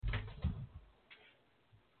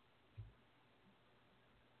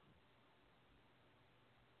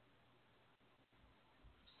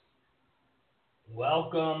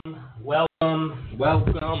Welcome, welcome,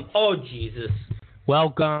 welcome. Oh, Jesus.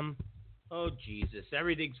 Welcome. Oh, Jesus.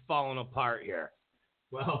 Everything's falling apart here.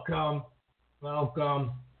 Welcome,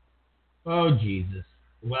 welcome. Oh, Jesus.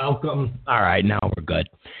 Welcome. All right, now we're good.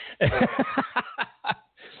 All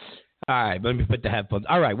right, let me put the headphones.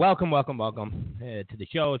 All right, welcome to the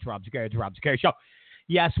show. It's Rob Zicari Show.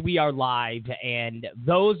 Yes, we are live, and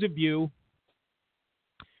those of you,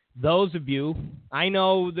 I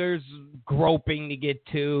know there's groping to get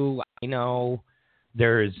to. I know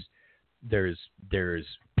there's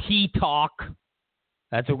P-talk.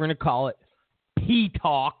 That's what we're going to call it.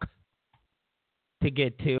 P-talk to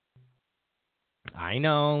get to. I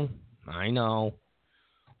know.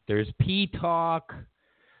 There's P-talk.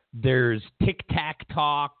 There's tic-tac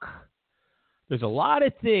talk. There's a lot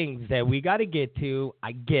of things that we got to get to.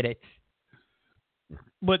 I get it.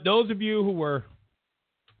 But those of you who were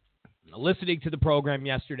listening to the program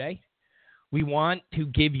yesterday, we want to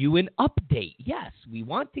give you an update. Yes, we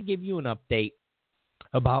want to give you an update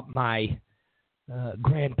about my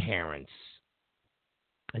grandparents,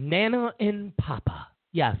 Nana and Papa.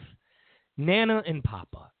 Yes, Nana and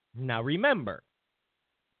Papa. Now remember,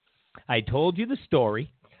 I told you the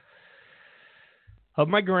story of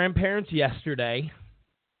my grandparents yesterday,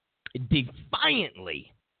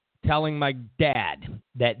 defiantly telling my dad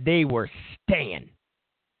that they were staying.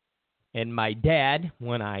 And my dad,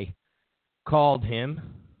 when I called him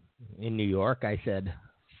in New York, I said,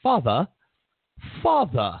 Father,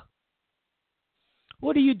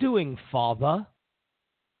 what are you doing, Father?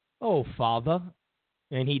 Oh, Father.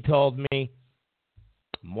 And he told me,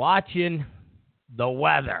 I'm watching the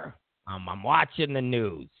weather. I'm watching the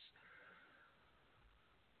news.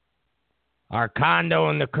 Our condo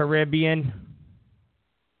in the Caribbean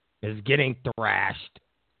is getting thrashed.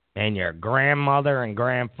 And your grandmother and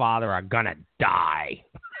grandfather are going to die.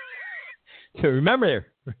 So remember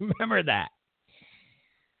that.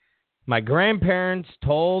 My grandparents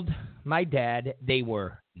told my dad they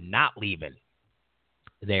were not leaving.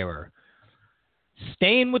 They were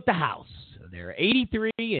staying with the house. They're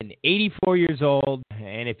 83 and 84 years old.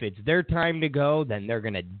 And if it's their time to go, then they're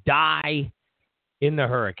going to die in the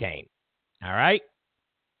hurricane. All right?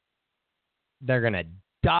 They're going to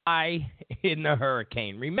die in the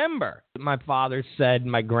hurricane. Remember, my father said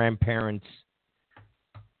my grandparents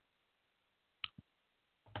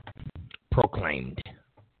proclaimed.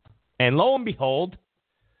 And lo and behold,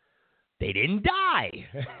 they didn't die.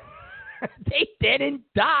 They didn't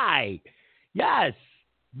die. Yes.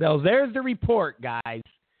 Well, there's the report, guys.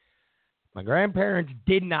 My grandparents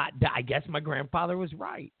did not die. I guess my grandfather was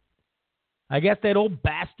right. I guess that old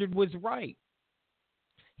bastard was right.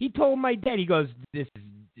 He told my dad, he goes, this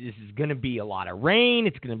is going to be a lot of rain.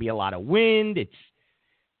 It's going to be a lot of wind. It's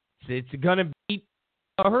going to be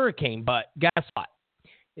a hurricane. But guess what?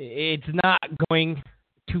 It's not going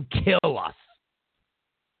to kill us.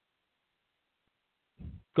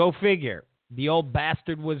 Go figure. The old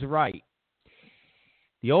bastard was right.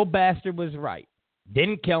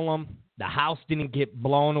 Didn't kill him. The house didn't get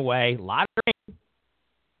blown away. A lot of rain.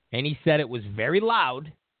 And he said it was very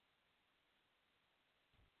loud.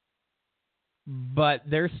 But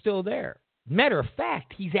they're still there. Matter of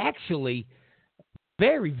fact, he's actually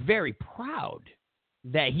very, very proud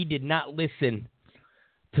that he did not listen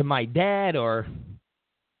to my dad or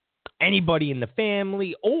anybody in the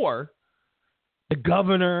family or the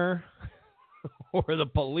governor or the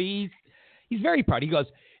police. He's very proud. He goes,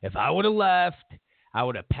 if I would have left, I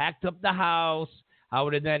would have packed up the house. I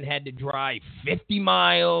would have then had to drive 50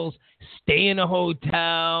 miles, stay in a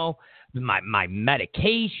hotel, my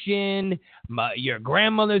medication, your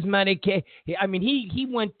grandmother's medication. I mean, he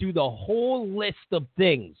went through the whole list of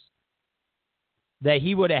things that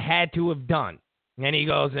he would have had to have done. And he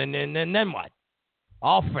goes, and then what?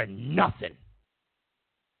 All for nothing.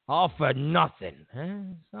 All for nothing.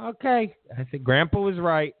 Okay. I said, Grandpa was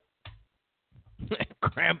right.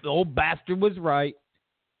 The old bastard was right.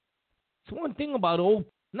 It's one thing about old,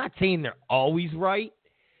 I'm not saying they're always right,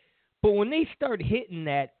 but when they start hitting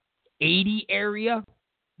that 80 area,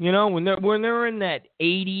 you know, when they're in that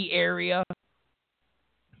 80 area,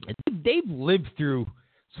 they've lived through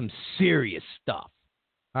some serious stuff.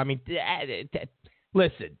 I mean,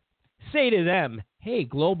 listen, say to them, hey,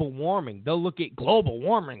 global warming. They'll look at global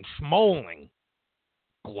warming, schmoling.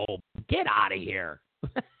 Get out of here.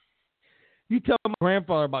 You tell my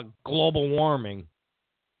grandfather about global warming,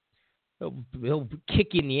 he'll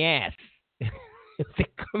kick you in the ass.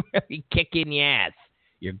 He'll kick you in the ass.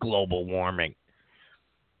 Your global warming.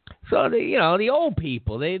 So the old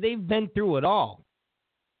people, they've been through it all.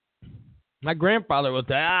 My grandfather would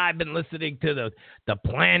say, I've been listening to the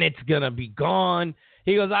planet's going to be gone.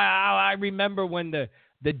 He goes, I remember when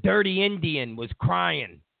the dirty Indian was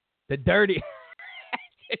crying. The dirty.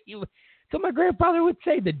 So my grandfather would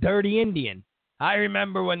say, the dirty Indian. I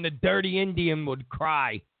remember when the dirty Indian would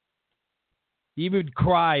cry. He would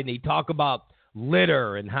cry, and he'd talk about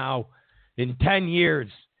litter and how in 10 years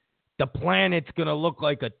the planet's going to look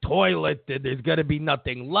like a toilet and there's going to be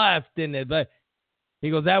nothing left. And he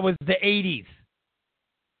goes, that was the 80s.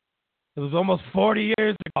 It was almost 40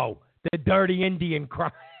 years ago. The dirty Indian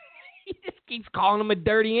crying. He just keeps calling him a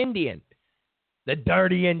dirty Indian. The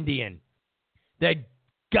dirty Indian. The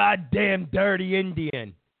goddamn dirty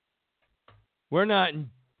Indian. We're not in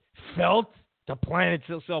felt. The planet's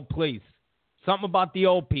so please. Something about the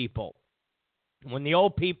old people. When the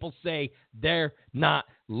old people say they're not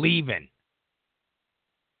leaving.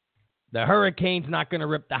 The hurricane's not going to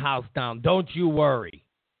rip the house down. Don't you worry.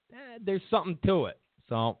 There's something to it.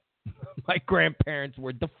 So my grandparents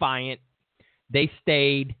were defiant. They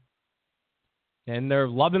stayed. And they're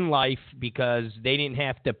loving life because they didn't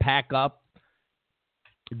have to pack up,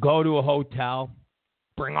 go to a hotel,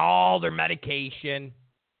 bring all their medication,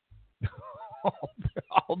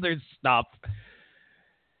 all their stuff.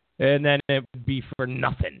 And then it would be for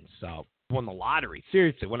nothing. So won the lottery.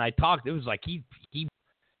 Seriously, when I talked, it was like it's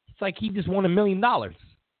like he just won $1 million. It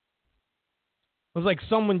was like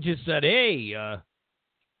someone just said, hey,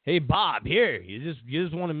 Bob, here, you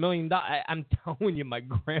just won $1 million. I'm telling you, my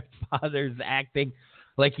grandfather's acting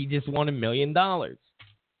like he just won $1 million.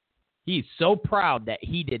 He's so proud that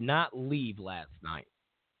he did not leave last night.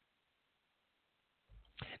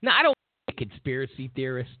 Now, I don't like conspiracy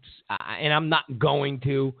theorists, and I'm not going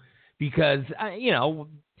to because,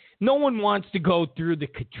 no one wants to go through the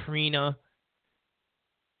Katrina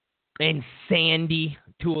and Sandy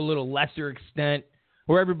to a little lesser extent,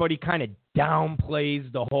 where everybody kind of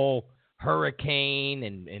downplays the whole hurricane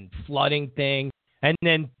and flooding thing, and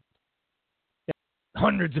then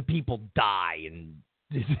hundreds of people die and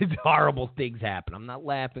horrible things happen. I'm not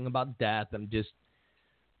laughing about death. It's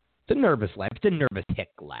a nervous laugh. It's a nervous hick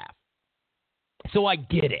laugh. So I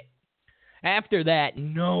get it. After that,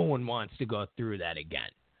 no one wants to go through that again.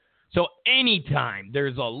 So anytime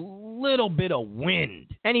there's a little bit of wind,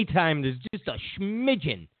 anytime there's just a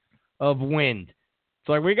smidgen of wind, it's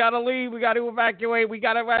like, we got to leave, we got to evacuate,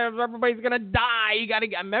 everybody's going to die. I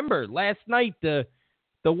remember last night the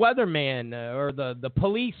weatherman or the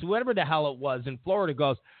police, whatever the hell it was in Florida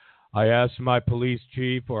goes, I asked my police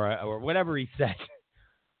chief or whatever he said,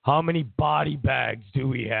 how many body bags do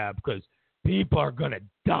we have? Because people are going to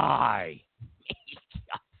die.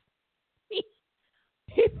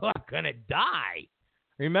 People are going to die.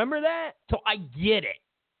 Remember that? So I get it.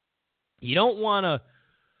 You don't want to,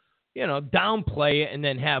 downplay it and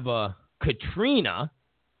then have a Katrina,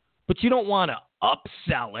 but you don't want to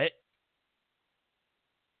upsell it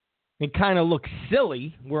and kind of look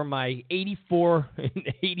silly where my 84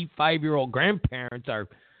 and 85-year-old grandparents are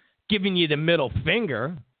giving you the middle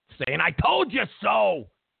finger, saying, I told you so.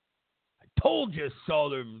 I told you so.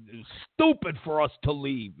 They're stupid for us to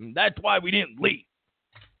leave. And that's why we didn't leave.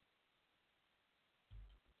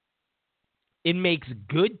 It makes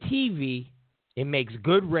good TV. It makes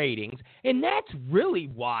good ratings. And that's really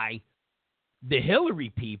why the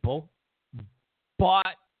Hillary people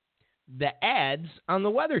bought the ads on the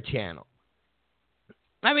Weather Channel.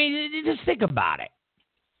 I mean, just think about it.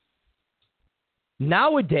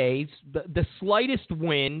 Nowadays, the slightest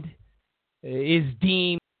wind is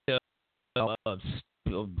deemed a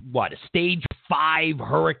stage 5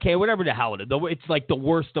 hurricane, whatever the hell it is. It's like the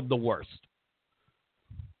worst of the worst.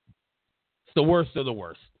 It's the worst of the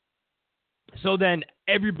worst. So then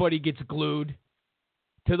everybody gets glued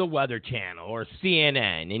to the Weather Channel or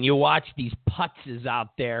CNN, and you watch these putzes out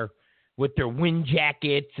there with their wind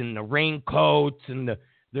jackets and the raincoats and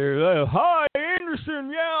they're hi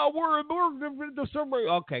Anderson, yeah, we're the summer.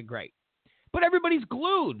 Okay, great. But everybody's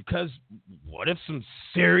glued because what if some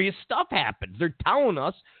serious stuff happens? They're telling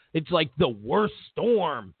us it's like the worst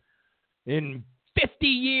storm in 50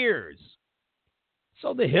 years.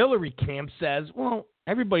 So the Hillary camp says, well,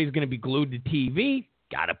 everybody's going to be glued to TV.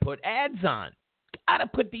 Got to put ads on. Got to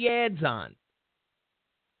put the ads on.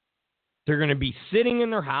 They're going to be sitting in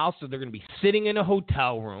their house, or they're going to be sitting in a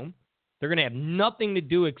hotel room. They're going to have nothing to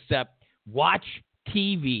do except watch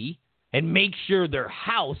TV and make sure their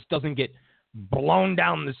house doesn't get blown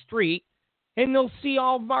down the street, and they'll see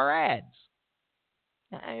all of our ads.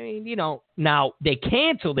 I mean, now they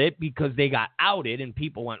canceled it because they got outed, and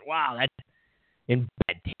people went, wow, that's in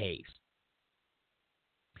bad taste.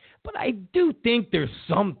 But I do think there's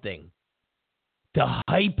something to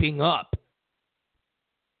hyping up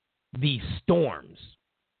these storms.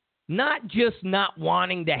 Not just not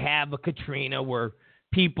wanting to have a Katrina where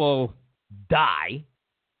people die.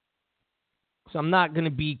 So I'm not going to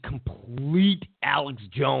be complete Alex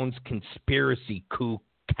Jones conspiracy kook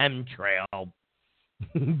chemtrail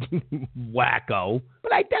wacko.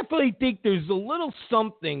 But I definitely think there's a little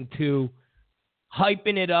something to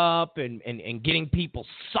hyping it up and getting people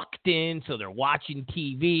sucked in so they're watching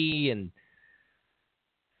TV and,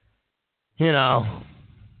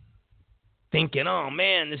 thinking, oh,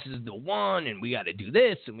 man, this is the one, and we got to do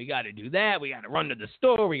this, and we got to do that. We got to run to the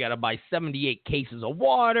store. We got to buy 78 cases of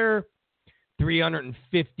water,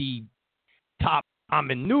 350 top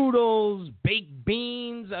ramen noodles, baked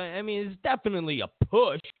beans. I mean, it's definitely a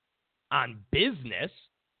push on business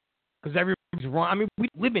because everybody's wrong. I mean, we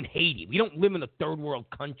live in Haiti. We don't live in a third world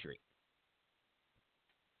country.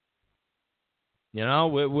 We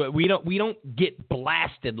don't get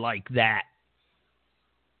blasted like that.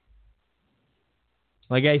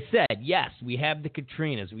 Like I said, yes, we have the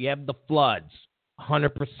Katrinas, we have the floods,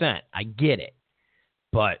 100%. I get it.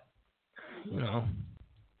 But,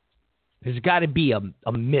 there's got to be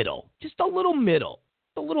a middle, just a little middle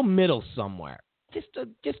somewhere. Just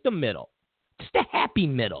a middle, just a happy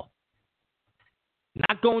middle.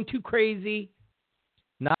 Not going too crazy,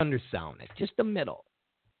 not underselling it, just a middle.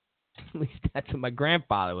 At least that's what my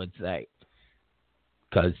grandfather would say.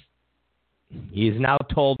 Because he is now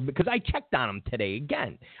told, because I checked on him today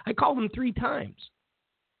again. I called him 3 times.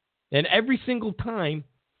 And every single time,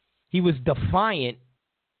 he was defiant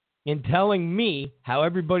in telling me how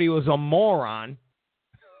everybody was a moron.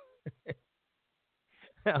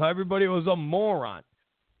 How everybody was a moron.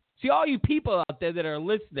 See, all you people out there that are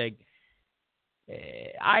listening,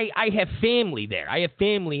 I have family there. I have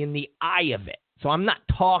family in the eye of it. So I'm not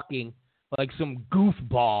talking like some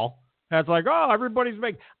goofball that's like, oh, everybody's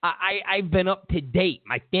making. I've been up to date.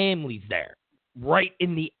 My family's there, right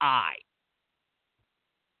in the eye.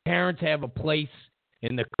 Parents have a place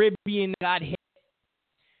in the Caribbean that got hit,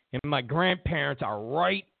 and my grandparents are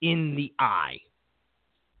right in the eye.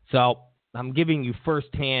 So I'm giving you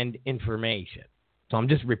firsthand information. So I'm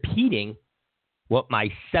just repeating what my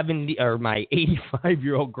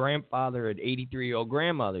 85-year-old grandfather and 83-year-old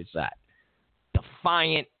grandmother said.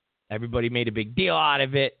 Defiant. Everybody made a big deal out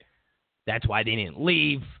of it. That's why they didn't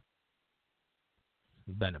leave.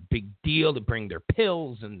 It's been a big deal to bring their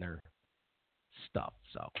pills and their stuff.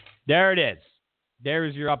 So there it is.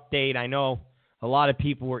 There's your update. I know a lot of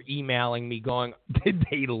people were emailing me going, did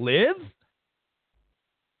they live?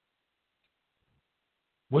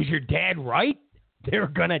 Was your dad right? They're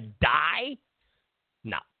going to die?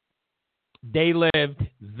 No. They lived.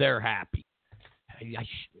 They're happy.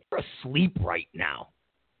 They're asleep right now.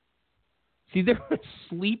 See, they're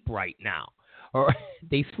asleep right now. Or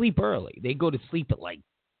they sleep early. They go to sleep at like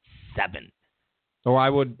 7. Or I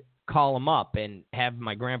would call them up and have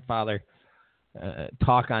my grandfather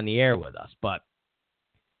talk on the air with us. But,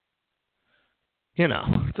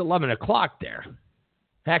 it's 11 o'clock there.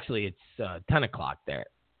 Actually, it's 10 o'clock there.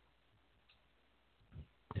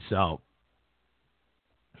 So,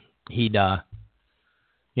 he'd,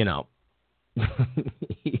 he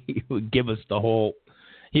would give us the whole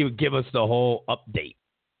update.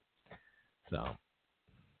 So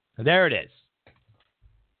there it is.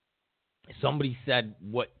 Somebody said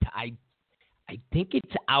what I think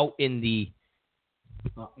it's out in the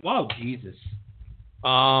Jesus.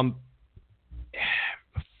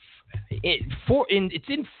 It's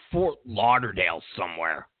in Fort Lauderdale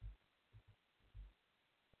somewhere.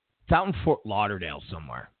 It's out in Fort Lauderdale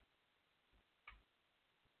somewhere.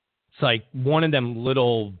 It's like one of them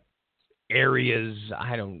little areas.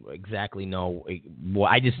 I don't exactly know. Well,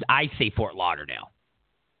 I say Fort Lauderdale.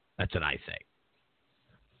 That's what I say.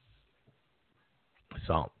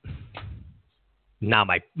 So now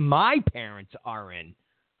my parents are in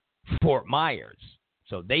Fort Myers,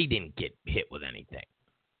 so they didn't get hit with anything.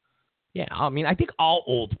 Yeah, I mean, I think all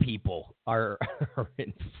old people are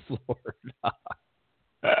in Florida.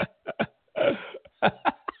 I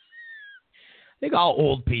think all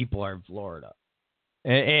old people are in Florida.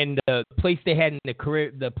 And the place they had in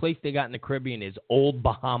the place they got in the Caribbean is Old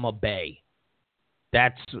Bahama Bay.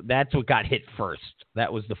 That's what got hit first.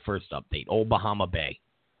 That was the first update. Old Bahama Bay,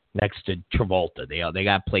 next to Travolta. They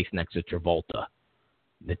got a place next to Travolta.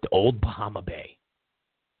 The Old Bahama Bay.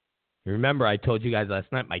 You remember I told you guys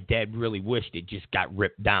last night my dad really wished it just got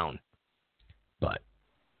ripped down, but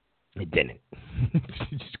it didn't.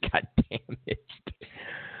 It just got damaged.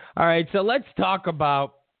 All right, so let's talk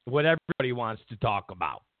about what everybody wants to talk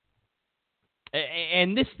about.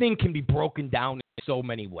 And this thing can be broken down in so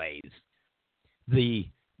many ways. The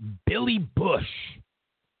Billy Bush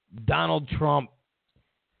Donald Trump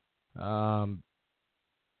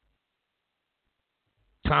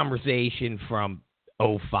conversation from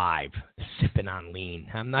 '05, sipping on lean.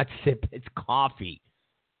 I'm not sipping. It's coffee.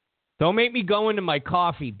 Don't make me go into my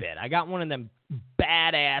coffee bit. I got one of them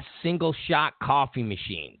badass single-shot coffee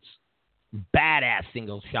machines. Badass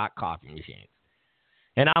single-shot coffee machines.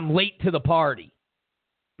 And I'm late to the party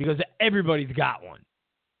because everybody's got one.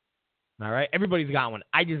 All right? Everybody's got one.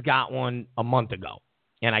 I just got one a month ago.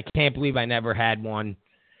 And I can't believe I never had one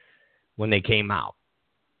when they came out.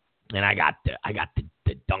 And I got the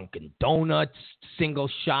Dunkin' Donuts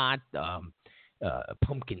single-shot,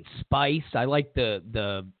 pumpkin spice. I like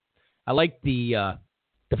the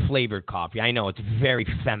flavored coffee. I know it's very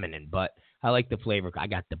feminine, but I like the flavor. I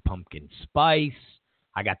got the pumpkin spice.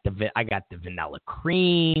 I got the vanilla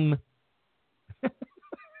cream.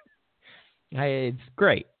 It's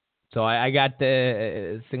great. So I got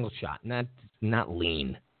the single shot, not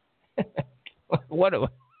lean. What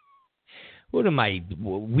am I,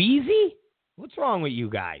 wheezy? What's wrong with you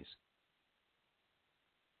guys?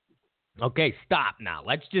 Okay, stop now.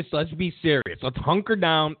 Let's be serious. Let's hunker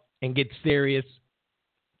down and get serious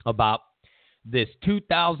about this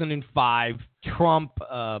 2005 Trump,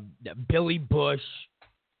 Billy Bush,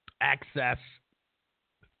 Access,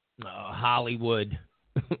 Hollywood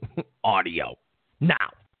audio.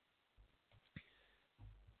 Now,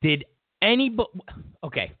 did anybody?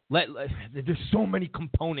 Okay, there's so many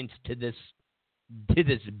components to this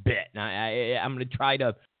bit. I'm going to try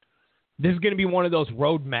to. This is going to be one of those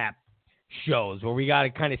roadmap shows where we got to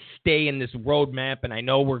kind of stay in this roadmap, and I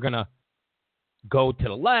know we're going to go to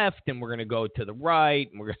the left and we're going to go to the right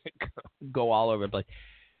and we're going to go all over the place.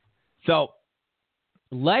 So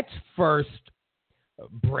let's first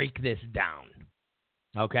break this down.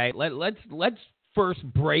 Okay? Let's first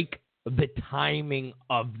break the timing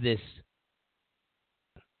of this.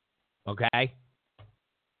 Okay?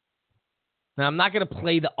 Now, I'm not going to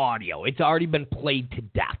play the audio. It's already been played to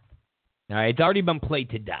death. All right? It's already been played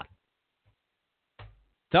to death.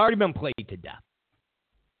 It's already been played to death.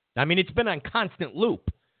 I mean, it's been on constant loop.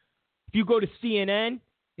 If you go to CNN,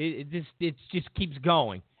 it just keeps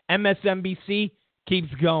going. MSNBC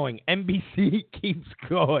keeps going. NBC keeps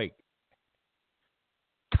going.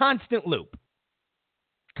 Constant loop.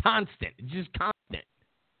 Constant. It's just constant.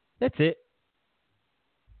 That's it.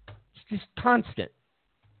 It's just constant.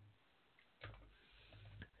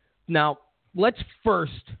 Now, let's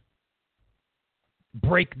first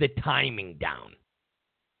break the timing down.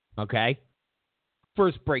 Okay?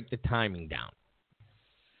 First break the timing down.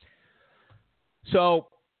 So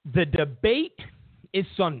the debate is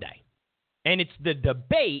Sunday. And it's the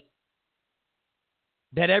debate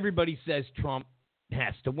that everybody says Trump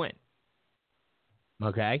has to win.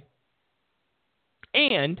 Okay?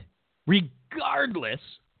 And regardless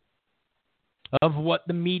of what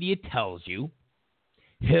the media tells you,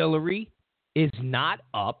 Hillary is not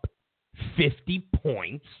up 50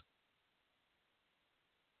 points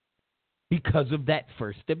because of that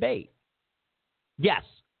first debate. Yes,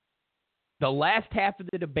 the last half of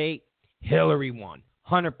the debate, Hillary won,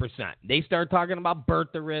 100%. They start talking about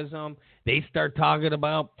birtherism. They start talking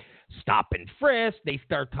about stop and frisk. They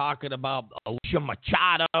start talking about Alicia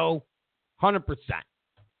Machado, 100%.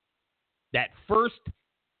 That first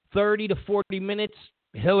 30 to 40 minutes,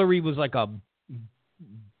 Hillary was like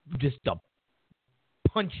just a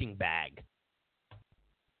punching bag.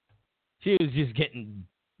 She was just getting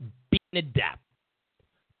beaten to death.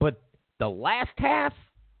 But the last half,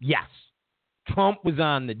 yes, Trump was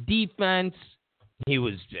on the defense. He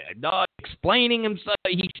was explaining himself.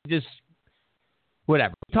 He should just,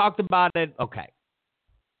 whatever. We talked about it. Okay.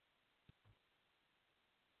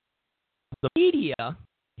 The media,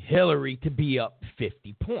 Hillary to be up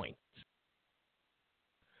 50 points.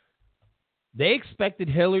 They expected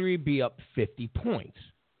Hillary to be up 50 points.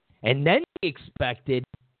 And then they expected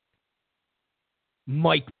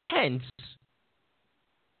Mike Pence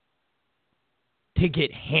to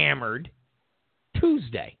get hammered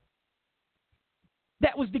Tuesday.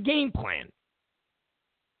 That was the game plan.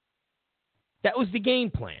 That was the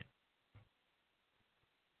game plan.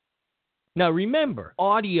 Now remember,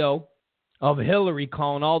 audio of Hillary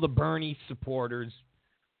calling all the Bernie supporters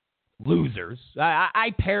losers.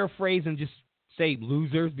 I paraphrase and just say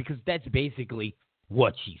losers because that's basically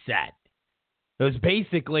what she said. It was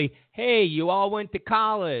basically, hey, you all went to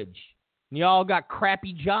college and you all got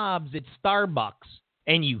crappy jobs at Starbucks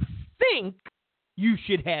and you think you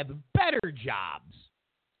should have better jobs.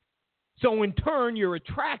 So in turn, you're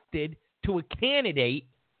attracted to a candidate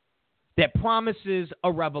that promises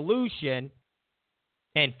a revolution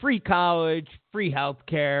and free college, free health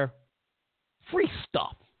care, free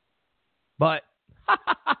stuff. But,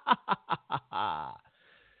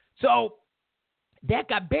 so, that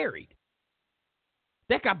got buried.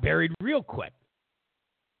 That got buried real quick.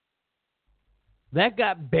 That's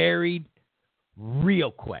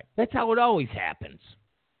how it always happens.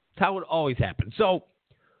 So,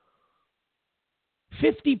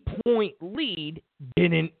 50-point lead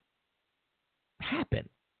didn't happen.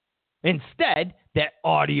 Instead, that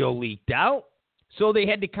audio leaked out, so they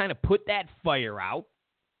had to kind of put that fire out.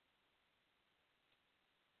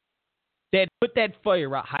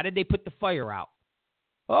 How did they put the fire out?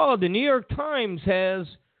 Oh, the New York Times has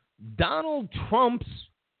Donald Trump's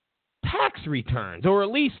tax returns, or at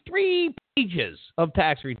least 3 pages of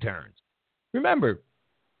tax returns. Remember, it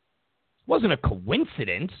wasn't a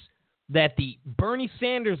coincidence that the Bernie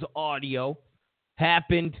Sanders audio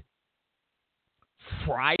happened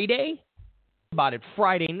Friday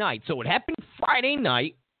night. So it happened Friday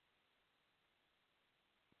night,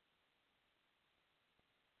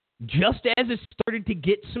 just as it started to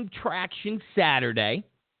get some traction Saturday.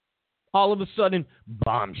 All of a sudden,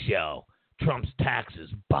 bombshell. Trump's taxes,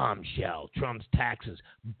 bombshell. Trump's taxes,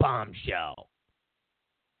 bombshell.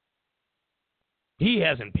 He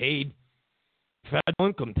hasn't paid federal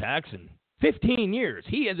income tax in 15 years.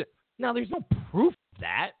 He hasn't. Now, there's no proof of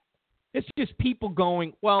that. It's just people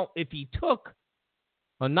going, well, if he took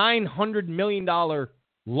a $900 million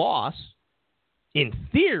loss, in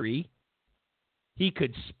theory, he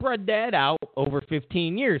could spread that out over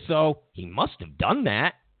 15 years. So he must have done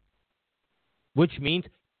that, which means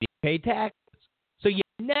he paid taxes. So you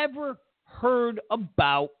never heard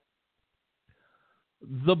about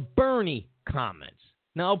the Bernie comments.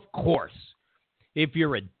 Now, of course, if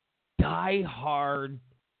you're a diehard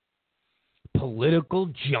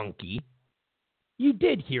political junkie, you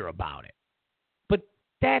did hear about it. But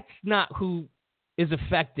that's not who is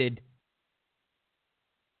affected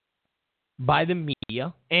by the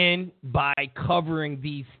media and by covering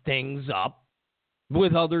these things up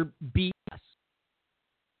with other BS.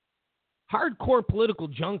 Hardcore political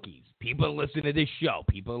junkies, people who listen to this show,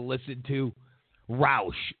 people who listen to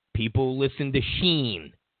Roush, people who listen to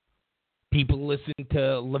Sheen, people who listen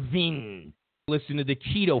to Levine, listen to the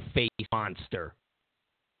Cheeto Face Monster,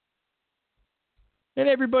 and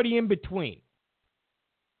everybody in between.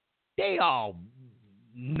 They all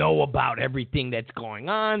know about everything that's going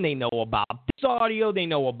on. They know about this audio. They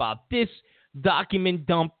know about this document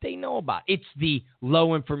dump. They know about it. It's the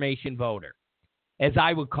low information voter, as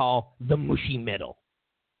I would call the mushy middle.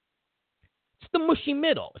 It's the mushy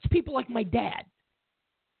middle. It's people like my dad.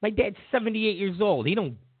 My dad's 78 years old.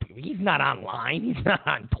 He's not online. He's not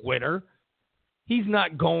on Twitter. He's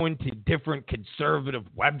not going to different conservative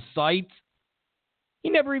websites. He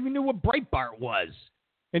never even knew what Breitbart was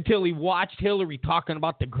until he watched Hillary talking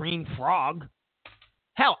about the green frog.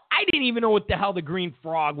 Hell, I didn't even know what the hell the green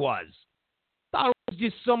frog was. Thought it was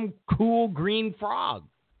just some cool green frog.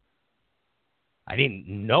 I didn't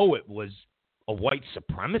know it was a white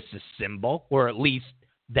supremacist symbol, or at least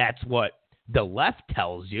that's what the left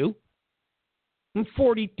tells you. I'm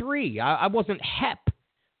 43. I wasn't hep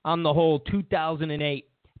on the whole 2008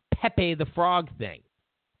 Pepe the Frog thing.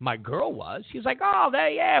 My girl was. She was like, oh,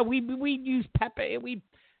 we use Pepe. We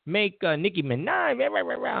make Nicki Minaj.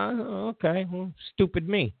 Okay, well, stupid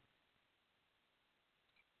me.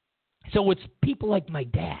 So it's people like my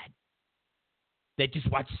dad that just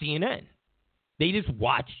watch CNN. They just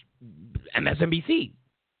watch MSNBC.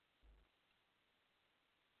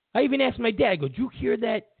 I even asked my dad, I go, did you hear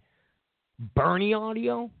that Bernie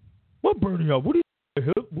audio? What Bernie audio? What is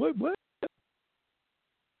it? What?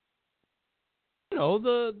 You know,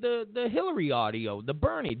 the Hillary audio, the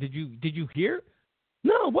Bernie. Did you hear?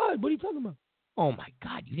 No, what? What are you talking about? Oh my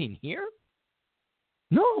God, you didn't hear?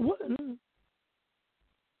 No, what? No.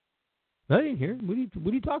 I didn't hear. What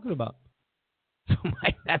are you talking about? So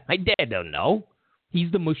my dad don't know.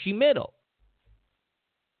 He's the mushy middle.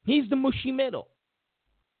 He's the mushy middle.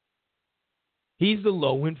 He's the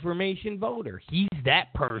low information voter. He's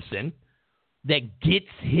that person that gets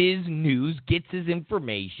his news, gets his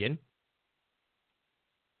information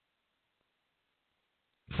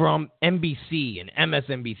from NBC and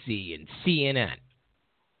MSNBC and CNN.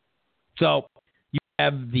 So you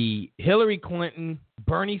have the Hillary Clinton,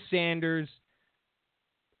 Bernie Sanders,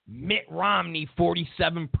 Mitt Romney,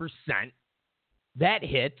 47%. That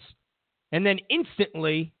hits. And then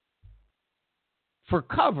instantly, for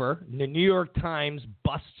cover, the New York Times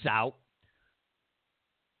busts out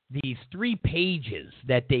these 3 pages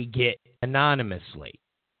that they get anonymously.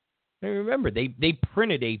 And remember, they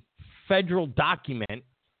printed a federal document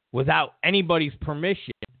without anybody's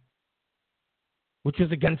permission, which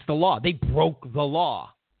is against the law. They broke the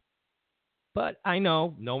law. But I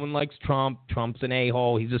know no one likes Trump. Trump's an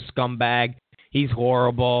a-hole. He's a scumbag. He's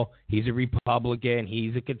horrible. He's a Republican.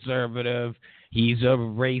 He's a conservative. He's a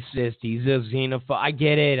racist. He's a xenophobe. I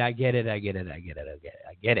get it. I get it. I get it. I get it. I get it.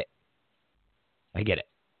 I get it. I get it.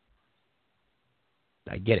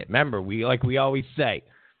 I get it. Remember, we always say,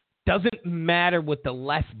 doesn't matter what the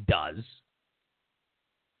left does.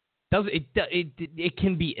 It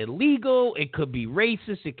can be illegal. It could be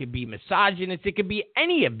racist. It could be misogynist. It could be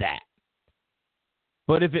any of that.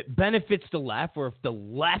 But if it benefits the left, or if the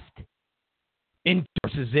left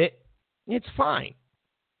endorses it, it's fine.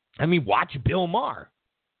 I mean, watch Bill Maher.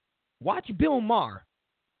 Watch Bill Maher.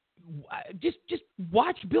 Just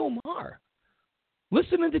watch Bill Maher.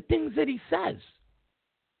 Listen to the things that he says.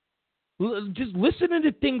 Just listen to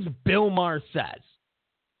the things Bill Maher says.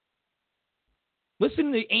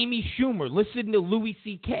 Listen to Amy Schumer. Listen to Louis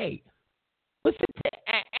C.K. Listen to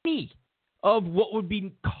any of what would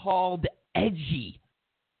be called edgy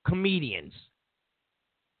comedians.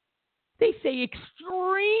 They say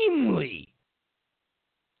extremely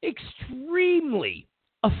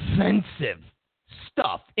offensive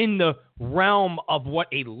stuff in the realm of what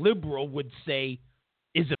a liberal would say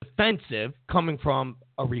is offensive coming from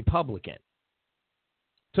a Republican.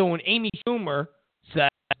 So when Amy Schumer says,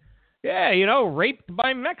 yeah, raped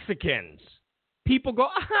by Mexicans, people go,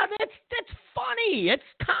 that's funny. It's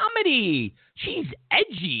comedy. She's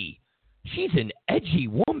edgy. She's an edgy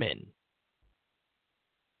woman.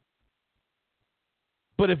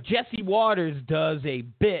 But if Jesse Waters does a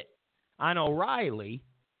bit on O'Reilly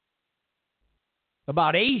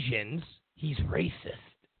about Asians, he's racist.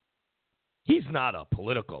 He's not a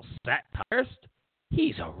political satirist.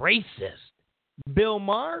 He's a racist. Bill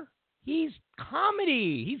Maher, he's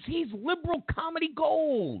comedy. He's liberal comedy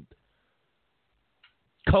gold.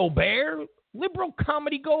 Colbert, liberal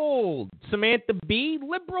comedy gold. Samantha Bee,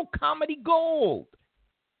 liberal comedy gold.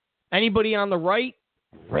 Anybody on the right,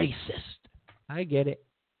 racist. I get it.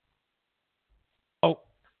 Oh,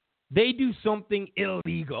 they do something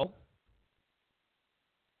illegal.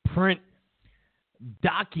 Print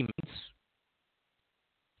documents,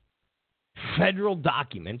 federal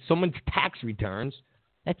documents, someone's tax returns.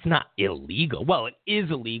 That's not illegal. Well, it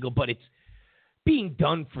is illegal, but it's being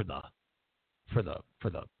done for the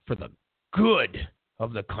good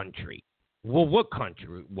of the country. Well, what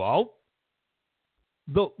country? Well,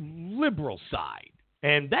 the liberal side.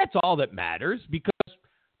 And that's all that matters, because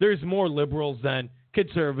there's more liberals than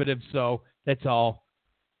conservatives, so that's all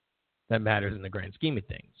that matters in the grand scheme of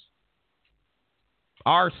things.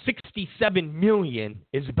 Our 67 million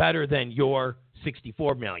is better than your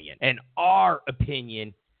 64 million, and our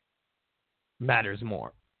opinion matters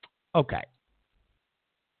more. Okay.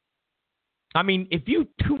 I mean, if you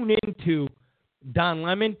tune into Don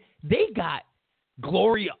Lemon, they got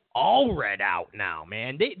Gloria Allred out now,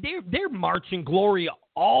 man. They're marching Gloria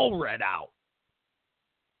Allred out.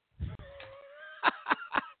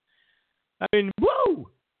 I mean, woo!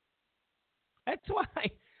 That's why.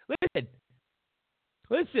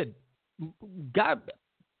 Listen. God, go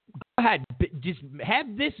ahead. Just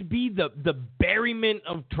have this be the buryment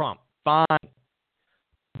of Trump. Fine.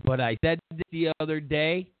 But I said this the other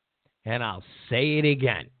day, and I'll say it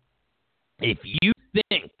again. If you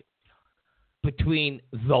think between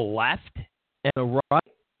the left and the right,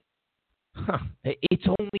 it's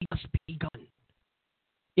only just begun.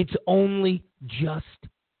 It's only just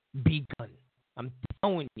begun. I'm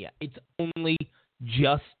telling you, it's only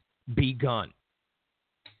just begun.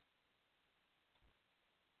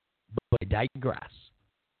 But I digress.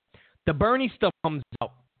 The Bernie stuff comes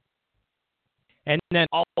out, and then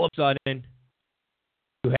all of a sudden,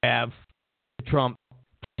 you have Trump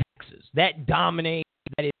taxes. That dominates,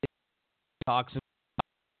 that is, talks about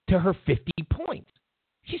to her 50 points.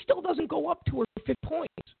 She still doesn't go up to her 50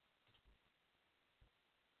 points.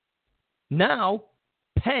 Now,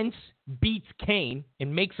 Pence beats Kane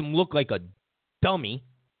and makes him look like a dummy.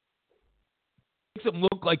 Makes him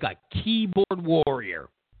look like a keyboard warrior.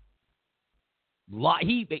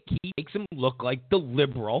 He makes him look like the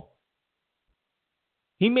liberal.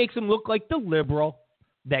 He makes him look like the liberal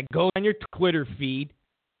that goes on your Twitter feed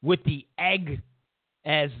with the egg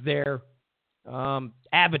as their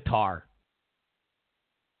avatar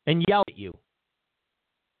and yell at you.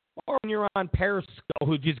 Or when you're on Periscope,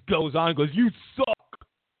 who just goes on and goes, "You suck."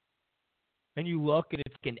 And you look and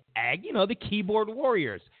it's an egg, the keyboard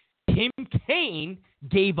warriors. Tim Kaine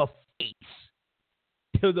gave a face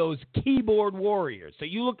to those keyboard warriors. So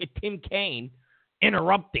you look at Tim Kaine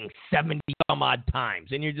interrupting 70 some odd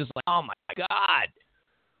times, and you're just like, oh my God.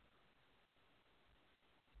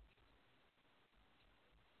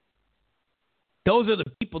 Those are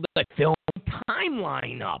the people that film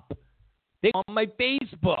timeline up. They on my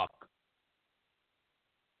Facebook.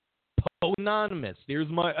 Post anonymous. Here's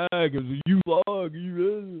my egg. You log.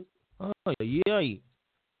 Oh, yeah.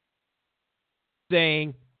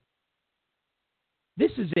 Saying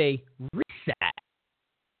this is a reset.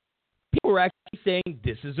 People are actually saying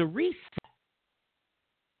this is a reset.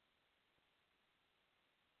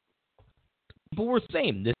 People were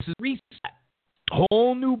saying this is a reset.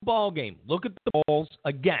 Whole new ball game. Look at the polls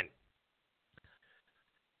again.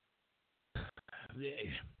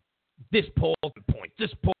 This poll points.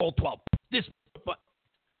 This poll 12. This.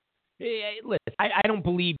 Listen, I don't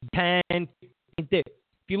believe 10. If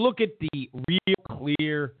you look at the real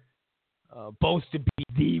clear, supposed to be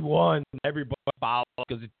the one everybody follows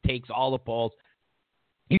because it takes all the polls,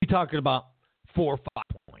 you're talking about 4 or 5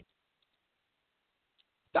 points.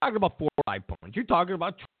 Talking about 4 or 5 points. You're talking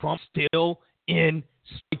about Trump still in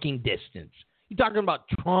striking distance. You're talking about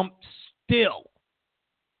Trump still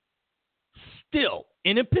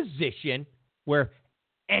in a position where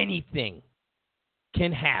anything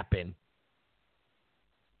can happen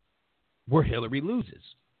where Hillary loses.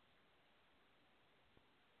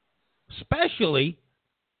 Especially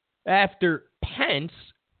after Pence,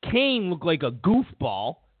 Kane looked like a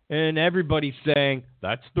goofball, and everybody's saying,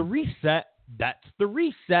 that's the reset. That's the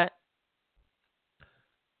reset.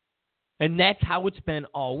 And that's how it's been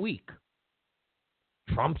all week.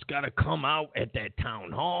 Trump's got to come out at that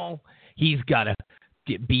town hall. He's got to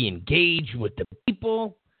be engaged with the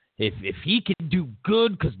people. If he can do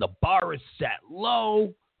good because the bar is set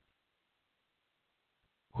low,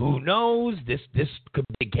 who knows? This could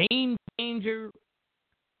be a game changer.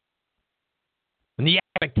 And the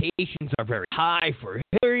expectations are very high for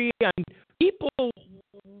Hillary. And people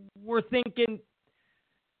were thinking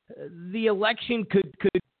the election could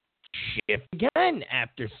shift again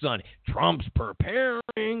after Sunday. Trump's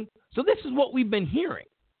preparing. So this is what we've been hearing.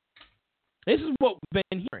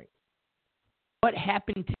 What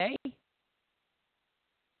happened today?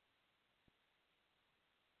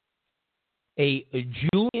 A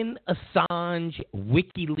Julian Assange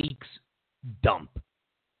WikiLeaks dump.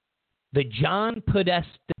 The John Podesta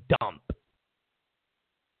dump.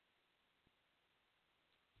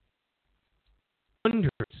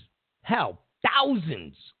 Hundreds,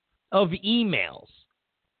 thousands of emails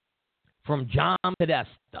from John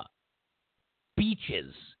Podesta.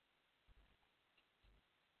 Speeches.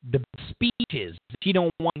 The speeches she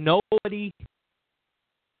don't want nobody to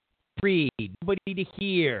read, nobody to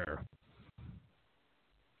hear.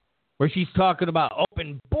 Where she's talking about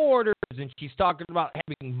open borders and she's talking about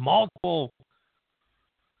having multiple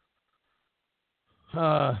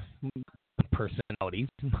personalities,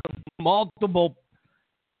 multiple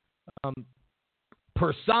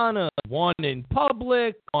personas, one in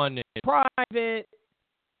public, one in private.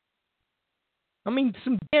 I mean,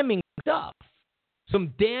 some damning stuff.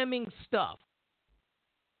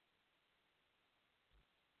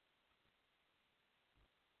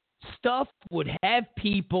 Stuff would have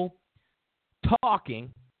people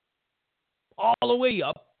talking all the way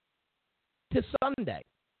up to Sunday.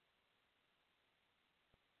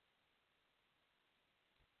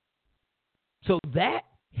 So that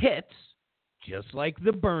hits, just like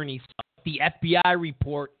the Bernie stuff, the FBI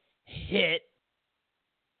report hit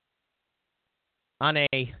on a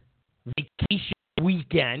vacation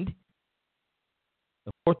weekend,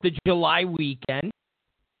 the 4th of July weekend.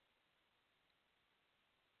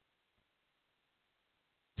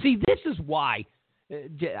 See, this is why,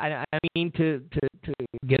 I mean to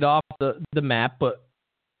get off the map, but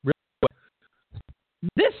really quick,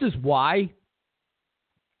 this is why,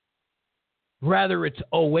 rather it's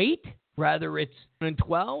 2008, rather it's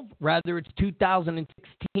 2012, rather it's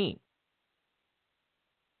 2016,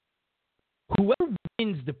 whoever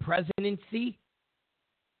wins the presidency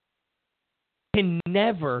can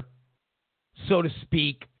never, so to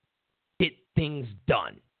speak, get things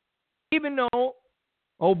done. Even though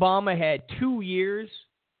Obama had 2 years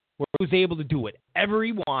where he was able to do whatever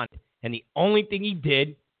he wanted, and the only thing he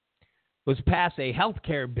did was pass a health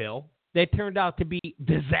care bill that turned out to be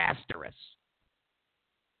disastrous.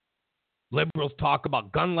 Liberals talk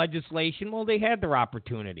about gun legislation. Well, they had their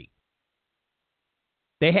opportunity.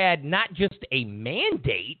 They had not just a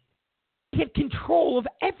mandate, they had control of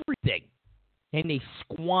everything, and they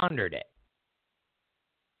squandered it.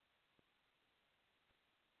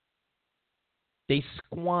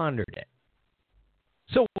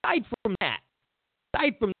 So aside from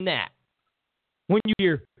that, when you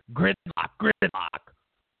hear gridlock,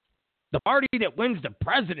 the party that wins the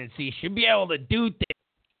presidency should be able to do things.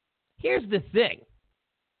 Here's the thing.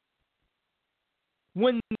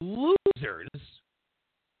 When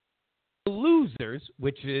the the losers,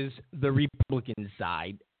 which is the Republican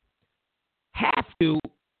side, have to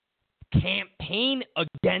campaign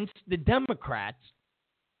against the Democrats,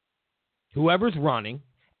 whoever's running,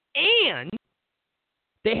 and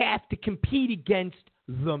they have to compete against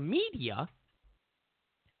the media.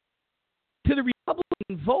 To the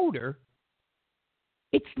Republican voter,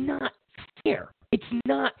 it's not fair. It's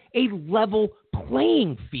not a level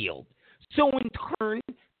playing field. So in turn,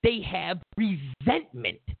 they have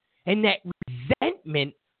resentment, and that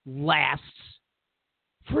resentment lasts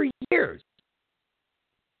for years.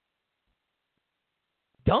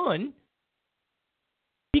 Done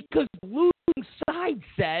because the losing side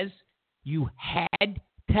says you had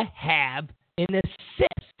to have an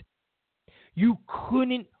assist. You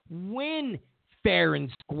couldn't win fair and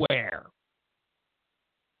square.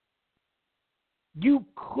 You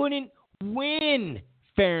couldn't win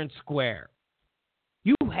fair and square.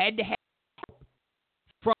 You had to have help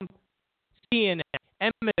from CNN,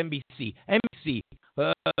 MSNBC, NBC,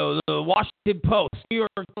 the Washington Post, New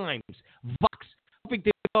York Times, Vox,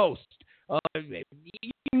 Huffington Post, you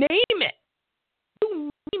name it. You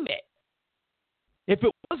name it. If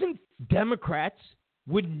it wasn't, Democrats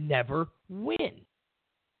would never win.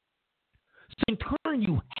 So in turn,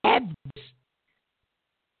 you have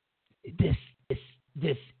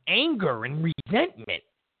this anger and resentment.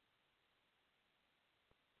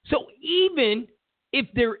 So even if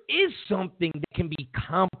there is something that can be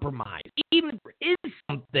compromised, even if there is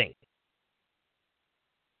something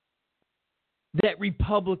that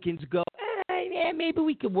Republicans go, yeah, maybe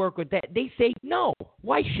we could work with that, they say, no,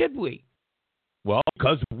 why should we? Well,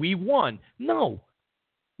 because we won. No,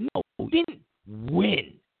 you didn't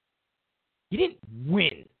win. You didn't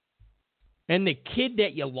win. And the kid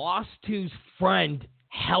that you lost to's friend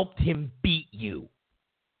helped him beat you.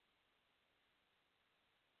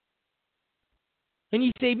 And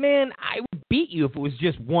you say, man, I would beat you if it was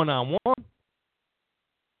just one-on-one. And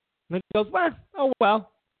he goes, well, oh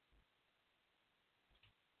well.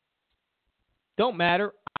 Don't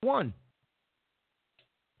matter. I won.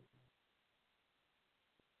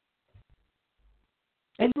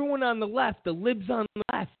 And everyone on the left, the libs on the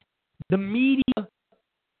left, the media,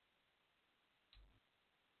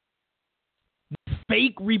 the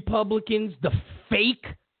fake Republicans, the fake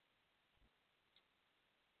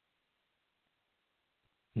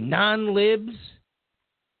non-libs,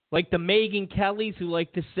 like the Megyn Kellys who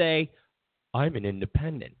like to say, I'm an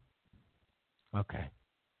independent. Okay.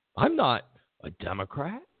 I'm not a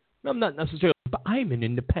Democrat. I'm not necessarily, but I'm an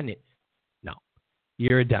independent. No,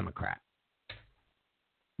 you're a Democrat.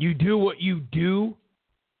 You do what you do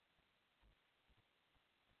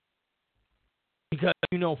because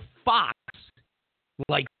you know Fox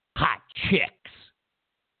likes hot chicks.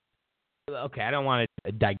 Okay, I don't want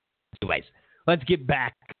to digress. Anyways, let's get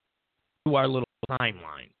back to our little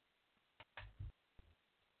timeline.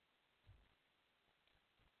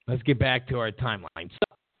 Let's get back to our timeline.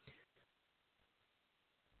 So,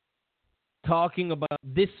 talking about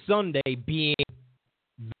this Sunday being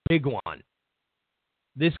the big one.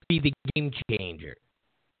 This could be the game changer.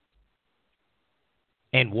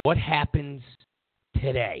 And what happens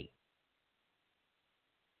today?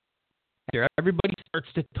 After everybody starts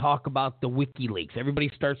to talk about the WikiLeaks,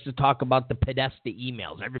 everybody starts to talk about the Podesta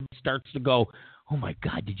emails, everybody starts to go, oh my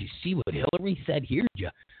God, did you see what Hillary said here?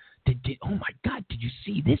 Oh my God, did you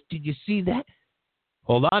see this? Did you see that?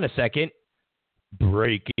 Hold on a second.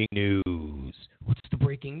 Breaking news. What's the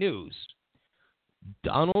breaking news?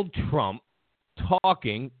 Donald Trump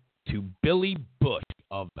talking to Billy Bush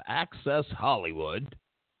of Access Hollywood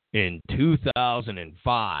in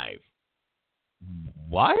 2005.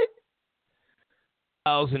 What?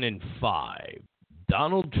 2005.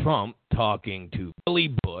 Donald Trump talking to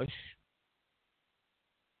Billy Bush.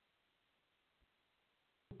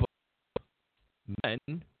 Men,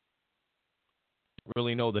 don't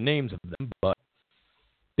really know the names of them, but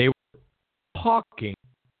they were talking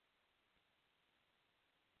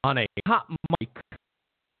on a hot mic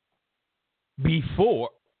before,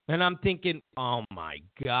 and I'm thinking, oh my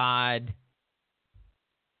God.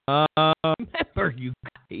 Remember, you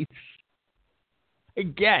guys,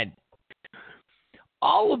 again,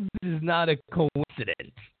 all of this is not a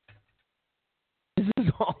coincidence. This is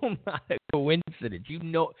all not a coincidence. You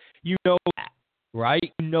know that,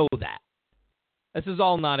 right? You know that. This is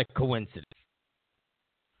all not a coincidence.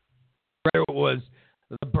 Whether it was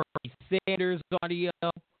the Bernie Sanders audio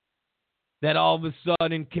that all of a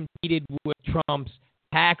sudden competed with Trump's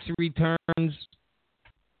tax returns.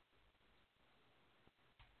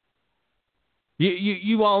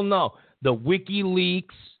 You all know the WikiLeaks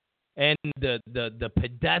and the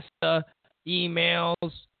Podesta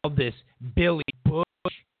emails this Billy Bush,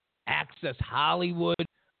 Access Hollywood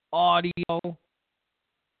audio,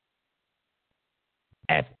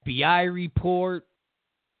 FBI report,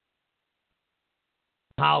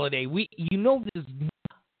 holiday week. You know this is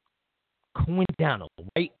not coincidental,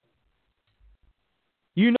 right?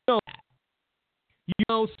 You know that. You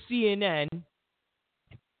know CNN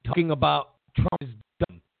talking about Trump is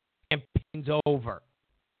done, campaign's over.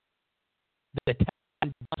 The town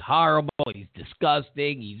is horrible, he's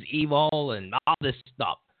disgusting, he's evil, and all this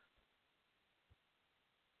stuff.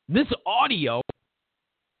 This audio,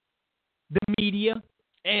 the media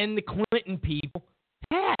and the Clinton people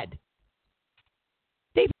had.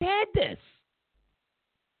 They've had this.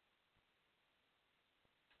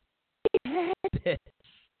 They've had this.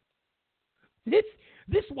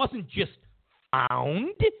 This wasn't just found.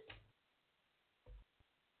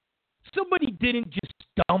 Somebody didn't just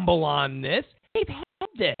stumble on this. They've had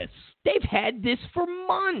this. They've had this for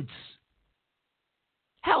months.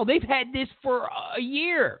 Hell, they've had this for a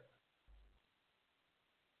year.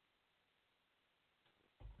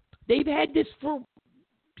 They've had this for...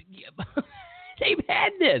 They've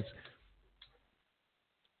had this.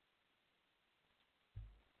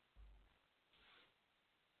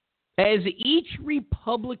 As each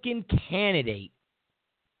Republican candidate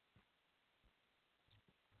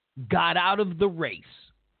got out of the race,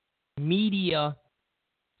 media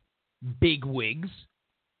bigwigs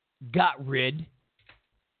got rid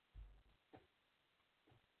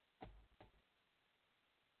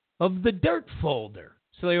of the dirt folder.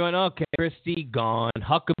 So they went, okay, Christie gone,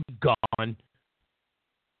 Huckabee gone.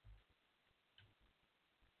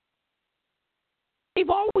 They've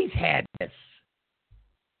always had this.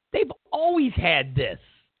 They've always had this.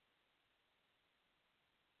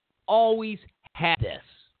 Always had this.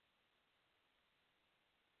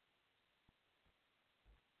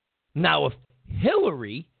 Now, if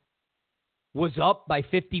Hillary was up by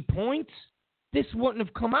 50 points, this wouldn't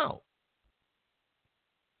have come out.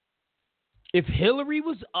 If Hillary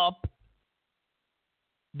was up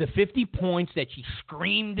the 50 points that she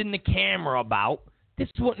screamed in the camera about, this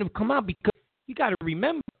wouldn't have come out because you got to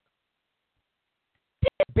remember,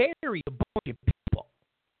 it buries a bunch of people.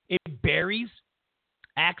 It buries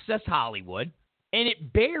Access Hollywood, and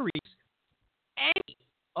it buries any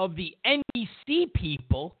of the NBC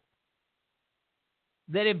people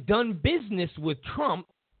that have done business with Trump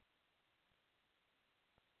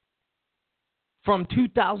from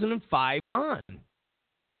 2005 on.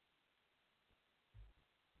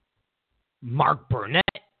 Mark Burnett.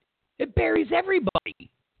 It buries everybody.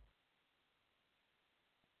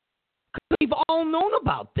 They've all known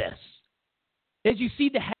about this. As you see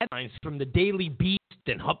the headlines from the Daily Beast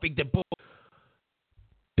and Huffington Post,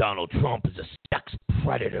 Donald Trump is a sex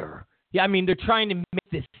predator. Yeah, I mean, they're trying to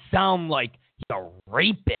make this sound like he's a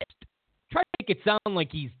rapist. Try to make it sound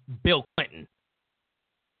like he's Bill Clinton.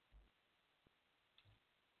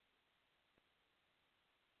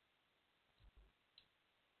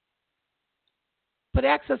 But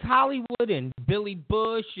Access Hollywood and Billy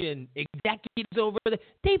Bush and executives over there,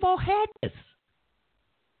 they've all had this.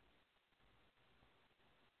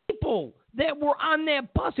 People that were on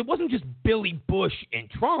that bus, it wasn't just Billy Bush and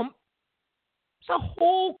Trump. It's a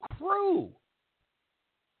whole crew.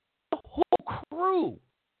 A whole crew.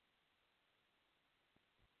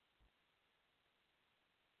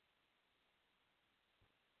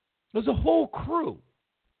 There's a whole crew.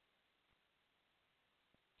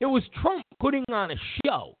 It was Trump putting on a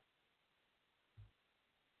show.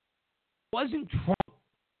 It wasn't Trump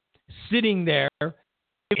sitting there in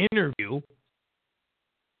an interview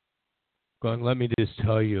going, let me just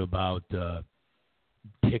tell you about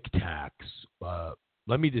Tic Tacs.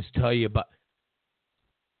 Let me just tell you about...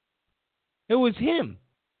 It was him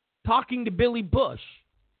talking to Billy Bush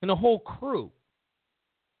and a whole crew.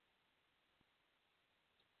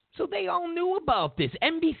 So they all knew about this.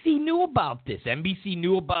 NBC knew about this. NBC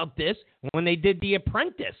knew about this when they did The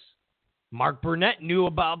Apprentice. Mark Burnett knew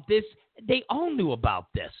about this. They all knew about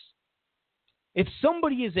this. If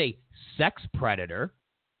somebody is a sex predator,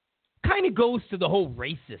 kind of goes to the whole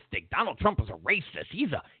racist thing. Donald Trump is a racist.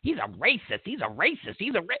 He's a racist. He's a racist.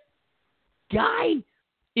 Guy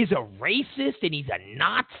is a racist and he's a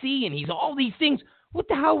Nazi and he's all these things. What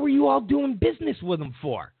the hell were you all doing business with him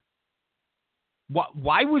for?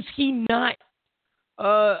 Why was he not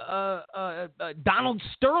Donald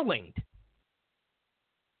Sterling?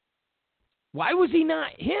 Why was he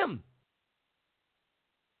not him?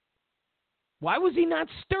 Why was he not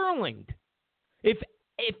Sterling? If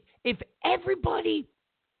everybody,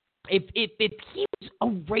 if he was a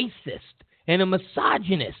racist and a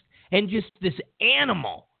misogynist and just this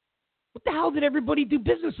animal What the hell did everybody do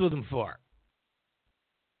business with him for?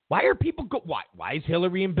 Why are people why is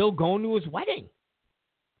Hillary and Bill going to his wedding?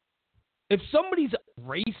 If somebody's a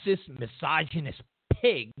racist, misogynist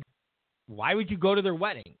pig, why would you go to their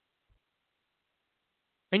wedding?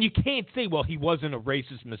 And you can't say, well, he wasn't a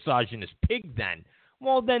racist, misogynist pig then.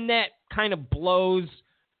 Well, then that kind of blows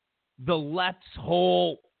the left's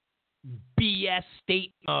whole BS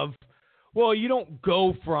statement of, well, you don't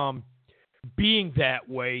go from being that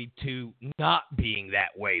way to not being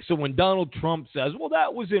that way. So when Donald Trump says, well,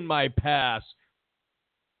 that was in my past,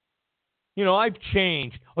 I've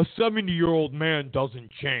changed. A 70-year-old man doesn't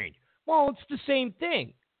change. Well, it's the same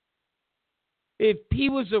thing. If he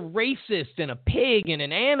was a racist and a pig and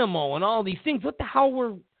an animal and all these things, what the hell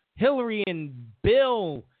were Hillary and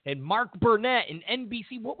Bill and Mark Burnett and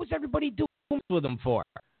NBC, what was everybody doing with them for?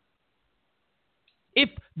 If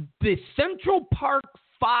the Central Park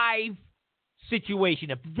 5 situation,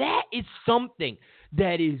 if that is something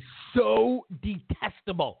that is so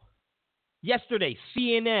detestable, yesterday,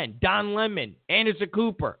 CNN, Don Lemon, Anderson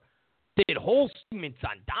Cooper did whole segments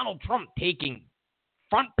on Donald Trump taking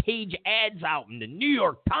front page ads out in the New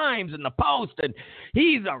York Times and the Post, and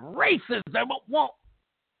he's a racist. Well,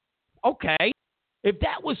 okay. If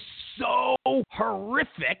that was so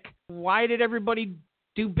horrific, why did everybody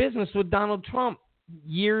do business with Donald Trump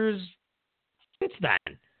years since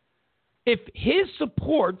then? If his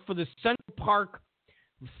support for the Central Park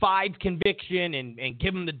 5 conviction and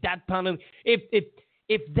give him the death penalty,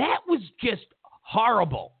 if that was just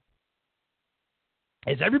horrible,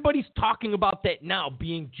 as everybody's talking about that now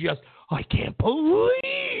being just, I can't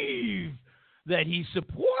believe that he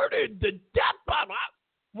supported the death penalty.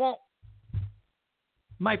 Well,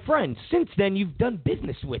 my friend, since then you've done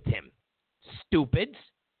business with him, stupids.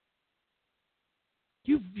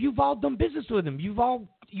 You've all done business with him. You've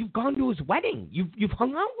gone to his wedding. You've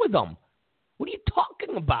hung out with him. What are you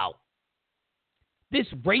talking about? This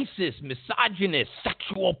racist, misogynist,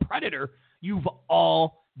 sexual predator, you've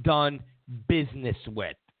all done business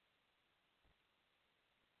with.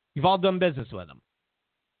 You've all done business with him.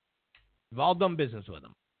 You've all done business with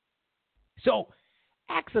him. So,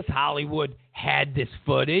 Access Hollywood had this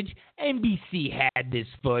footage. NBC had this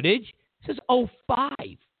footage. This is 05,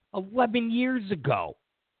 11 years ago.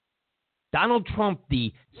 Donald Trump,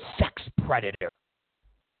 the sex predator.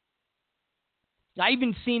 I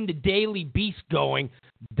even seen the Daily Beast going,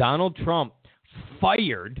 Donald Trump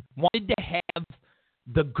wanted to have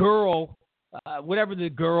the girl, whatever the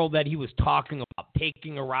girl that he was talking about,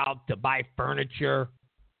 taking her out to buy furniture.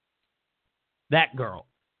 That girl.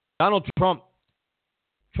 Donald Trump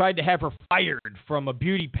tried to have her fired from a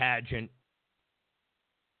beauty pageant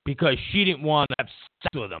because she didn't want to have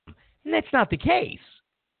sex with him. And that's not the case.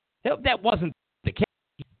 That wasn't the case.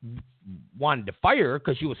 He wanted to fire her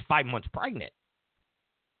because she was 5 months pregnant.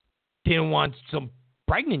 Didn't want some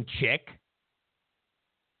pregnant chick.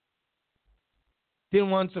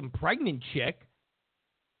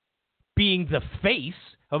 Being the face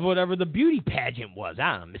of whatever the beauty pageant was.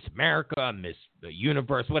 I don't know, Miss America, Miss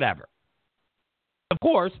Universe, whatever. Of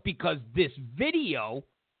course, because this video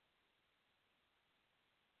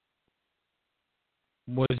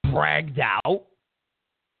was dragged out,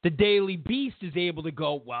 the Daily Beast is able to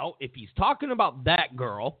go, well, if he's talking about that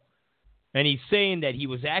girl and he's saying that he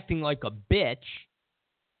was acting like a bitch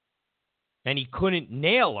and he couldn't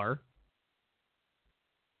nail her,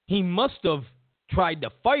 he must have tried to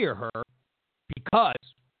fire her because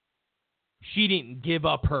she didn't give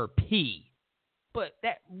up her pee. But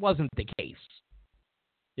that wasn't the case.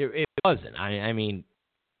 It wasn't. I mean,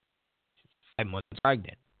 she's 5 months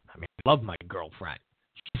pregnant. I mean, I love my girlfriend.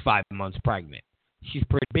 She's 5 months pregnant. She's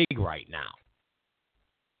pretty big right now.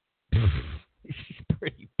 She's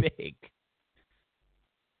pretty big.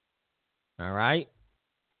 All right?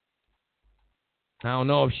 I don't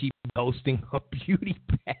know if she's hosting a beauty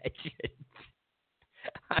pageant.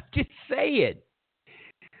 I'm just saying.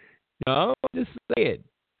 No, I'm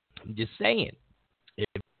just saying.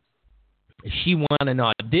 If she won an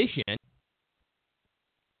audition,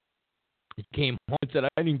 it came home and said,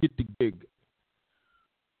 I didn't get the gig.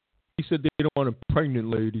 He said they don't want a pregnant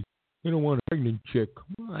lady. They don't want a pregnant chick.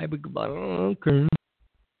 I would go, okay.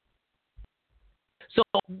 So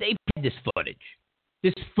they've had this footage.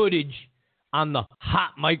 This footage on the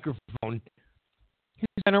hot microphone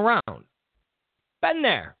has been around. Been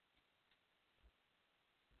there.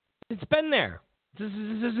 It's been there. This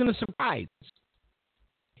isn't a surprise.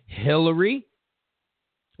 Hillary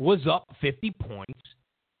was up 50 points.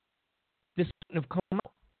 This wouldn't have come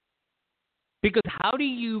out. Because how do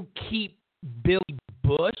you keep Billy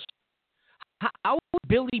Bush? How would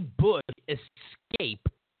Billy Bush escape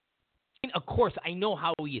course, I know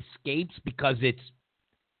how he escapes because it's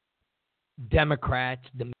Democrats,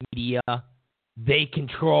 the media. They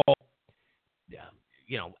control,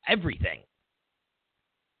 everything.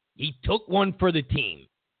 He took one for the team.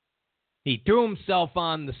 He threw himself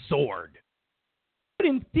on the sword. But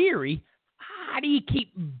in theory, how do you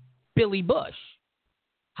keep Billy Bush?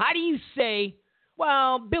 How do you say,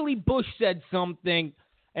 well, Billy Bush said something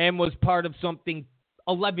and was part of something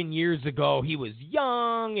 11 years ago. He was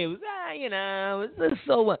young. It was,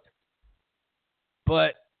 so what?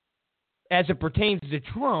 But as it pertains to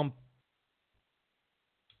Trump,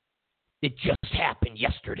 it just happened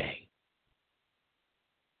yesterday.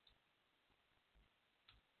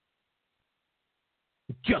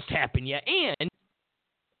 It just happened yet. And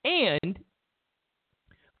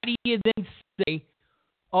how do you then say,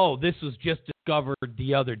 oh, this was just discovered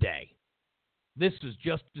the other day? This was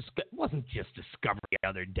wasn't just discovered the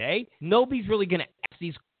other day. Nobody's really going to ask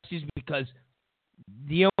these questions because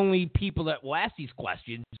the only people that will ask these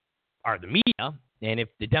questions are the media. And if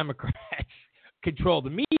the Democrats control the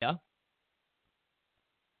media,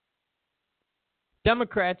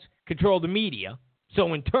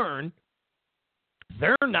 so in turn,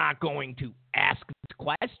 they're not going to ask these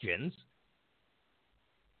questions.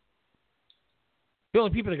 The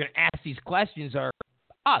only people that are going to ask these questions are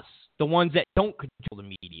us, the ones that don't control the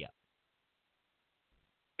media.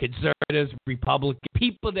 Conservatives, Republicans,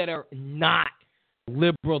 people that are not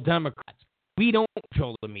liberal Democrats. We don't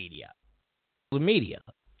control the media.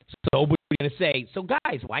 So we're going to say, so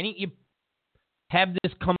guys, why didn't you have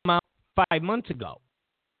this come out 5 months ago?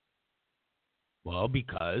 Well,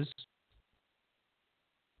 because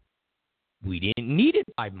we didn't need it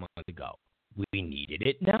 5 months ago. We needed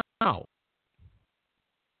it now.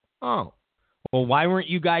 Oh. Well, why weren't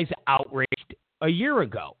you guys outraged a year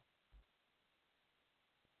ago?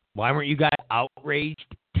 Why weren't you guys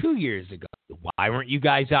outraged 2 years ago? Why weren't you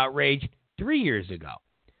guys outraged 3 years ago?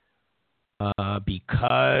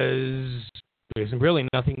 Because there's really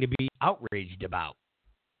nothing to be outraged about.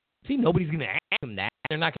 See, nobody's going to ask them that.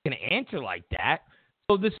 They're not going to answer like that.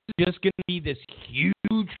 So this is just going to be this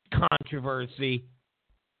huge controversy.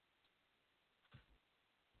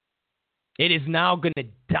 It is now going to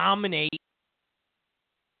dominate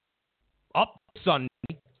up Sunday.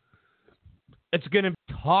 It's going to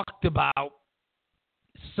be talked about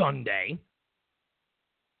Sunday.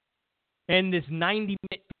 And this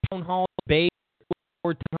 90-minute town hall debate,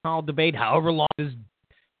 or town hall debate, however long this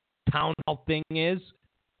town hall thing is,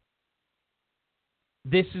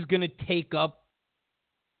 this is going to take up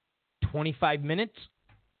 25 minutes.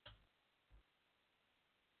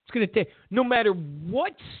 It's going to take, no matter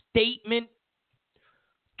what statement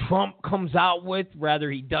Trump comes out with, whether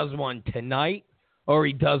he does one tonight or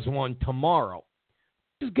he does one tomorrow,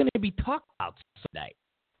 this is going to be talked about Sunday.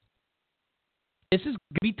 This is going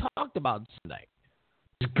to be talked about Sunday.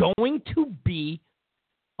 There's going to be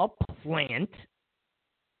a plant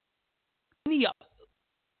in the up.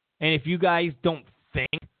 And if you guys don't think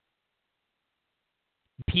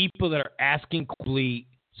people that are asking quickly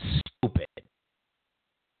stupid.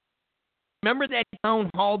 Remember that town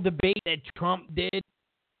hall debate that Trump did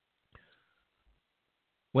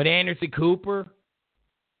with Anderson Cooper?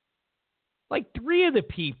 Like 3 of the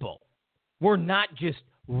people were not just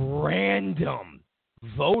random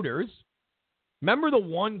voters. Remember the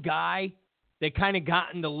one guy that kind of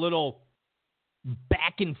got in the little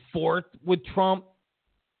back and forth with Trump?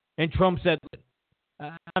 And Trump said,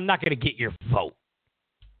 I'm not going to get your vote.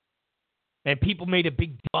 And people made a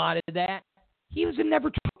big deal out of that. He was a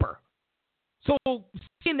never-Trumper. So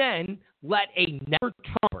CNN let a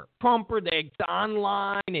never-Trumper that's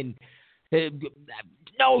online and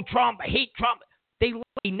no Trump, I hate Trump. They let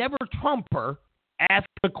a never-Trumper ask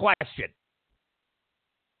a question.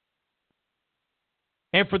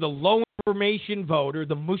 And for the low information voter,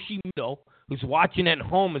 the mushy middle who's watching at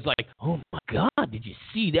home is like, oh my God, did you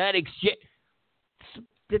see that exchange?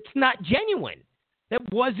 That's not genuine. That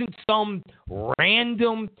wasn't some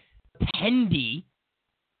random attendee.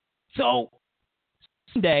 So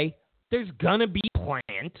Sunday, there's going to be a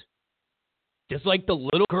plant, just like the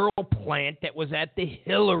little girl plant that was at the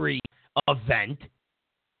Hillary event.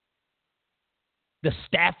 The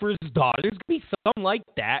staffer's daughter, there's going to be something like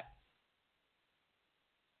that.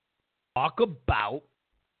 Talk about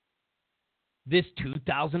this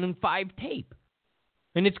 2005 tape.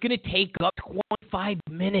 And it's going to take up 25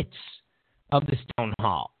 minutes of this town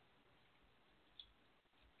hall.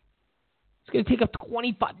 It's going to take up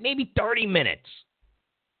 25, maybe 30 minutes.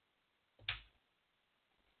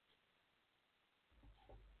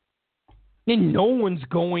 And no one's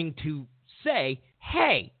going to say,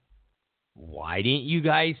 hey, why didn't you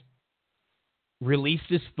guys released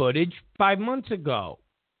this footage 5 months ago.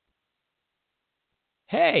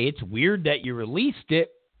 Hey, it's weird that you released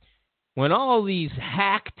it when all these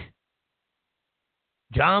hacked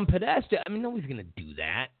John Podesta. I mean, nobody's going to do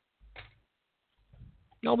that.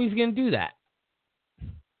 Nobody's going to do that.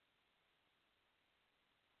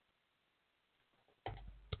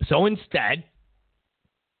 So instead,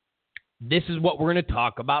 this is what we're going to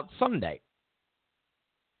talk about Sunday.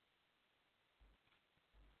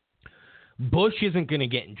 Bush isn't going to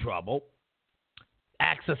get in trouble.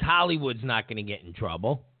 Access Hollywood's not going to get in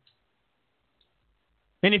trouble.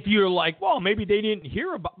 And if you're like, well, maybe they didn't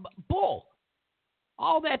hear about bull.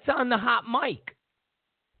 All that's on the hot mic.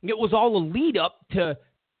 It was all a lead up to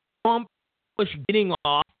Trump Bush getting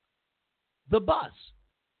off the bus.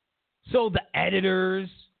 So the editors,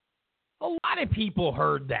 a lot of people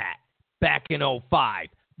heard that back in 05,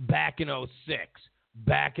 back in 06,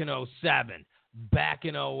 back in 07, back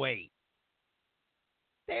in 08.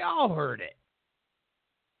 They all heard it.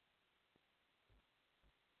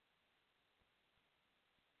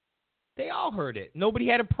 They all heard it. Nobody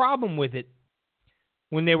had a problem with it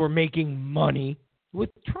when they were making money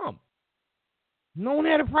with Trump. No one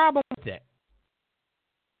had a problem with it.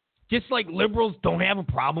 Just like liberals don't have a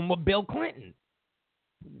problem with Bill Clinton.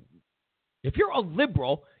 If you're a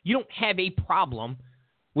liberal, you don't have a problem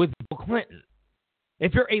with Bill Clinton.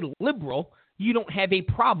 If you're a liberal, you don't have a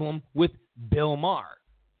problem with Bill Maher.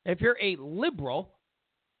 If you're a liberal,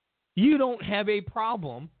 you don't have a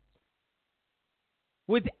problem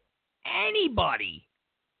with anybody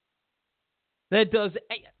that does.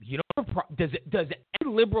 You know, does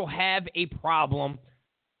any liberal have a problem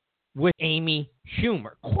with Amy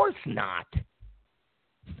Schumer? Of course not.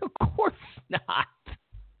 Of course not.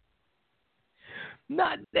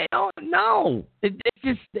 Not they don't. No, they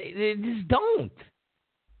just don't.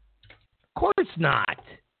 Of course not.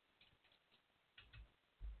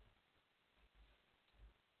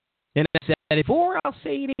 And I said it before, I'll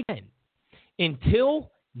say it again. Until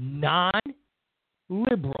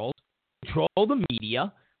non-liberals control the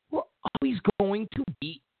media, we're always going to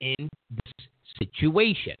be in this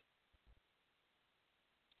situation.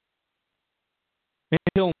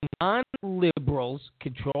 Until non-liberals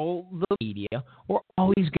control the media, we're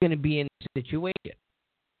always going to be in this situation.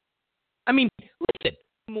 I mean, listen,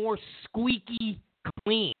 more squeaky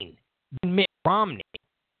clean than Mitt Romney.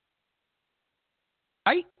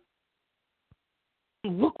 Right?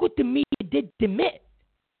 Look what the media did to Mitt.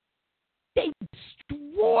 They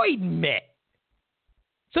destroyed Mitt.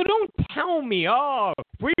 So don't tell me, oh, if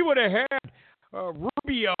we would have had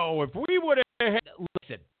Rubio, if we would have had...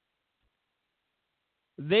 Listen,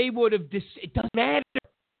 they would have... It doesn't matter.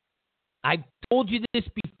 I've told you this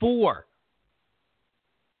before.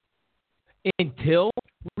 Until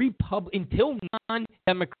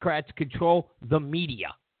non-Democrats control the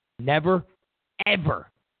media, never, ever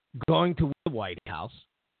going to win the White House.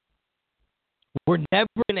 We're never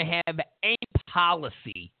going to have any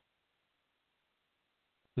policy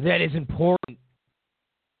that is important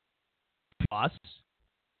to us.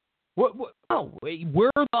 No,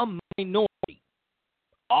 we're the minority.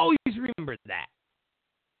 Always remember that.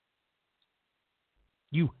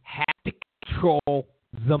 You have to control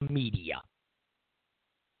the media.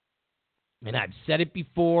 And I've said it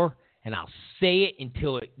before, and I'll say it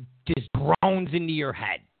until it just groans into your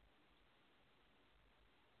head.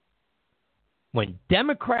 When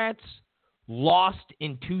Democrats lost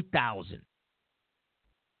in 2000,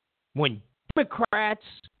 when Democrats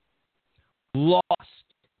lost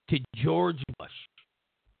to George Bush,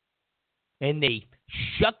 and they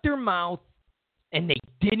shut their mouth and they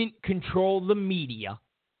didn't control the media,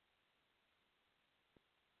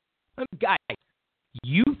 guys,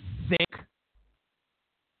 you think,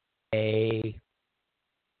 hey,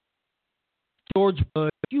 George Bush,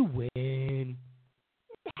 you win?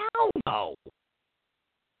 Hell no.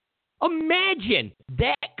 Imagine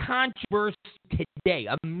that controversy today.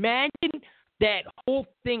 Imagine that whole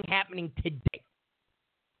thing happening today.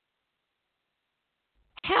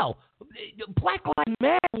 Hell, Black Lives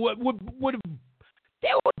Matter would have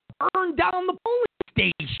burned down the polling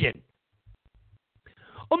station.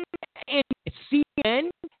 And CNN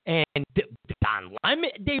and Don Lemon,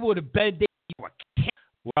 they would have been we're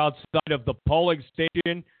outside of the polling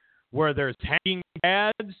station where there's hanging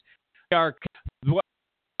pads.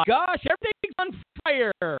 Gosh, everything's on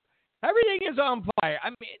fire. Everything is on fire. I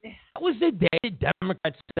mean, that was the day the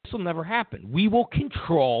Democrats said this will never happen. We will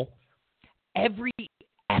control every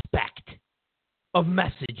aspect of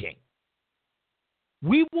messaging.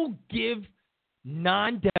 We will give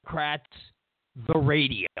non-Democrats the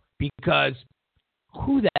radio because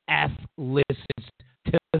who the F listens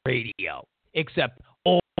to the radio? except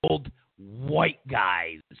old white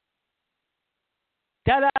guys.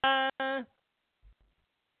 Ta-da!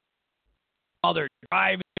 While they're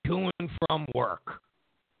driving to and from work,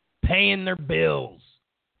 paying their bills.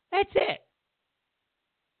 That's it.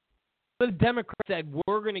 The Democrats said,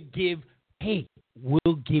 we'll give you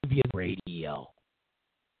the radio.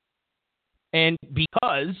 And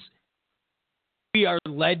because we are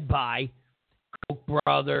led by Koch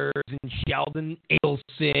brothers and Sheldon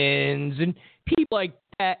Adelsons and people like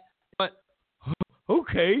that, but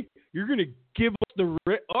okay, you're going to give us the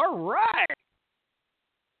all right.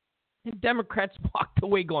 And Democrats walked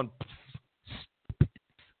away going,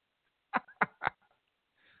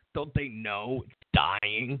 don't they know it's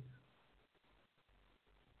dying?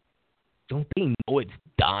 Don't they know it's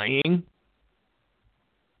dying?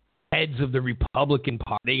 Heads of the Republican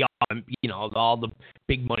Party, all the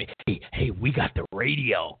big money. Hey, we got the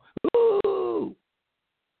radio. Ooh.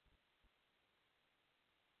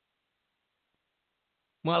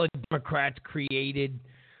 Well, the Democrats created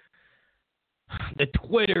the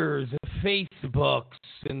Twitters and Facebooks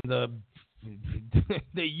and the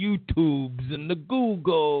YouTubes and the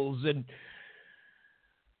Googles and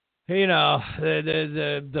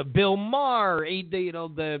the Bill Maher,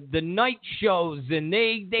 the night shows, and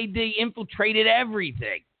they infiltrated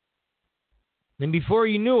everything. And before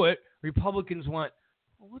you knew it, Republicans went,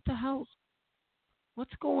 what the hell?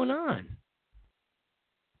 What's going on?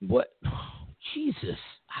 What? Oh, Jesus,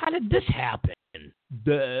 how did this happen?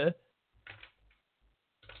 Duh.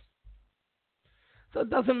 So it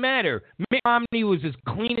doesn't matter. Mitt Romney was as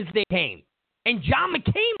clean as they came. And John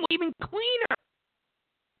McCain was even cleaner.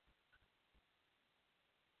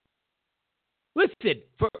 Listen,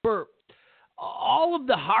 for all of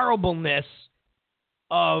the horribleness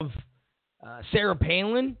of Sarah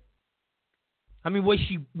Palin, I mean, was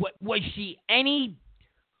she any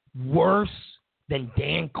worse than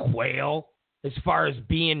Dan Quayle as far as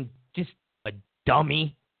being just a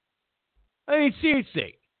dummy? I mean,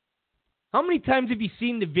 seriously, how many times have you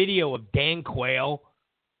seen the video of Dan Quayle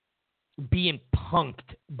being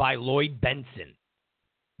punked by Lloyd Benson?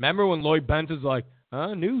 Remember when Lloyd Benson's like,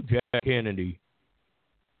 I knew Jack Kennedy.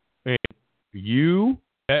 And you,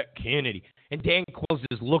 Jack Kennedy. And Dan Quayle's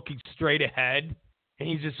just looking straight ahead. And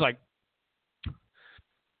he's just like,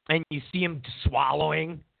 and you see him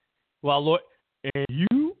swallowing. Well, Lloyd, and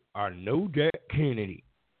you are no Jack Kennedy.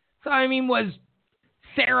 So, I mean, was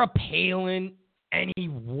Sarah Palin any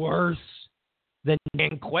worse than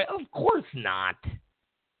Dan Quayle? Of course not.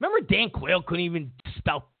 Remember Dan Quayle couldn't even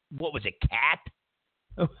spell, what was it, cat?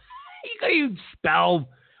 He couldn't even spell,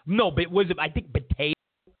 no, but was it, I think, potato?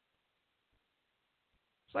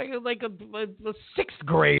 It's like a sixth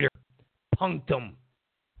grader punked him.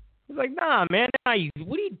 He's like, nah, man,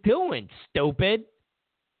 what are you doing, stupid?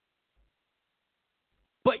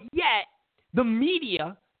 But yet, the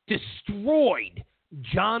media destroyed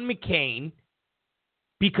John McCain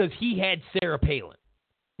because he had Sarah Palin.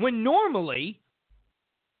 When normally,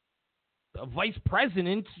 the vice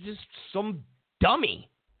president's just some dummy.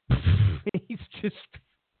 He's just,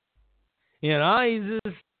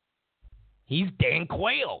 he's Dan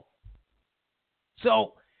Quayle.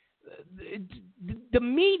 So, the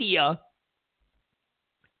media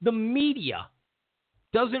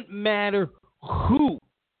doesn't matter who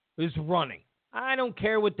is running. I don't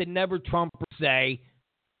care what the Never Trumpers say.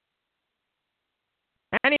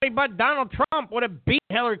 Anybody but Donald Trump would have beat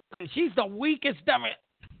Hillary Clinton. She's the weakest dummy.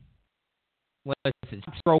 Listen,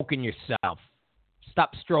 stop stroking yourself.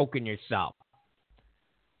 Stop stroking yourself.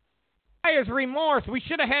 Buyer's remorse. We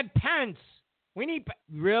should have had Pence. We need...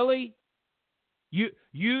 Really? You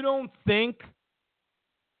don't think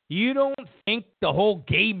the whole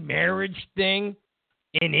gay marriage thing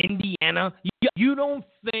in Indiana, you don't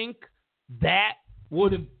think that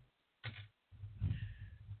would have...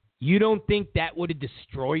 You don't think that would have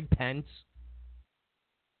destroyed Pence?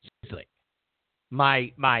 Seriously.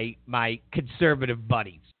 My conservative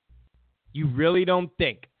buddies. You really don't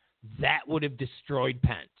think that would have destroyed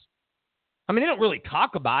Pence? I mean, they don't really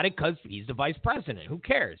talk about it because he's the vice president. Who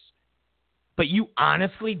cares? But you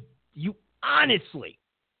honestly,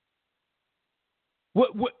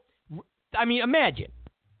 what? I mean, imagine.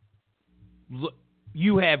 Look,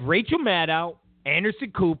 you have Rachel Maddow,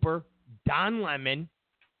 Anderson Cooper, Don Lemon.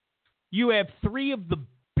 You have three of the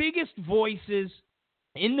biggest voices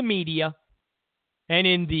in the media and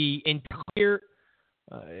in the entire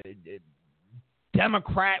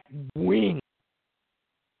Democrat wing.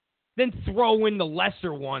 Then throw in the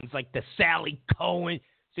lesser ones like the Sally Cohen.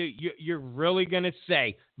 So you're really going to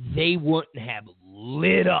say they wouldn't have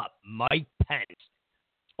lit up Mike Pence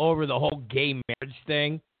over the whole gay marriage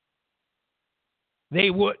thing? they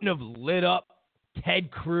wouldn't have lit up Ted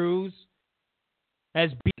Cruz as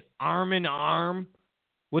being arm in arm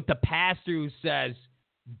with the pastor who says,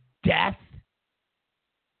 death,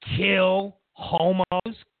 kill, homos.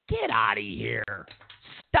 Get out of here.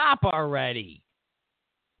 Stop already.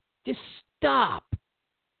 Just stop. I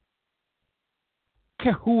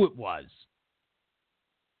don't care who it was.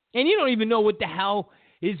 And you don't even know what the hell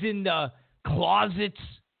is in the closets.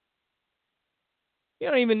 You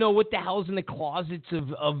don't even know what the hell's in the closets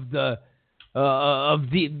of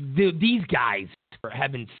these guys, for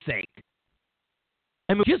heaven's sake.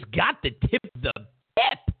 I mean, we just got the tip of the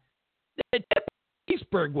tip. The tip of the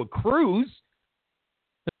iceberg with Cruz.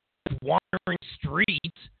 Wandering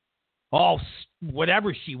streets, all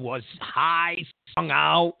whatever she was, high, strung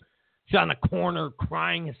out. She's on the corner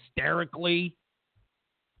crying hysterically.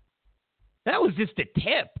 That was just a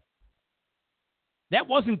tip. That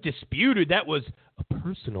wasn't disputed. That was a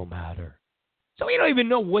personal matter. So we don't even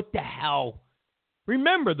know what the hell.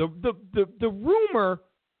 Remember, the rumor,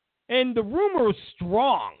 and the rumor was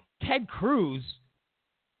strong. Ted Cruz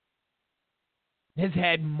has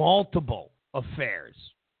had multiple affairs.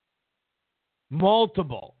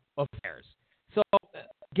 Multiple affairs. So,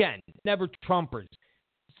 again, never Trumpers.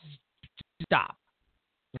 Stop.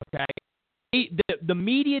 Okay? The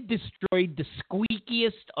media destroyed the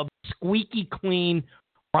squeakiest of squeaky clean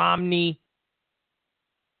Romney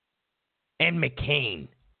and McCain.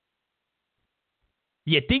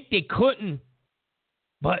 You think they couldn't,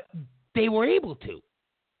 but they were able to.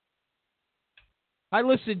 I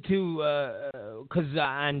listened to, because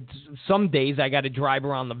on some days I got to drive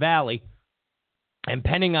around the valley, and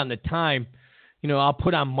depending on the time, you know, I'll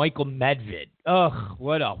put on Michael Medved. Ugh,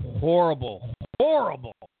 what a horrible.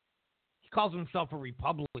 He calls himself a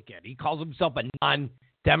Republican. He calls himself a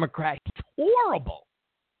non-Democrat. He's horrible.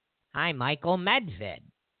 Hi, Michael Medved.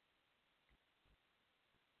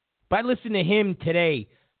 But I listened to him today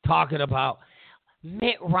talking about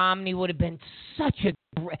Mitt Romney would have been such a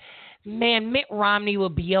great... Man, Mitt Romney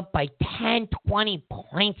would be up by 10, 20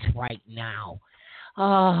 points right now.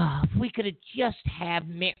 If we could have just had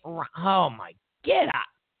Mitt Romney. Oh, my... Get up.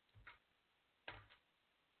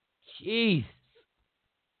 Jeez.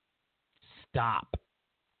 Stop.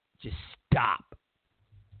 Just stop.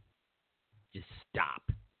 Just stop.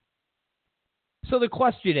 So the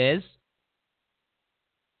question is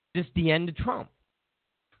this the end of Trump?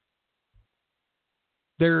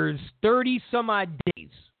 There's 30 some odd days.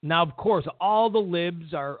 Now, of course, all the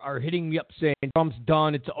libs are hitting me up saying Trump's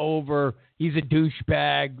done, it's over, he's a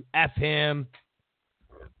douchebag, F him.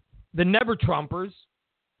 The never Trumpers,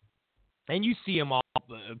 and you see them all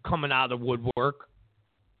coming out of the woodwork.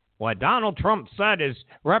 What Donald Trump said is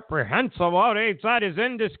reprehensible. What he said is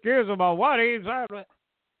inexcusable. What he said.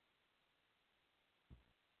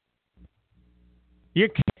 You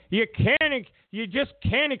just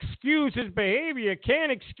can't excuse his behavior. You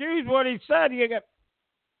can't excuse what he said.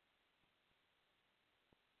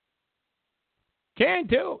 Can't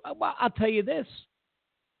do. Well, I'll tell you this.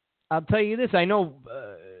 I know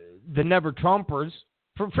the never Trumpers.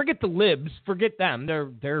 Forget the libs. Forget them.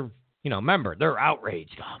 They're remember, they're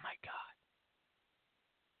outraged. Oh my God.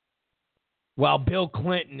 While Bill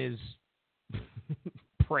Clinton is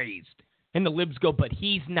praised, and the libs go, but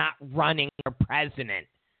he's not running for president.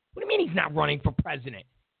 What do you mean he's not running for president?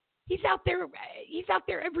 He's out there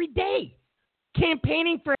every day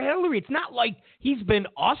campaigning for Hillary. It's not like he's been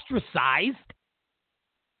ostracized.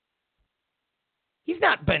 He's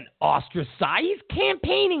not been ostracized. He's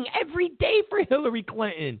campaigning every day for Hillary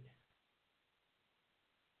Clinton.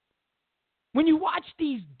 When you watch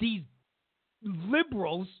these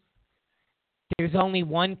liberals, there's only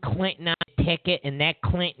one Clinton on the ticket, and that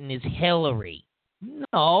Clinton is Hillary.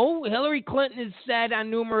 No, Hillary Clinton has said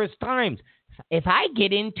on numerous times, if I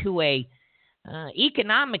get into a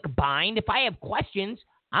economic bind, if I have questions,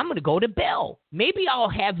 I'm going to go to Bill. Maybe I'll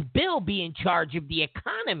have Bill be in charge of the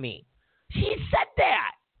economy. She said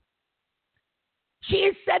that. She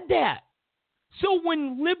has said that. So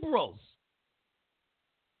when liberals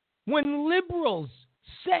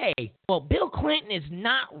say, well, Bill Clinton is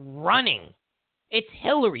not running, it's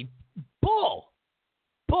Hillary, bull.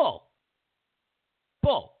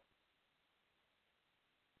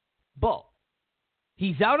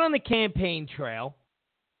 He's out on the campaign trail.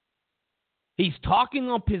 He's talking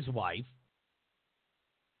up his wife.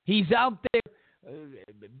 He's out there.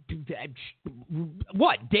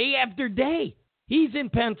 Day after day. He's in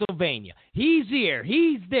Pennsylvania. He's here.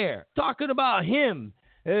 He's there. Talking about him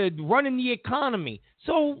running the economy.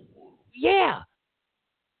 So, yeah.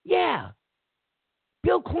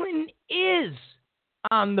 Bill Clinton is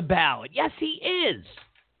on the ballot. Yes, he is.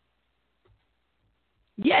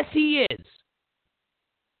 Yes, he is.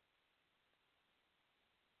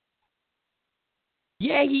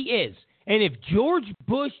 Yeah, he is. And if George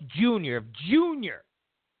Bush Jr.,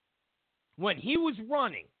 when he was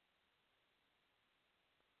running,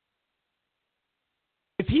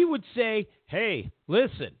 if he would say, hey,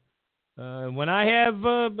 listen, when I have,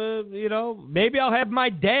 maybe I'll have my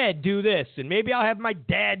dad do this, and maybe I'll have my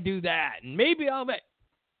dad do that, and maybe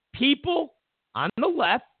people on the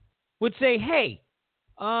left would say, hey,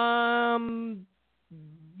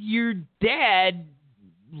 your dad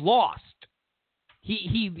lost.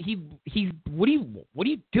 He what are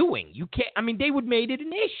you doing? You can't. I mean, they would made it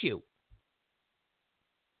an issue.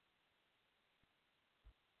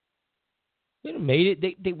 They would have made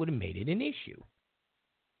it. They would have made it an issue.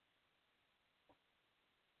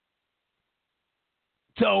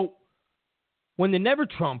 So when the Never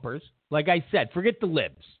Trumpers, like I said, forget the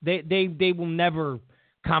libs. They will never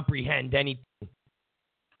comprehend anything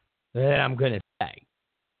that I'm going to say.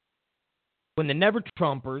 When the Never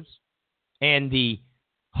Trumpers and the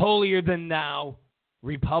holier-than-thou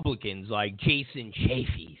Republicans like Jason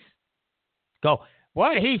Chaffee's go,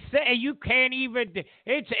 what he say? You can't even,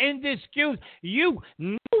 it's inexcusable.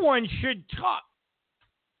 No one should talk.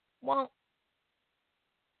 Well,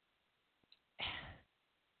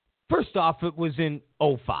 first off, it was in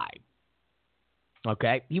 2005.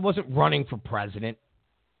 Okay? He wasn't running for president.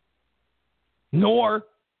 Nor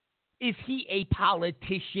is he a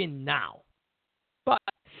politician now. But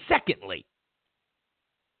secondly,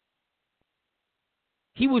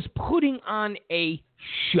 he was putting on a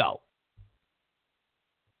show.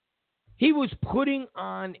 He was putting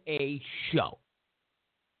on a show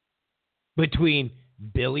between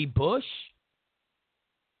Billy Bush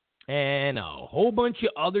and a whole bunch of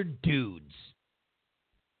other dudes.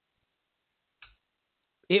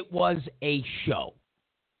 It was a show.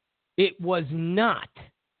 It was not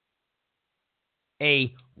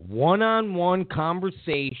a one-on-one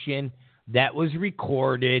conversation that was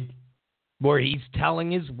recorded where he's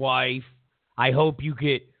telling his wife, I hope you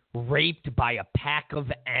get raped by a pack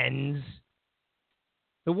of ends.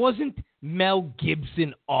 It wasn't Mel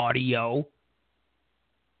Gibson audio.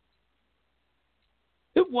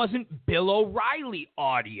 It wasn't Bill O'Reilly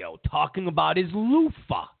audio talking about his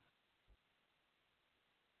loofah.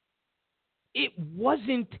 It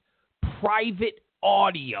wasn't private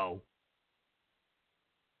audio.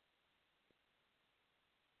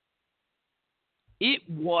 It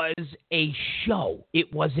was a show.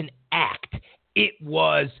 It was an act. It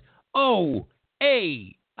was, oh,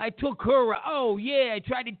 hey, I took her out. Oh, yeah, I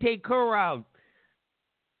tried to take her out.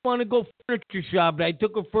 I want to go furniture shop, but I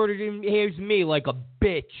took her furniture. Here's me, like a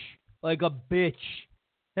bitch. Like a bitch.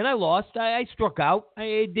 And I lost. I struck out.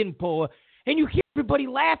 I didn't pull her. And you hear everybody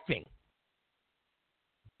laughing.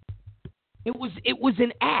 It was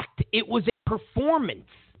an act. It was a performance.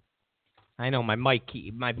 I know my mic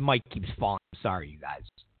keeps falling. I'm sorry, you guys.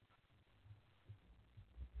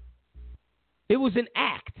 It was an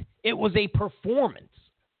act. It was a performance.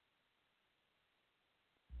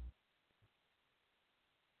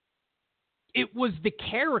 It was the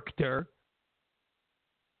character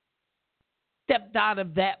stepped out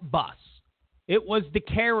of that bus. It was the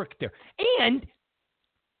character. And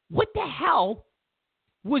what the hell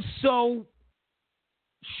was so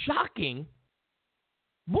shocking?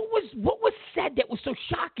 What was said that was so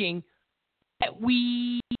shocking that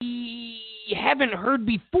we haven't heard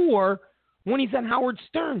before when he's on Howard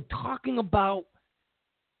Stern talking about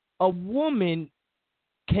a woman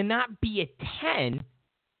cannot be a 10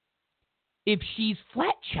 if she's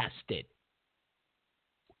flat-chested?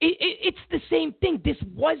 It's the same thing. This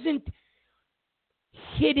wasn't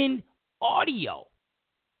hidden audio.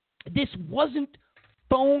 This wasn't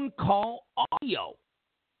phone call audio.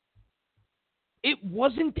 It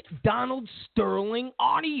wasn't Donald Sterling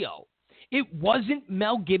audio. It wasn't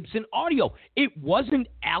Mel Gibson audio. It wasn't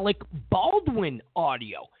Alec Baldwin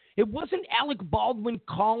audio. It wasn't Alec Baldwin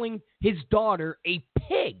calling his daughter a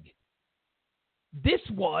pig. This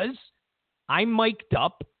was, I'm mic'd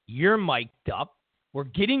up, you're mic'd up, we're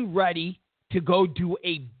getting ready to go do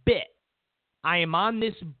a bit. I am on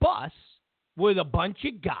this bus with a bunch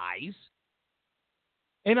of guys,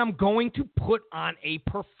 and I'm going to put on a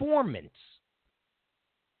performance.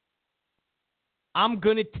 I'm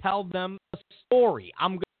going to tell them a story.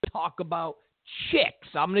 I'm going to talk about chicks.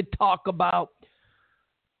 I'm going to talk about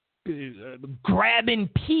grabbing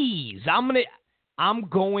peas. I'm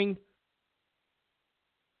going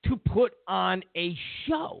to put on a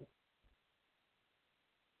show.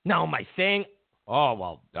 Now, am I saying, oh,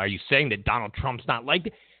 well, are you saying that Donald Trump's not like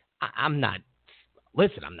that? I'm not.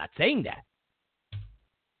 Listen, I'm not saying that.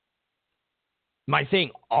 Am I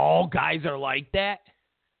saying all guys are like that?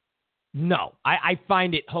 No. I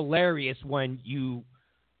find it hilarious when you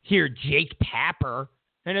hear Jake Tapper,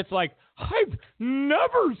 and it's like, I've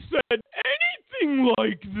never said anything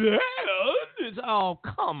like that. Oh,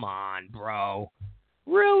 come on, bro.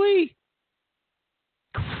 Really?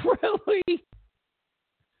 Really?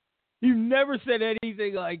 You've never said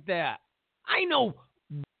anything like that. I know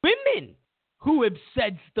women who have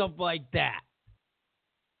said stuff like that.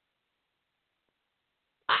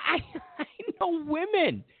 I know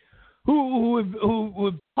women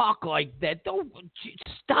who talk like that. Don't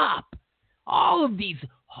stop. All of these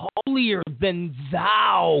holier than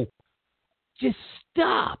thou. Just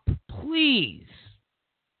stop, please.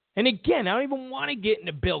 And again, I don't even want to get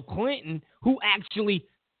into Bill Clinton, who actually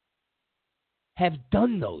have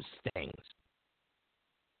done those things.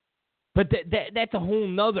 But that's a whole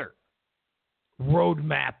nother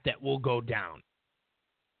roadmap that will go down.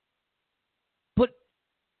 But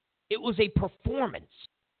it was a performance.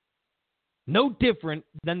 No different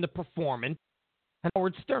than the performance of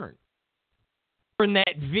Howard Stern. In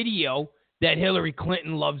that video that Hillary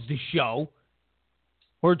Clinton loves to show,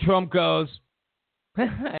 where Trump goes,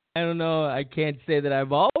 I don't know, I can't say that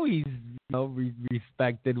I've always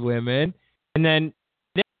respected women. And then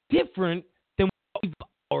that's different than what we've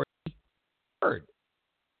already heard.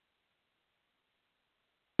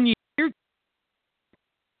 When you hear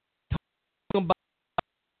talking about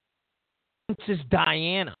Princess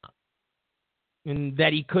Diana and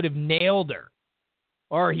that he could have nailed her,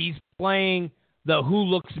 or he's playing the who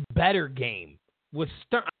looks better game with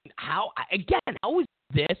Stern. How is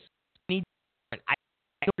this any different? I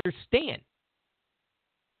don't understand.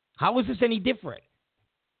 How is this any different?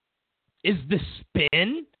 Is the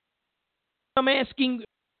spin? I'm asking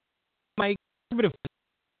my conservative.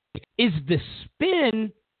 Is the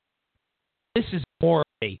spin? This is more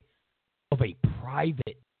of a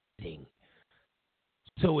private thing.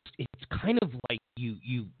 So it's kind of like you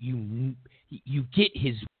get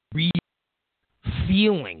his real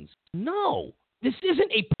feelings. No, this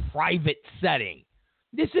isn't a private setting.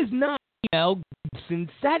 This is not Mel Gibson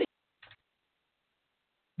setting.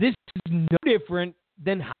 This is no different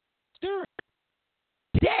than Howard Stern.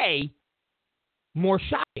 Today, more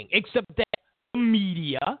shocking, except that the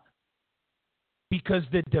media, because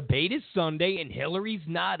the debate is Sunday and Hillary's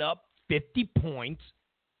not up 50 points,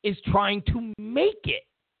 is trying to make it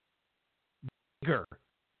bigger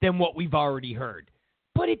than what we've already heard.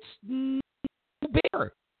 But it's no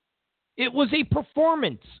bigger. It was a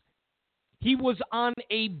performance. He was on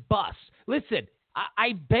a bus. Listen,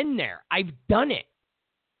 I've been there. I've done it.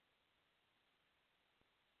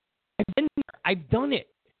 I've been there. I've done it.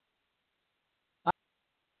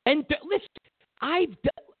 And listen, I've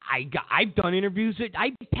done interviews. I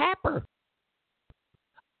did Tapper.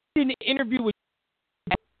 I did an interview with.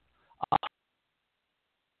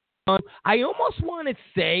 I almost want to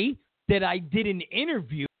say that I did an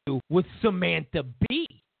interview with Samantha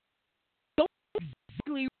Bee. Don't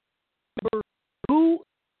exactly remember who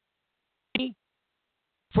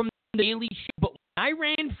from the Daily Show, but when I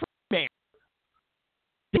ran for mayor,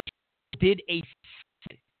 they did a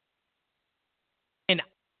segment, and I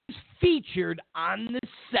was featured on the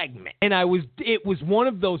segment. And it was one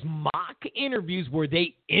of those mock interviews where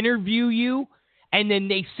they interview you and then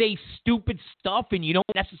they say stupid stuff and you don't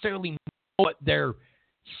necessarily know what they're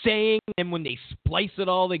saying. And when they splice it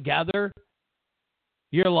all together,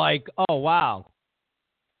 you're like, oh, wow.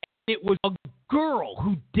 And it was a girl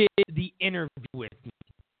who did the interview with me.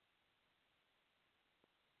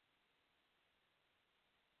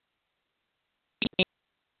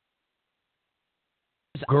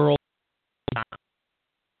 Girl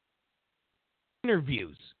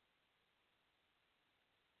interviews.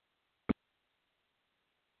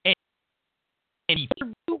 And he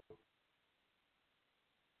interviewed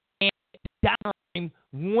and time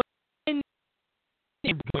when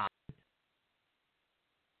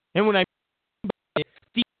and when I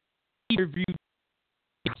interviewed,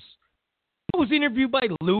 I was interviewed by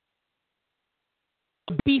Lou,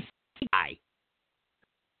 the BC guy,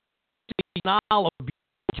 John. I was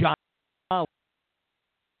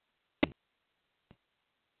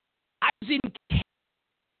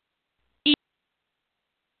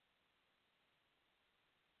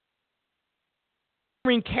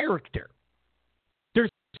in character. There's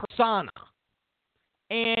persona.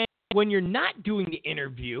 And when you're not doing the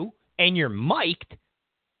interview and you're mic'd,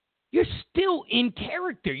 you're still in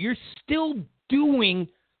character. You're still doing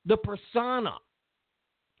the persona.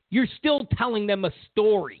 You're still telling them a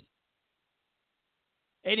story.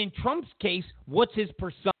 And in Trump's case, what's his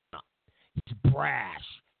persona? He's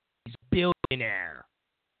brash. He's a billionaire.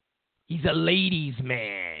 He's a ladies'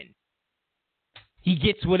 man. He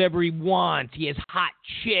gets whatever he wants. He has hot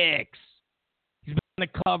chicks. He's been on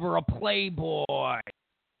the cover of Playboy.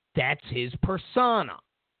 That's his persona.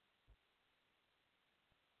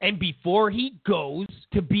 And before he goes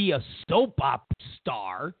to be a soap opera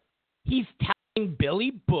star, he's telling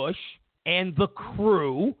Billy Bush and the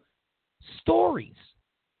crew stories,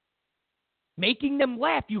 making them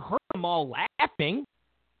laugh. You heard them all laughing.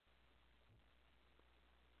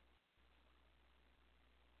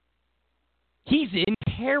 He's in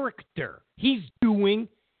character. He's doing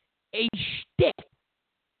a shtick.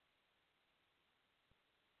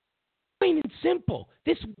 Plain and simple.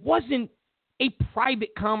 This wasn't a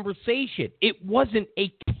private conversation. It wasn't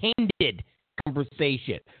a candid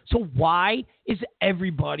conversation. So why is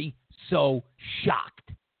everybody so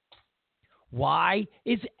shocked? Why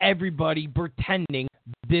is everybody pretending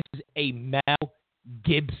this is a Mel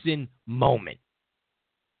Gibson moment?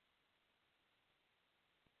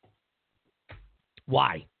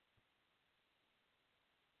 Why?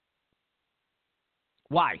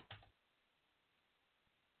 Why?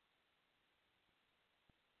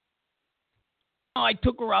 Oh, I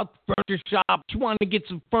took her out to the furniture shop. She wanted to get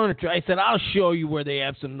some furniture. I said, I'll show you where they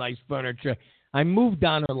have some nice furniture. I moved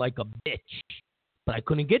on her like a bitch, but I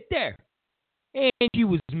couldn't get there. And she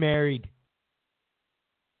was married.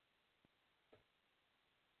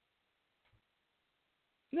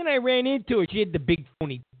 And then I ran into her. She had the big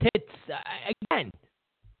phony tits. Again.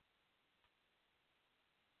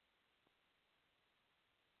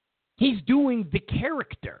 He's doing the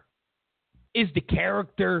character. Is the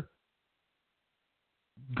character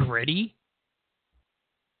gritty?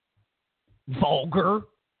 Vulgar?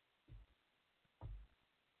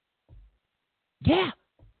 Yeah.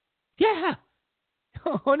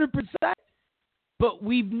 100%. But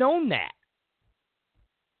we've known that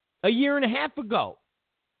a year and a half ago.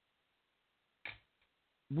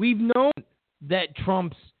 We've known that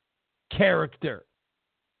Trump's character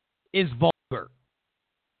is vulgar.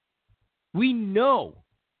 We know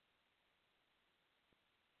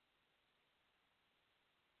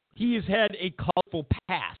he has had a colorful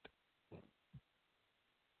past.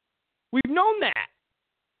 We've known that.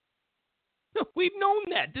 We've known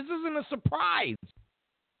that. This isn't a surprise.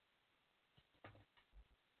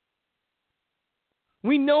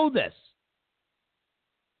 We know this.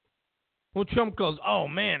 Well, Trump goes, oh,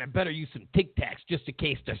 man, I better use some Tic Tacs just in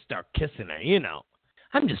case they start kissing her, you know.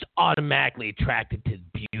 I'm just automatically attracted to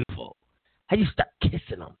the beautiful. I just start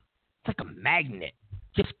kissing them. It's like a magnet.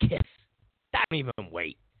 Just kiss. Don't even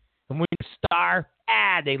wait. And when you're a star,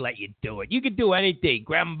 they let you do it. You can do anything.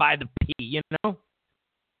 Grab them by the pee, you know?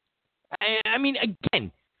 I mean,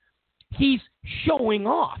 again, he's showing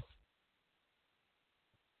off.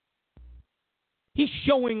 He's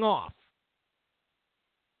showing off.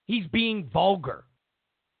 He's being vulgar.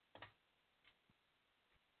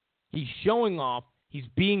 He's showing off. He's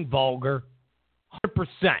being vulgar. 100%.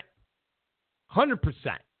 100%.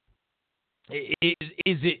 Is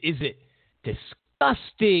it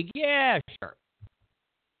disgusting? Yeah, sure.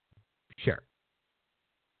 Sure.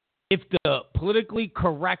 If the politically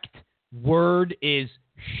correct word is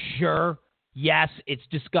sure, yes, it's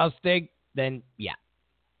disgusting, then yeah.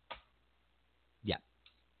 Yeah.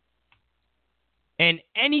 And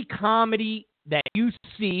any comedy that you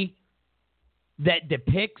see that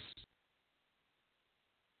depicts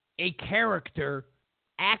a character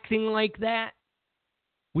acting like that,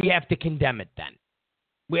 we have to condemn it then.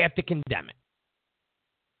 We have to condemn it.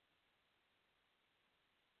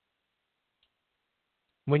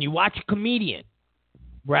 When you watch a comedian,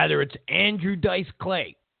 whether it's Andrew Dice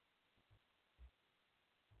Clay,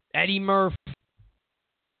 Eddie Murphy,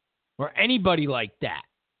 or anybody like that,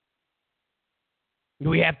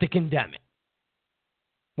 we have to condemn it.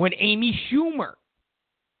 When Amy Schumer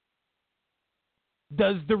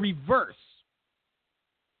does the reverse,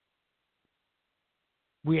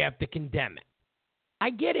 we have to condemn it.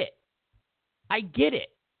 I get it.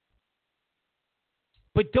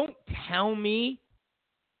 But don't tell me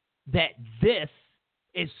that this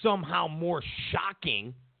is somehow more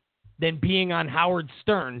shocking than being on Howard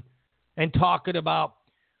Stern and talking about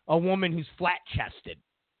a woman who's flat-chested.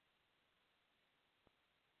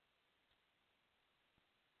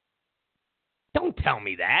 Don't tell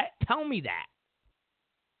me that. Tell me that.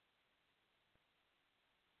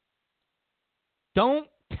 Don't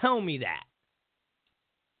tell me that.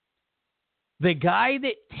 The guy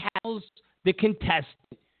that tells the contestant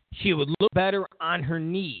she would look better on her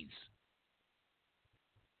knees.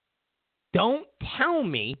 Don't tell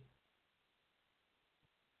me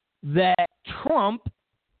that Trump,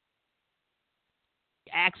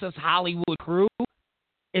 Access Hollywood crew,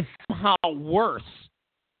 is somehow worse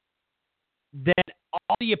than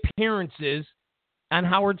all the appearances on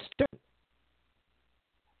Howard Stern.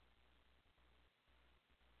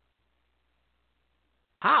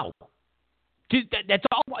 How? That's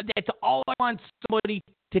all I want somebody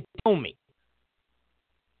to tell me.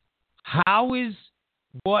 How is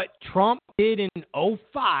what Trump did in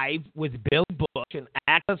 2005 with Billy Bush and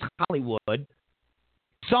Access Hollywood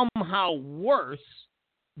somehow worse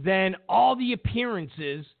than all the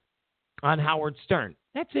appearances on Howard Stern?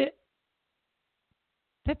 That's it.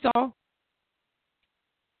 That's all.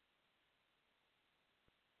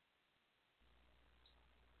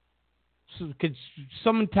 So could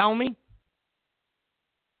someone tell me?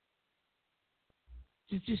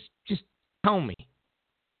 Just tell me.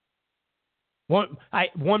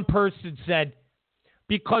 One person said,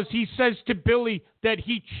 because he says to Billy that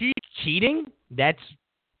he cheating. That's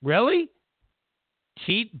really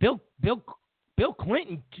Bill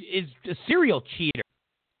Clinton is a serial cheater.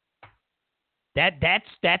 That's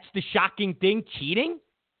the shocking thing. Cheating?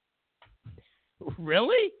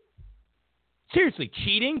 Really? Seriously,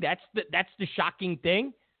 cheating? That's the shocking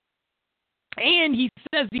thing. And he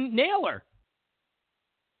says he didn't nail her.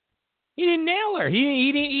 He didn't nail her.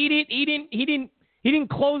 He didn't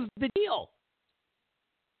close the deal.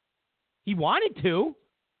 He wanted to.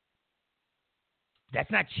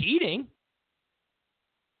 That's not cheating.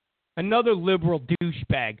 Another liberal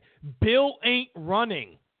douchebag. Bill ain't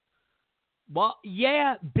running. Well,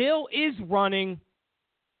 yeah, Bill is running.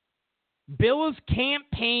 Bill is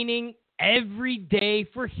campaigning every day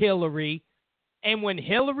for Hillary. And when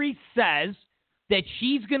Hillary says that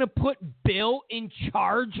she's going to put Bill in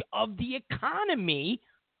charge of the economy,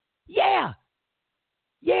 that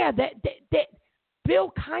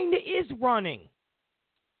Bill kind of is running.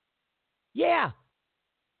 Yeah.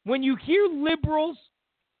 When you hear liberals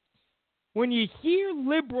on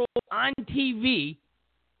TV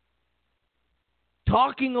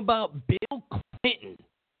talking about Bill Clinton,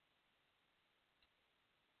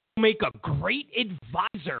 make a great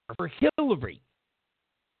advisor for Hillary.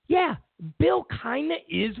 Yeah, Bill kind of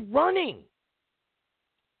is running.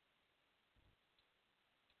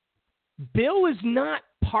 Bill is not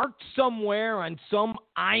parked somewhere on some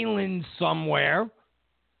island somewhere,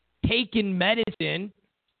 taking medicine,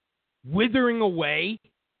 withering away.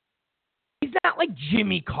 He's not like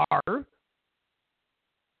Jimmy Carter.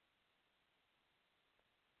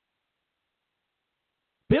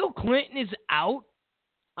 Bill Clinton is out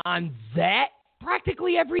on that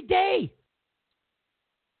practically every day.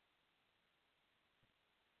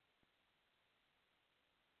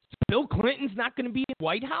 Bill Clinton's not going to be in the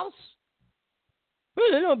White House?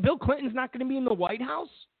 No, Bill Clinton's not going to be in the White House?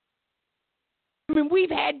 I mean, we've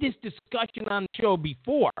had this discussion on the show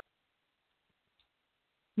before.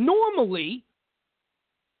 Normally,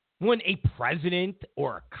 when a president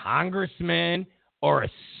or a congressman or a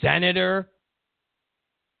senator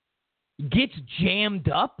gets jammed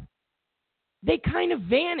up, they kind of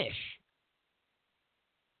vanish.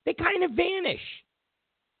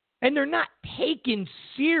 And they're not taken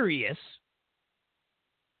serious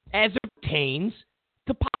as it pertains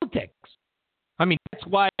to politics. I mean, that's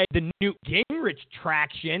why the Newt Gingrich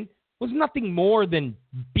traction was nothing more than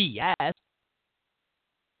BS.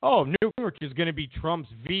 Oh, Newt Gingrich is going to be Trump's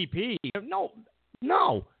VP.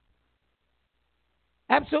 No.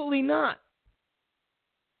 Absolutely not.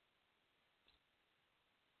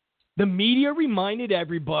 The media reminded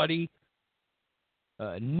everybody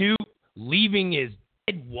Newt leaving his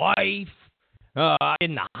dead wife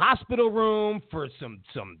in the hospital room for some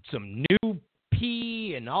new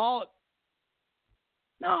pee and all.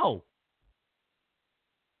 No,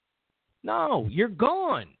 you're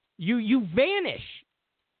gone. You vanish.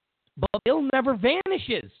 But Bill never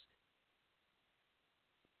vanishes.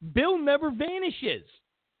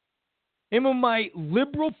 And when my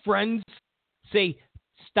liberal friends say,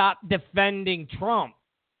 stop defending Trump,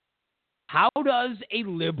 how does a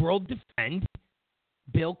liberal defend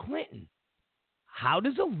Bill Clinton? How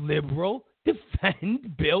does a liberal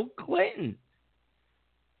defend Bill Clinton?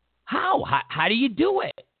 How? How do you do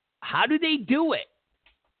it? How do they do it?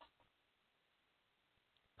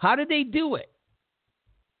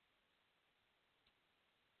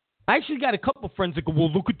 I actually got a couple friends that go, well,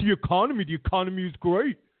 look at the economy. The economy is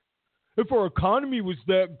great. If our economy was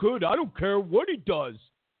that good, I don't care what he does.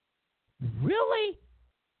 Really?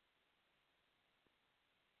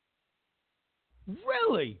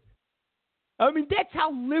 I mean, that's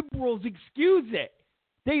how liberals excuse it.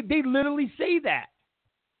 They literally say that.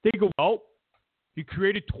 They go, well, he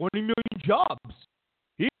created 20 million jobs.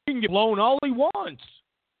 He can get blown all he wants.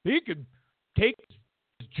 He could take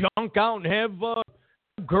his junk out and have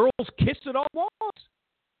girls kiss at all walls.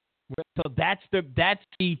 So that's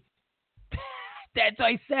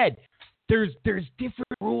I said. There's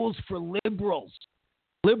different rules for liberals.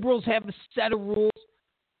 Liberals have a set of rules,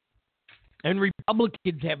 and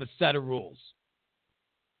Republicans have a set of rules.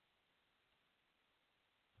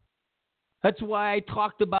 That's why I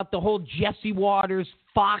talked about the whole Jesse Waters,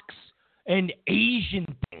 Fox, and Asian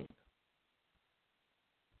thing.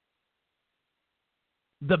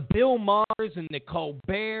 The Bill Maher's and the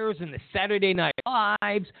Colbert's and the Saturday Night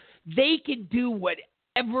Lives, they can do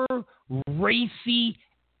whatever racy,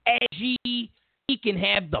 edgy. He can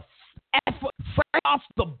have the fresh off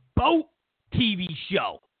the boat TV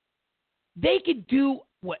show. They can do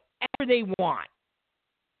whatever they want.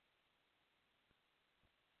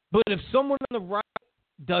 But if someone on the right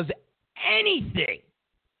does anything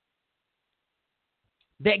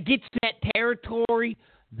that gets to that territory,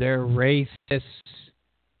 they're racist.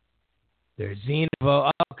 They're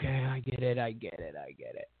xenophobe. Okay, I get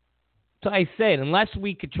it. So I said, unless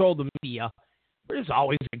we control the media, we're just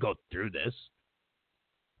always going to go through this.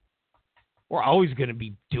 We're always going to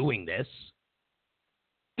be doing this.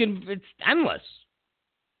 It's endless.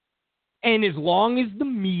 And as long as the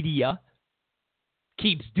media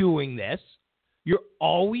keeps doing this, you're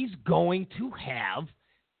always going to have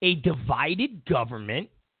a divided government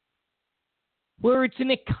where it's in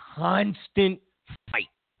a constant fight.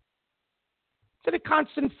 It's in a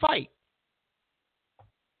constant fight.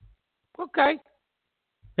 Okay.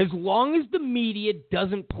 As long as the media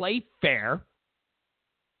doesn't play fair,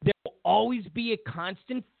 there will always be a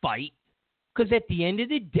constant fight, because at the end of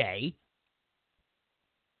the day,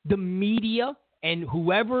 the media and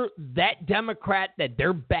whoever that Democrat that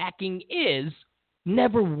they're backing is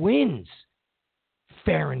never wins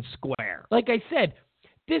fair and square. Like I said,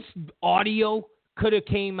 this audio could have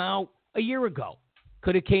came out a year ago.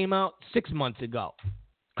 Could have came out 6 months ago.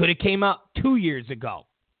 Could have came out 2 years ago.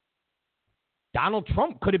 Donald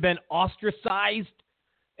Trump could have been ostracized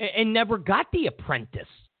and never got The Apprentice.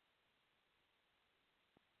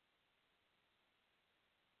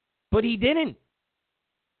 But he didn't.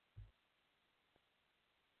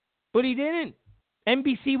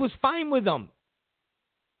 NBC was fine with him.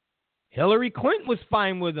 Hillary Clinton was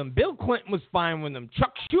fine with him. Bill Clinton was fine with him.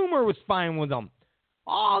 Chuck Schumer was fine with him.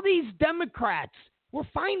 All these Democrats were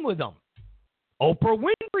fine with him. Oprah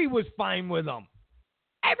Winfrey was fine with him.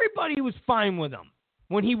 Everybody was fine with him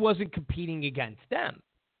when he wasn't competing against them.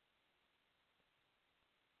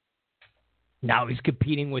 Now he's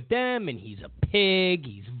competing with them, and he's a pig.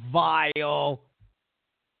 He's vile.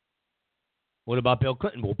 What about Bill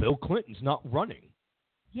Clinton? Well, Bill Clinton's not running.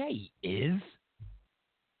 Yeah, he is.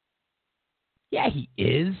 Yeah, he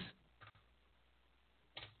is.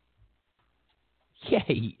 Yeah,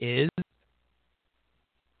 he is.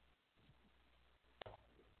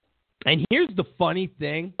 And here's the funny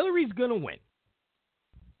thing. Hillary's going to win.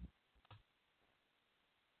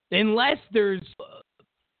 Unless there's,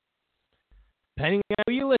 depending on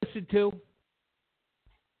who you listen to,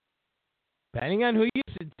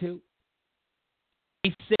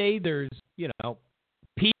 they say there's,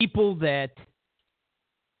 people that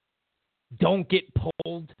don't get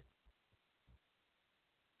polled.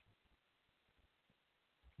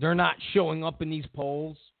 They're not showing up in these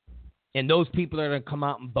polls. And those people are going to come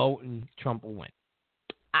out and vote, and Trump will win.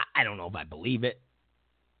 I don't know if I believe it.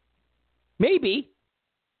 Maybe.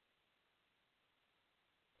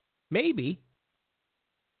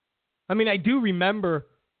 I mean, I do remember.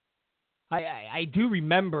 I do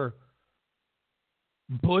remember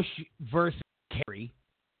Bush versus Kerry.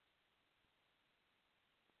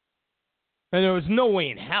 And there was no way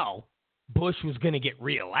in hell Bush was going to get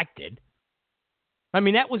reelected. I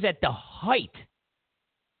mean, that was at the height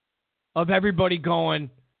of everybody going,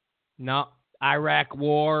 no, Iraq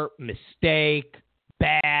war, mistake,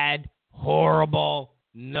 bad, horrible,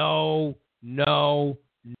 no.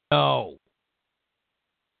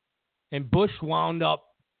 And Bush wound up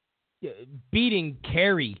beating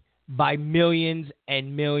Kerry by millions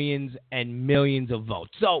and millions and millions of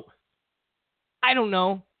votes. So, I don't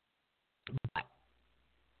know.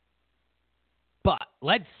 But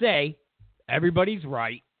let's say everybody's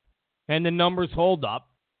right and the numbers hold up,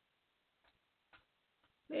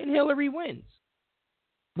 and Hillary wins,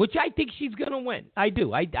 which I think she's going to win. I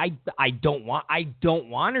do. I don't want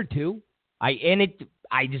her to.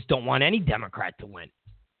 I just don't want any Democrat to win.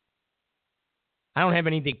 I don't have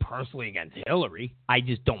anything personally against Hillary. I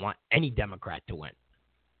just don't want any Democrat to win.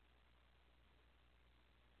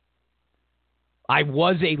 I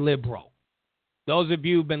was a liberal. Those of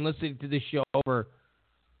you who've been listening to this show for,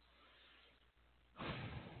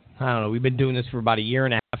 I don't know, we've been doing this for about a year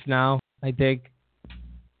and a half now, I think.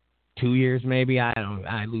 2 years maybe.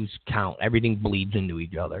 I lose count. Everything bleeds into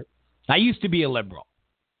each other. I used to be a liberal.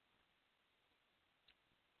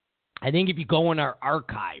 I think if you go in our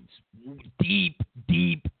archives, deep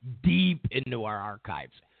into our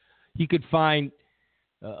archives, you could find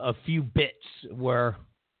a few bits where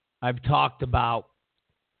I've talked about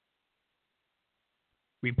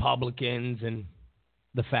Republicans and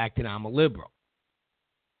the fact that I'm a liberal.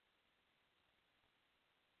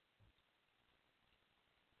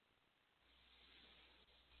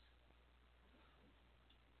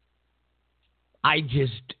 I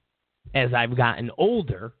just, as I've gotten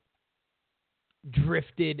older,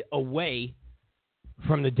 drifted away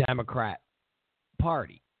from the Democrat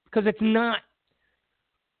Party because it's not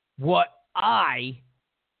what I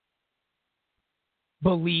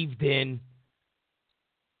believed in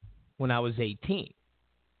when I was 18.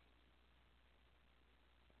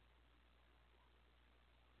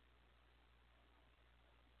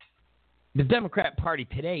 The Democrat Party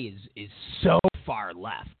today is so far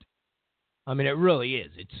left. I mean, it really is.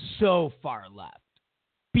 It's so far left,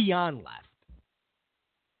 beyond left.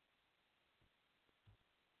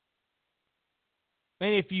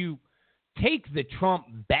 And if you take the Trump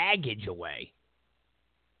baggage away,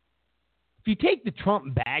 you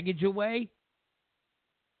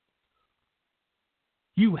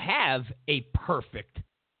have a perfect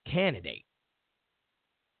candidate.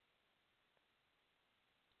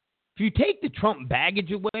 If you take the Trump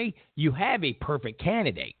baggage away, you have a perfect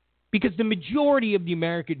candidate. Because the majority of the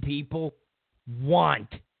American people want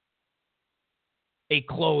a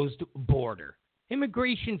closed border.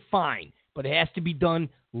 Immigration, fine, but it has to be done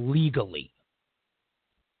legally.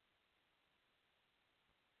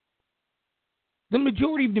 The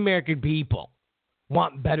majority of the American people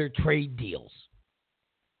want better trade deals.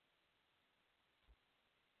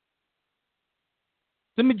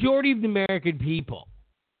 The majority of the American people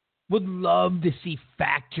would love to see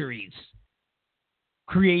factories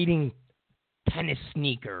creating tennis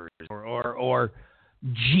sneakers or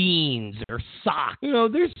jeans or socks. You know,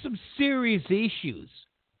 there's some serious issues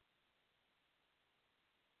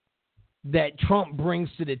that Trump brings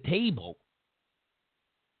to the table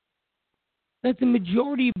that the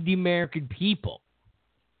majority of the American people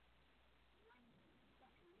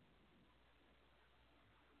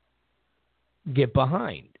get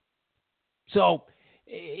behind. So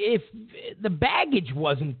if the baggage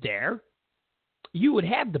wasn't there, you would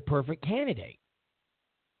have the perfect candidate.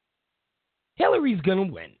 Hillary's going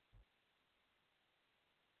to win.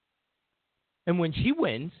 And when she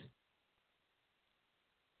wins,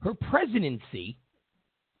 her presidency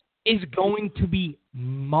is going to be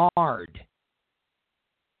marred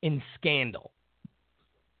in scandal.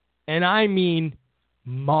 And I mean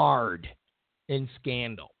marred in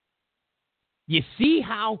scandal. You see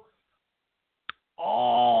how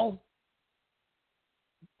all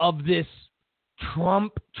of this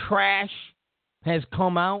Trump trash has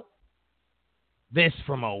come out? This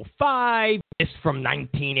from 2005, this from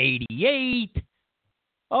 1988.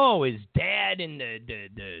 Oh, his dad and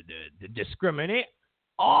the discriminate.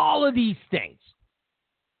 All of these things.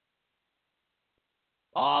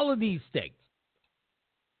 All of these things.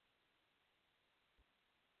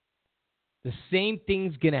 The same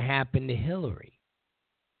thing's going to happen to Hillary.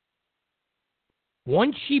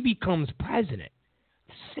 Once she becomes president,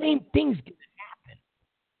 the same thing's going to happen.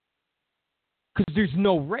 Because there's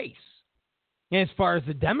no race. And as far as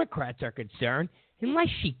the Democrats are concerned, unless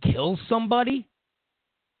she kills somebody,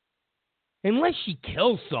 unless she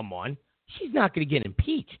kills someone, she's not going to get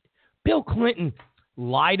impeached. Bill Clinton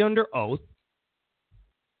lied under oath.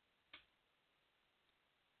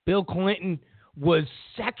 Bill Clinton was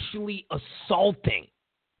sexually assaulting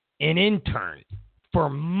an intern for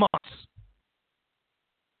months.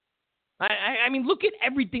 I mean, look at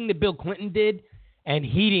everything that Bill Clinton did, and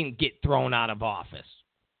he didn't get thrown out of office.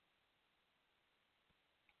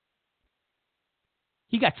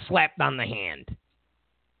 He got slapped on the hand.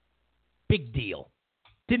 Big deal.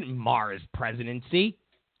 Didn't mar his presidency.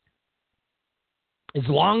 As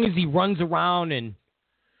long as he runs around and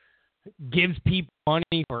gives people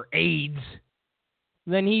money for AIDS,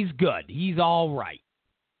 then he's good. He's all right.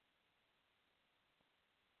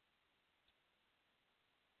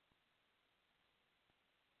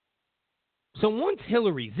 So once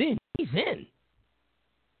Hillary's in, he's in.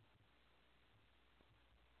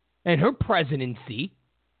 And her presidency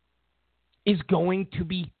is going to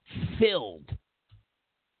be filled,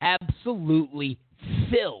 absolutely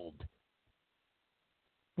filled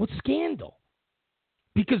with scandal.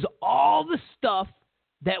 Because all the stuff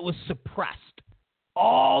that was suppressed,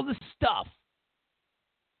 all the stuff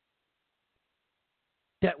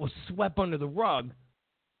that was swept under the rug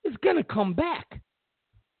is is going to come back.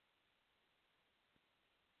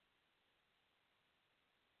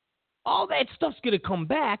 All that stuff's going to come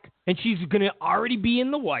back, and she's going to already be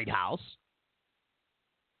in the White House.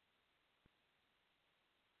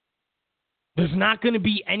 There's not going to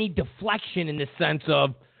be any deflection in the sense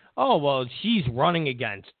of, oh, well, she's running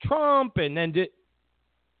against Trump, and then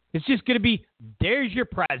it's just going to be, there's your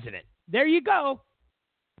president. There you go.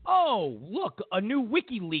 Oh, look, a new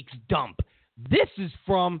WikiLeaks dump. This is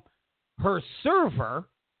from her server.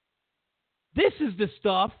 This is the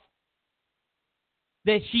stuff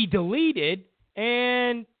that she deleted,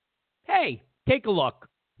 and hey, take a look.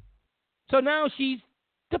 So now she's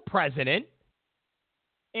the president,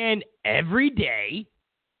 and every day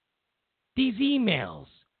these emails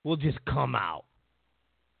will just come out.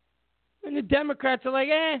 And the Democrats are like,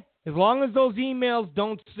 as long as those emails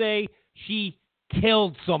don't say she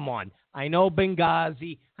killed someone. I know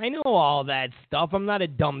Benghazi. I know all that stuff. I'm not a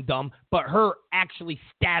dum-dum, but her actually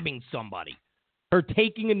stabbing somebody. Her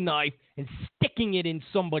taking a knife and sticking it in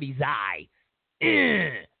somebody's eye.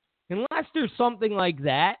 Unless there's something like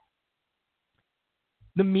that,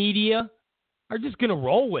 the media are just going to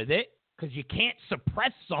roll with it because you can't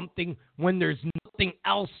suppress something when there's nothing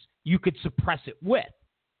else you could suppress it with.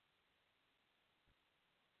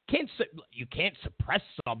 You can't suppress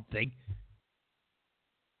something.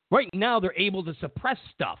 Right now, they're able to suppress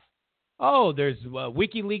stuff. Oh, there's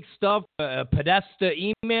WikiLeaks stuff, Podesta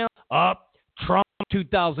email, Trump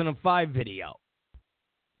 2005 video.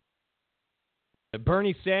 The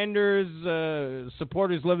Bernie Sanders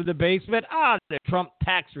supporters live in the basement. The Trump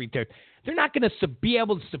tax return. They're not going to be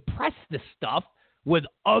able to suppress this stuff with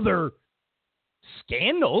other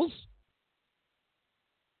scandals.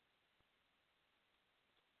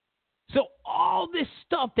 So all this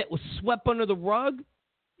stuff that was swept under the rug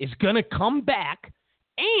is going to come back,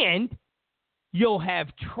 and you'll have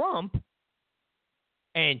Trump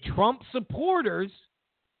and Trump supporters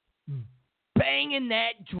banging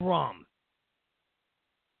that drum.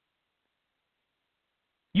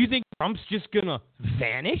 You think Trump's just going to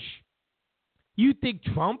vanish? You think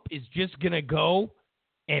Trump is just going to go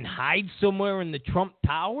and hide somewhere in the Trump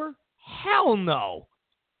Tower? Hell no.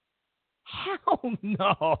 Hell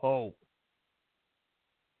no.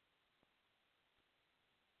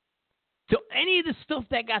 So any of the stuff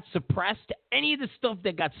that got suppressed, any of the stuff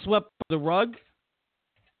that got swept under the rug,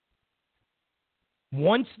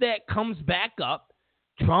 once that comes back up,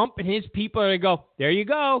 Trump and his people are going to go, there you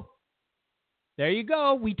go. There you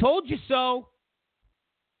go. We told you so.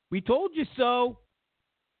 We told you so.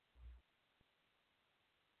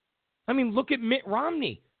 I mean, look at Mitt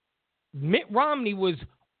Romney. Mitt Romney was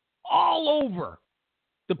all over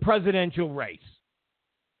the presidential race,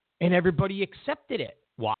 and everybody accepted it.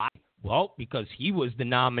 Why? Well, because he was the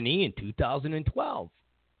nominee in 2012.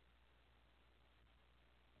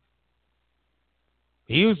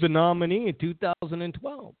 He was the nominee in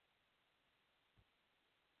 2012.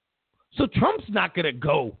 So Trump's not going to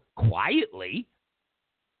go quietly.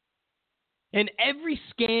 And every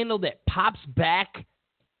scandal that pops back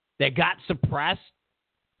that got suppressed,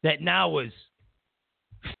 that now is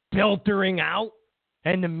filtering out,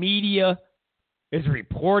 and the media is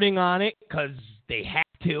reporting on it because they have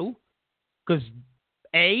to. Because,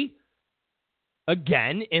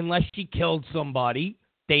 again, unless she killed somebody,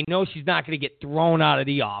 they know she's not going to get thrown out of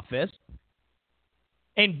the office.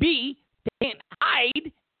 And B, they can't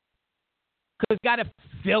hide because they've got to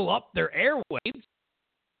fill up their airwaves.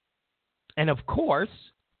 And, of course,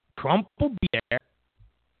 Trump will be there.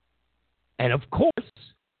 And, of course,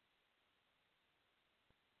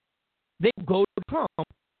 they go to Trump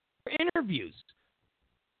for interviews.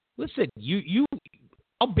 Listen, you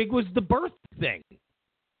how big was the birth thing?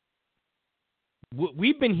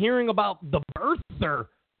 We've been hearing about the birther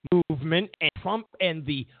movement and Trump and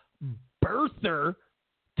the birther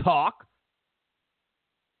talk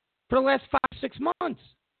for the last 5-6 months.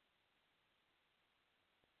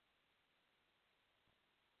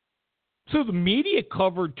 So the media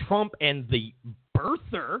covered Trump and the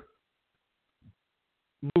birther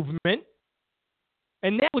movement,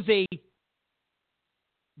 and that was a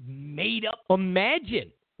made up.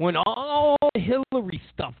 Imagine when all the Hillary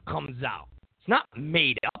stuff comes out. It's not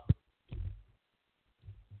made up.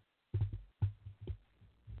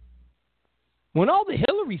 When all the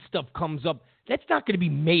Hillary stuff comes up, that's not going to be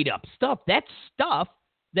made up stuff. That's stuff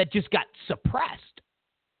that just got suppressed.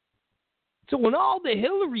 So when all the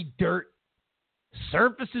Hillary dirt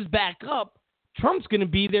surfaces back up, Trump's going to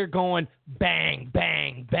be there going bang,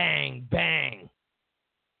 bang, bang, bang.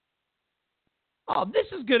 Oh, this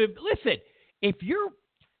is going to, listen, if you're,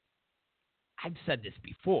 I've said this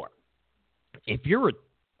before, if you're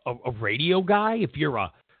a radio guy, if you're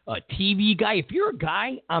a TV guy, if you're a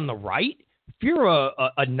guy on the right, if you're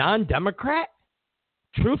a non-Democrat,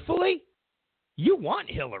 truthfully, you want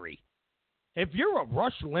Hillary. If you're a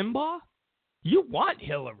Rush Limbaugh, you want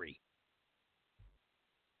Hillary.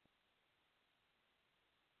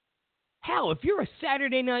 Hell, if you're a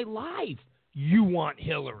Saturday Night Live, you want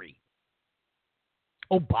Hillary.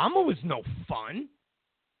 Obama was no fun.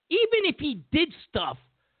 Even if he did stuff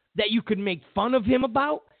that you could make fun of him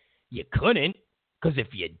about, you couldn't, because if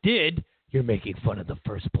you did, you're making fun of the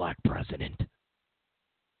first black president.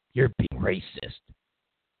 You're being racist.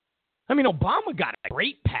 I mean, Obama got a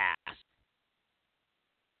great pass.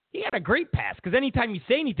 He got a great pass, because anytime you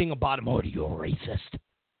say anything about him, oh, you're a racist.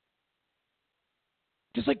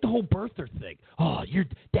 Just like the whole birther thing. Oh,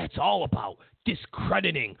 that's all about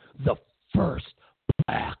discrediting the first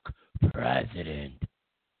black president.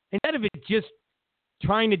 Instead of it just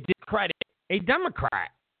trying to discredit a Democrat.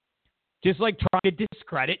 Just like trying to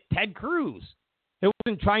discredit Ted Cruz. It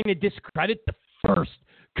wasn't trying to discredit the first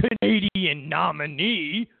Canadian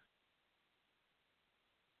nominee.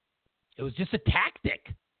 It was just a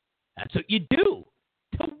tactic. That's what you do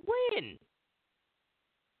to win.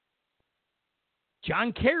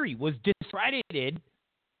 John Kerry was discredited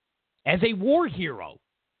as a war hero.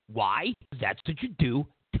 Why? That's what you do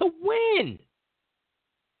to win.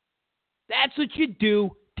 That's what you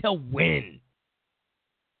do to win.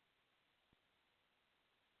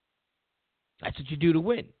 That's what you do to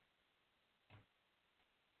win.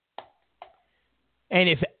 And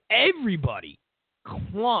if everybody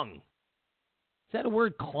clung, is that a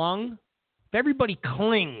word, clung? If everybody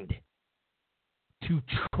clinged to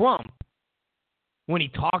Trump when he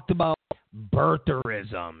talked about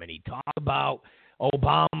birtherism and he talked about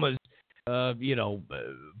Obama's,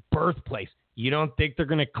 birthplace, you don't think they're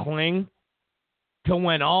going to cling to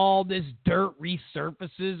when all this dirt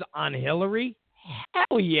resurfaces on Hillary?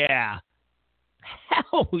 Hell yeah.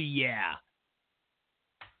 Hell yeah.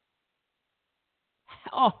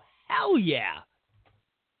 Oh, hell yeah.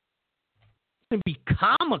 It's going to be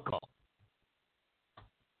comical.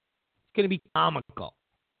 It's going to be comical.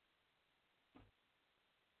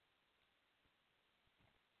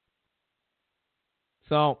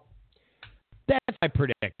 So, that's my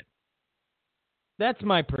prediction. That's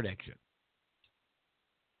my prediction.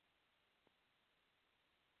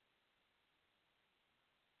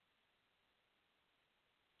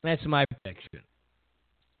 That's my prediction.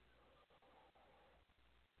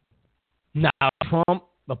 Now, Trump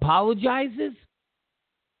apologizes.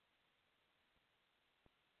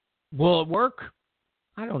 Will it work?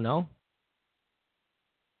 I don't know.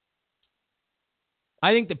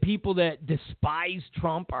 I think the people that despise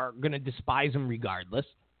Trump are going to despise him regardless.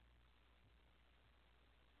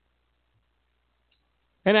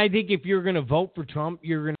 And I think if you're going to vote for Trump,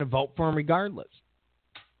 you're going to vote for him regardless.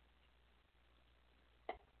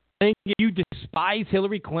 I think if you despise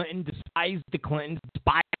Hillary Clinton, despise the Clintons,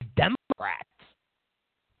 despise Democrats,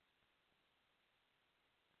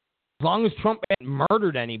 as long as Trump hasn't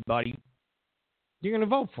murdered anybody, you're going to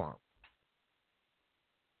vote for him.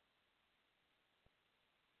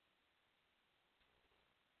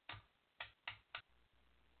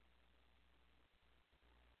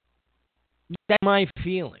 That's my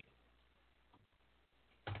feeling.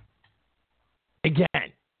 Again,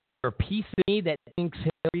 there's a piece of me that thinks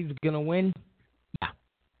Hillary's going to win.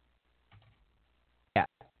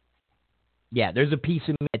 Yeah, there's a piece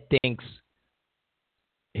of me that thinks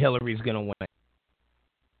Hillary's going to win.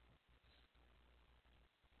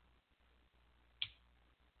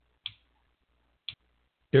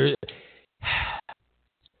 There's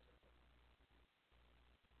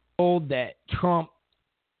told that Trump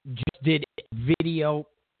just did a video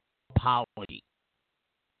apology.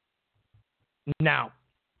 Now,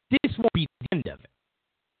 this won't be the end of it.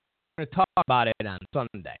 We're going to talk about it on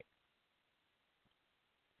Sunday.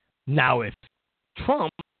 Now, if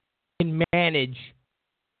Trump can manage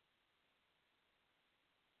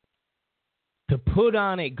to put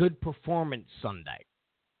on a good performance Sunday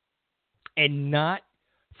and not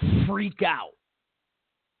freak out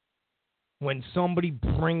when somebody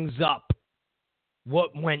brings up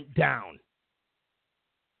what went down,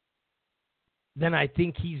 then I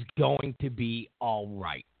think he's going to be all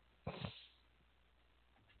right.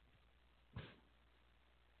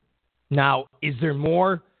 Now, is there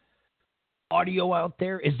more audio out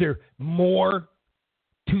there? Is there more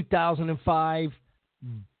 2005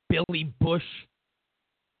 Billy Bush?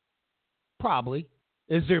 Probably.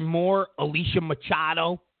 Is there more Alicia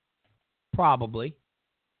Machado? Probably.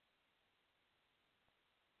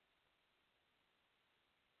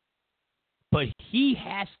 But he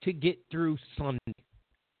has to get through Sunday.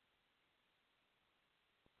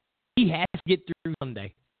 He has to get through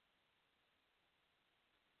Sunday.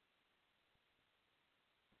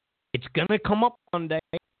 It's going to come up Monday.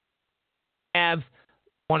 Have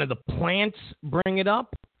one of the plants bring it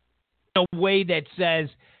up in a way that says,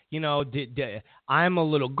 I'm a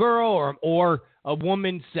little girl, or a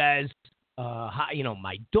woman says,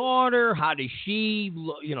 my daughter, how does she,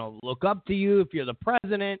 look up to you if you're the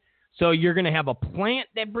president? So you're going to have a plant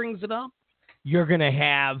that brings it up. You're going to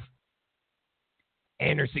have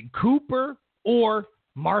Anderson Cooper or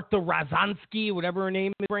Martha Rozanski, whatever her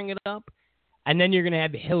name is, bring it up. And then you're going to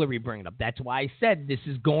have Hillary bring it up. That's why I said this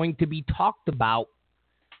is going to be talked about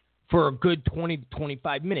for a good 20 to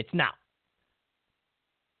 25 minutes. Now,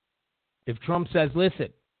 if Trump says, listen,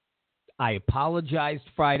 I apologized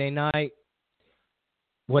Friday night.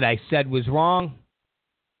 What I said was wrong.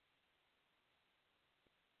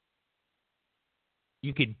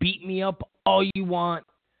 You could beat me up all you want,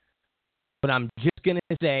 but I'm just going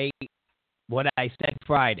to say what I said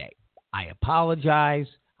Friday. I apologize.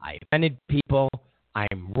 I offended people.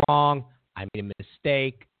 I'm wrong. I made a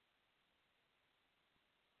mistake.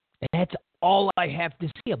 And that's all I have to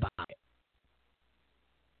say about it.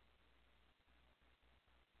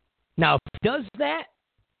 Now, if he does that,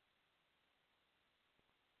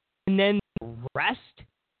 and then the rest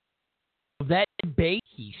of that debate,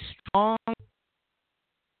 he's strong.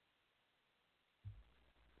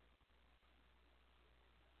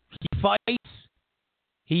 He fights.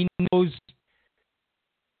 He knows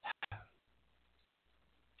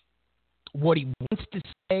what he wants to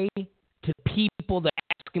say to people that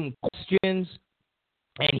ask him questions,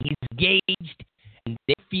 and he's engaged, and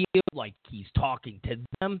they feel like he's talking to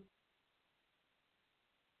them.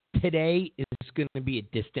 Today is going to be a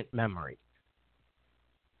distant memory.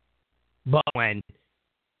 But when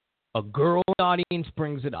a girl in the audience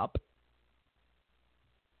brings it up,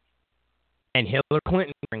 and Hillary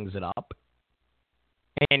Clinton brings it up,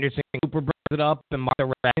 Anderson Cooper brings it up, and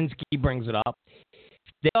Martha Rozanski brings it up,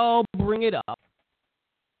 they all bring it up,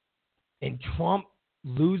 and Trump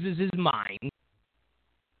loses his mind.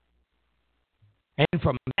 And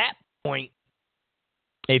from that point,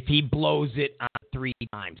 if he blows it on 3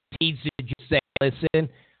 times, he needs to just say, listen,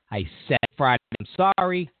 I said Friday, I'm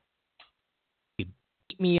sorry. You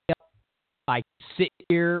beat me up. I sit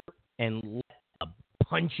here and let the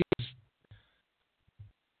punches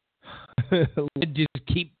just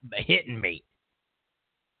keep hitting me.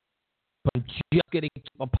 But I'm just going to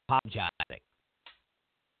keep apologizing.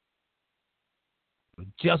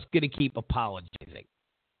 I'm just going to keep apologizing.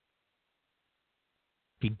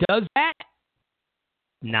 If he does that,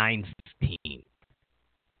 9:15.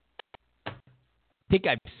 I think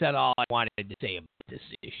I've said all I wanted to say about this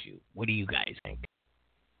issue. What do you guys think?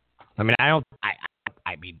 I mean,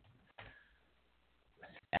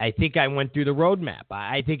 I think I went through the roadmap.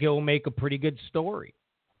 I think it will make a pretty good story.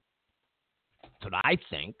 That's what I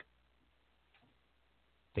think.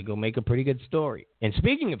 I think it'll make a pretty good story. And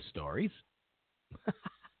speaking of stories,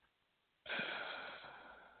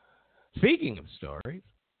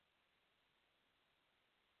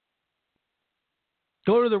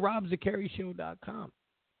 go to the RobZicariShow.com.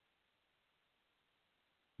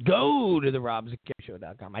 Go to the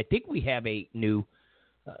RobZicariShow.com. I think we have a new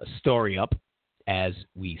story up as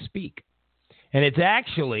we speak. And it's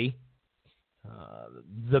actually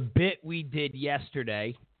the bit we did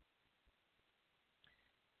yesterday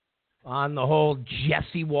on the whole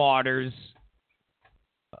Jesse Waters,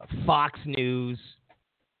 Fox News,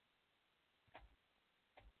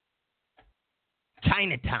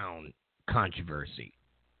 Chinatown controversy.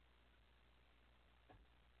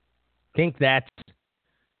 I think that's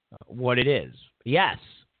what it is. Yes,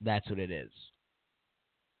 that's what it is.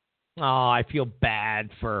 Oh, I feel bad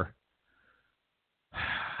for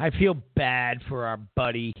our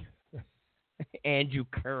buddy Andrew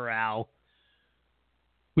Carell.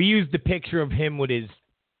 We used the picture of him with his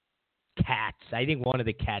cats. I think one of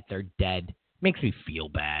the cats are dead. Makes me feel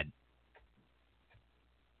bad.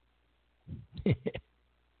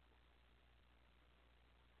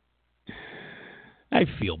 I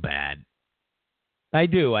feel bad. I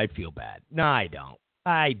do. I feel bad. No, I don't.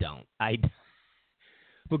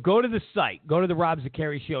 But go to the site. Go to the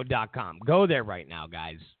RobZicariShow.com. Go there right now,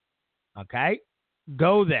 guys. Okay?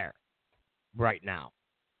 Go there right now.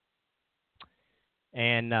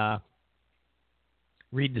 And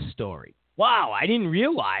read the story. Wow, I didn't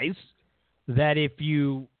realize that if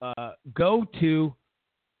you go to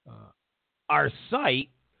our site,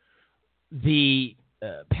 the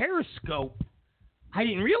Periscope, I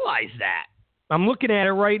didn't realize that. I'm looking at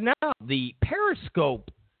it right now. The Periscope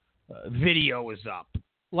video is up.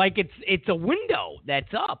 Like it's a window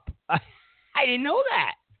that's up. I didn't know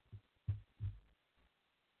that.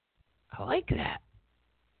 I like that.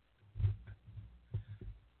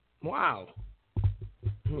 Wow.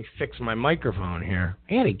 Let me fix my microphone here.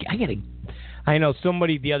 I know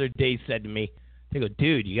somebody the other day said to me, they go,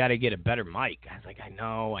 dude, you got to get a better mic. I was like, I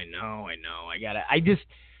know.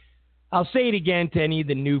 I'll say it again to any of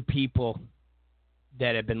the new people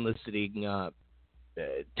that have been listening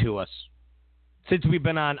to us. Since we've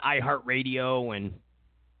been on iHeartRadio and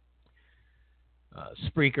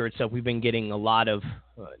Spreaker and stuff, we've been getting a lot of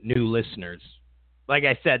new listeners. Like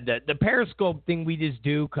I said, the Periscope thing we just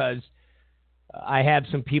do because I have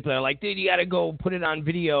some people that are like, dude, you got to go put it on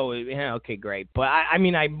video. Yeah, okay, great. But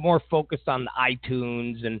I'm more focused on the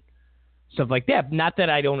iTunes and stuff like that. Not that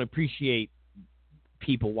I don't appreciate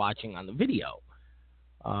people watching on the video.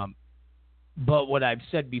 But what I've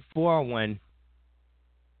said before, when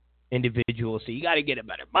individuals say, you got to get a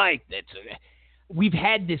better mic. We've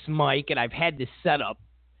had this mic and I've had this set up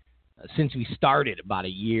since we started about a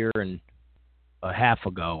year and a half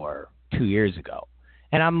ago or 2 years ago.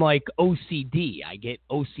 And I'm like OCD. I get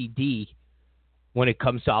OCD when it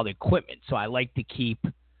comes to all the equipment. So I like to keep,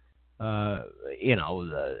 the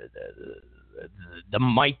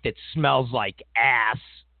mic that smells like ass.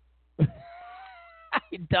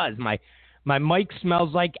 It does. My mic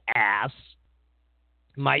smells like ass.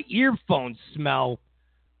 My earphones smell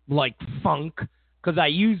like funk because I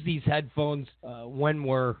use these headphones when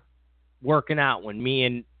we're working out, when me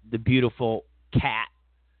and the beautiful cat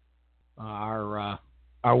are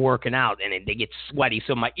working out, and they get sweaty.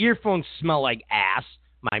 So my earphones smell like ass.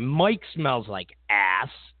 My mic smells like ass,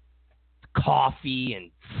 coffee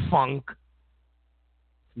and funk.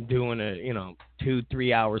 I'm doing a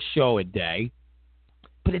 2-3 hour show a day,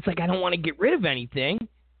 but it's like I don't want to get rid of anything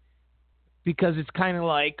because it's kind of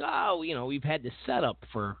like, we've had this set up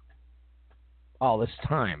for all this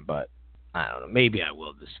time, but I don't know. Maybe I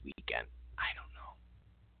will this weekend. I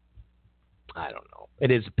don't know. It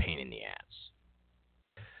is a pain in the ass.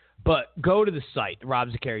 But go to the site,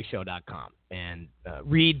 robzicarishhow.com, and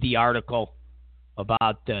read the article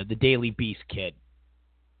about the Daily Beast kid.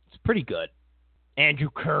 It's pretty good. Andrew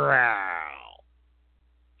Corral.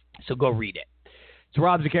 So go read it. It's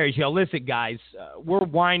Rob Zicari Show. Listen, guys, we're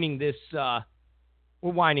winding this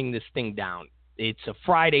thing down. It's a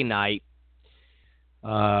Friday night.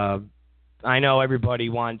 I know everybody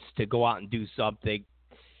wants to go out and do something.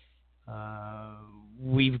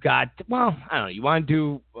 We've got, I don't know. You want to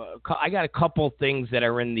do? I got a couple things that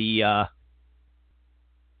are in the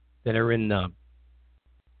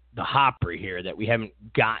hopper here that we haven't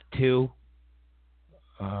got to.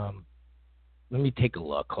 Let me take a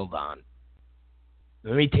look. Hold on.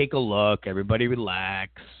 Let me take a look. Everybody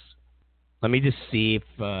relax. Let me just see if...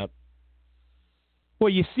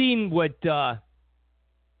 you've seen what...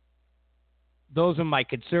 those are my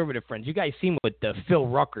conservative friends. You guys seen what Phil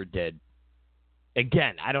Rucker did.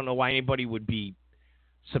 Again, I don't know why anybody would be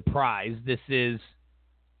surprised. This is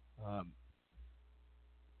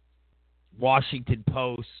Washington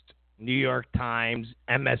Post, New York Times,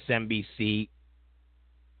 MSNBC.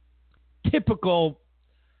 Typical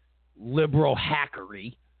liberal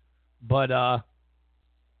hackery. But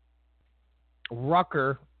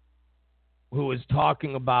Rucker, who was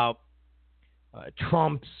talking about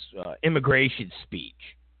Trump's immigration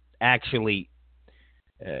speech, actually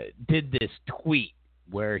did this tweet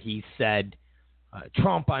where he said,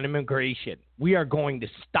 Trump on immigration, we are going to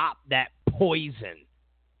stop that poison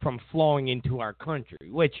from flowing into our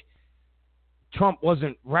country, which Trump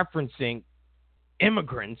wasn't referencing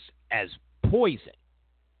immigrants as poison.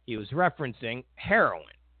 He was referencing heroin.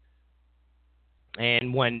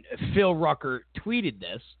 And when Phil Rucker tweeted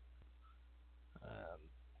this,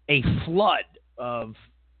 a flood of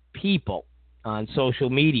people on social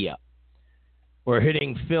media were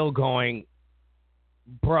hitting Phil going,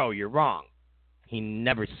 bro, you're wrong. He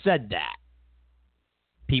never said that.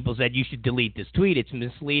 People said you should delete this tweet. It's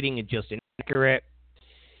misleading and just inaccurate.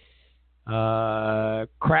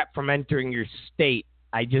 Crap from entering your state.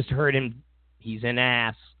 I just heard him. He's an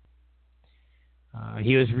ass.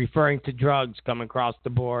 He was referring to drugs coming across the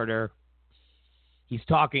border. He's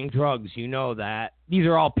talking drugs. You know that. These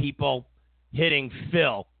are all people hitting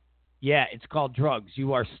Phil. Yeah, it's called drugs.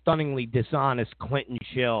 You are stunningly dishonest, Clinton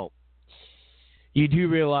shill. You do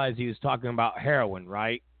realize he was talking about heroin,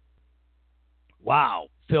 right? Wow.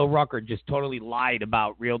 Phil Rucker just totally lied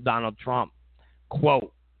about real Donald Trump.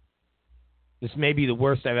 Quote, this may be the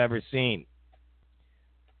worst I've ever seen.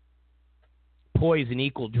 Poison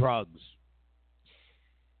equal drugs.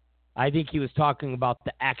 I think he was talking about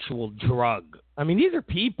the actual drug. I mean, these are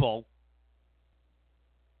people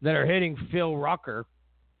that are hitting Phil Rucker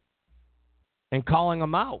and calling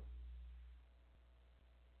him out.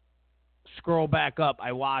 scroll back up,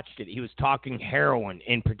 I watched it. He was talking heroin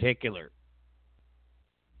in particular.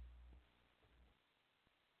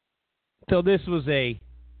 So this was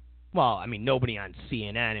nobody on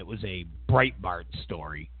CNN. It was a Breitbart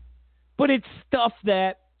story. But it's stuff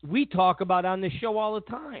that we talk about on the show all the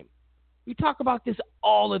time. We talk about this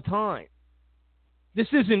all the time. This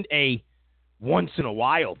isn't a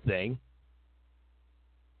once-in-a-while thing.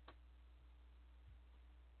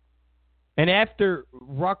 And after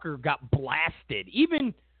Rucker got blasted,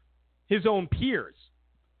 even his own peers,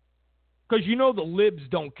 because the libs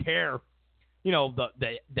don't care,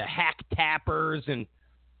 the hack tappers and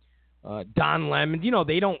Don Lemon,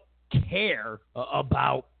 they don't care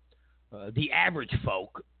about the average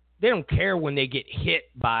folk. They don't care when they get hit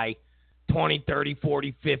by 20, 30,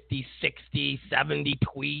 40, 50, 60, 70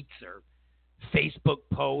 tweets or Facebook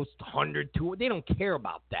posts, 100, 200. They don't care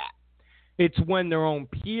about that. It's when their own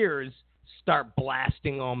peers start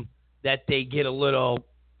blasting them that they get a little,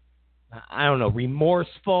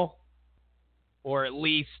 remorseful, or at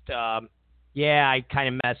least, I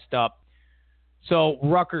kind of messed up. So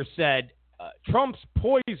Rucker said, Trump's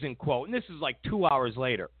poison quote, and this is like 2 hours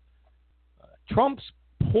later, Trump's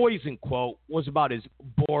poison quote was about his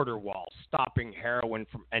border wall stopping heroin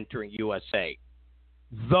from entering USA,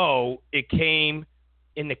 though it came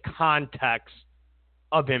in the context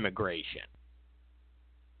of immigration.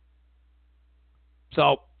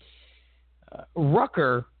 So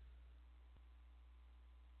Rucker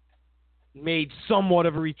made somewhat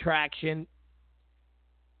of a retraction,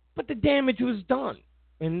 but the damage was done.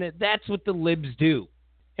 And that's what the libs do.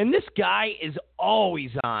 And this guy is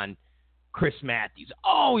always on Chris Matthews,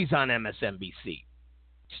 always on MSNBC.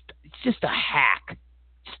 It's just a hack.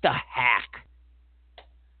 Just a hack.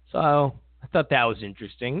 So I thought that was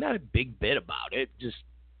interesting. Not a big bit about it. Just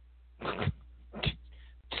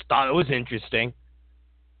thought it was interesting.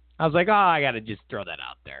 I was like, I got to just throw that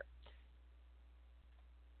out there.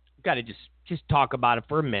 Got to just talk about it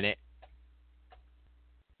for a minute.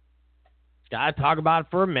 Got to talk about it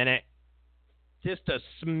for a minute. Just a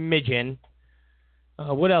smidgen.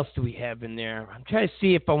 What else do we have in there? I'm trying to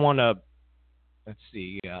see if I want to. Let's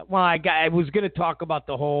see. I was going to talk about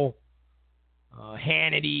the whole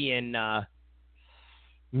Hannity and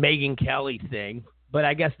Megyn Kelly thing, but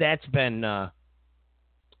I guess that's been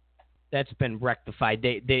rectified.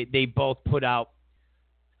 They both put out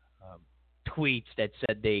tweets that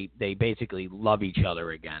said they basically love each other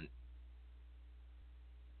again.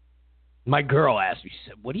 My girl asked me, she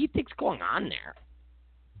said, "What do you think's going on there?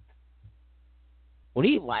 What do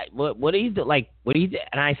you like? What do you like? What do you?"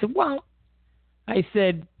 And I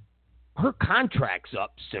said, her contract's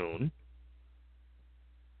up soon.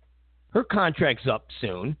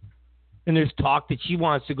 And there's talk that she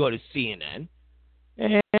wants to go to CNN,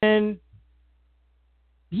 and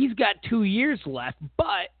he's got 2 years left,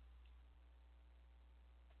 but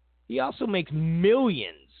he also makes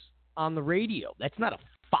millions on the radio. That's not a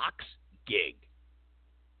Fox gig.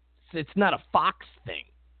 It's not a Fox thing.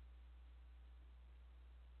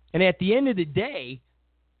 And at the end of the day,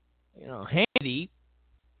 Hannity,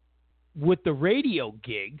 with the radio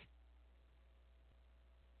gig,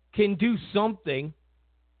 can do something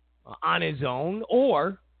on his own,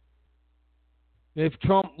 or if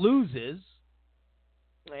Trump loses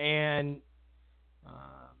and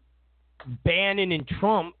Bannon and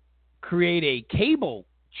Trump create a cable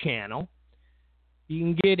channel, you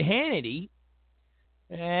can get Hannity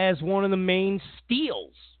as one of the main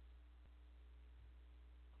steals.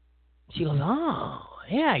 She goes, "Oh,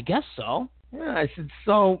 yeah, I guess so." Yeah, I said,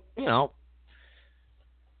 so,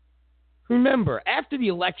 remember, after the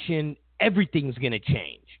election, everything's going to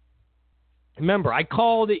change. Remember, I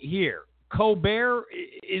called it here. Colbert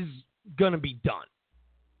is going to be done.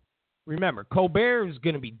 Remember, Colbert is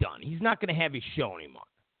going to be done. He's not going to have his show anymore.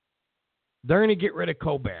 They're going to get rid of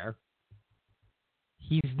Colbert.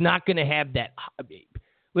 He's not going to have that.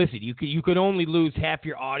 Listen, you could only lose half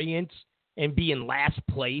your audience and be in last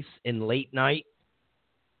place in late night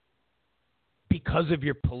because of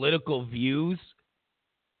your political views.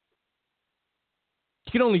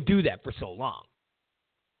 You can only do that for so long.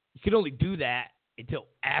 You can only do that until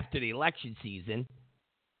after the election season,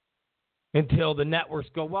 until the networks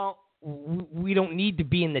go, well, we don't need to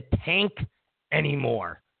be in the tank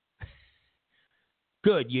anymore.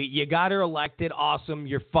 Good. You got her elected. Awesome.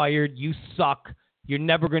 You're fired. You suck. You're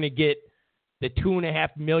never going to get the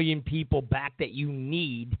 2.5 million people back that you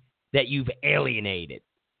need, that you've alienated.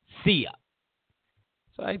 See ya.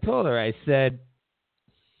 So I told her, I said, at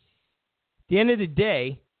the end of the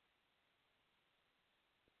day,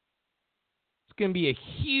 it's going to be a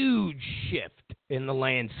huge shift in the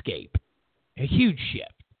landscape. A huge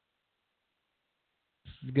shift.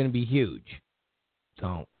 is going to be huge.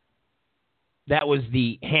 So that was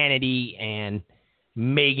the Hannity and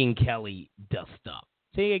Megyn Kelly dust up.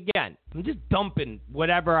 See, again, I'm just dumping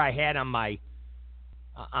whatever I had on my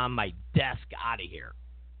desk out of here.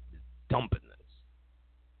 Just dumping this.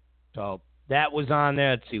 So that was on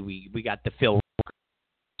there. Let's see, we got the Phil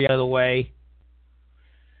out of the way.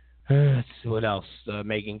 Let's see what else.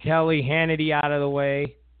 Megyn Kelly, Hannity out of the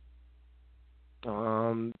way.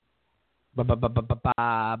 I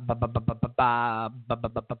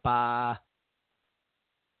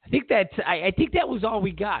think that was all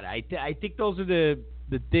we got. I think those are the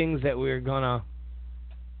things that we're gonna.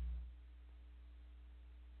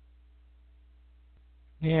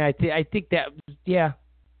 Yeah, I think that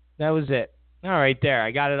was it. All right, there.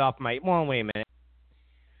 I got it off my. Well, wait a minute.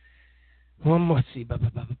 One more. Let's see.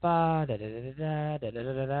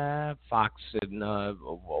 Fox and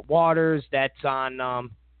Waters. That's on.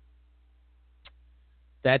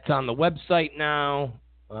 That's on the website now.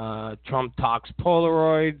 Trump talks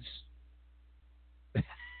Polaroids.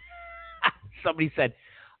 Somebody said,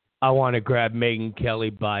 "I want to grab Megyn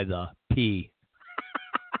Kelly by the pee."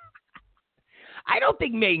 I don't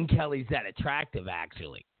think Megyn Kelly's that attractive,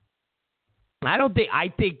 actually. I don't think. I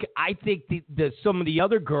think the some of the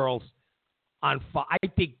other girls on. I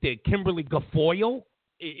think that Kimberly Guilfoyle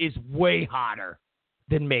is way hotter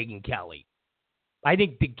than Megyn Kelly. I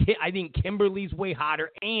think Kimberly's way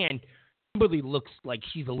hotter, and Kimberly looks like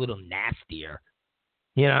she's a little nastier.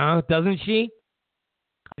 You know, doesn't she?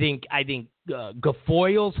 I think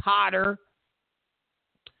Guilfoyle's hotter.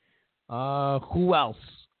 Who else?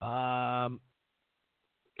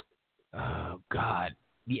 Oh, God.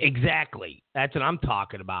 Exactly. That's what I'm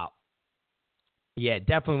talking about. Yeah,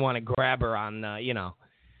 definitely want to grab her on,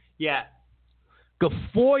 Yeah.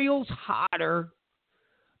 Guilfoyle's hotter.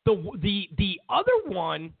 The other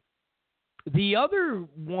one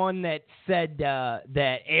that said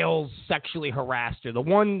that Ailes sexually harassed her, the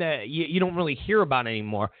one that you don't really hear about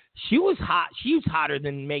anymore, she was hot. She was hotter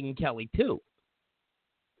than Megyn Kelly, too.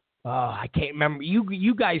 Oh, I can't remember.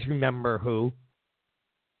 You guys remember who?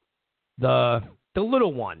 The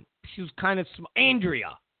little one. She was kind of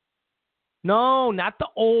Andrea. No, not the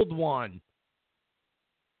old one.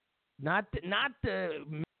 Not the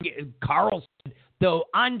Carlson. The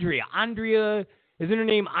Andrea. Andrea, isn't her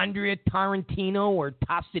name Andrea Tarantino or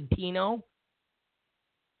Tostantino?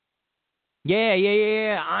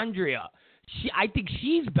 Yeah. Andrea. I think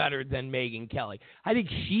she's better than Megyn Kelly. I think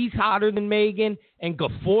she's hotter than Megyn, and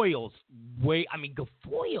Guilfoyle's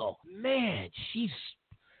Guilfoyle, man, she's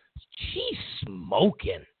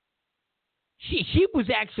smoking. She was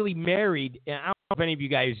actually married, and I don't know if any of you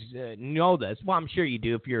guys know this. Well, I'm sure you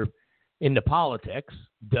do if you're into politics.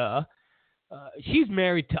 Duh. She's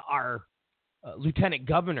married to our lieutenant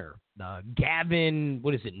governor, Gavin.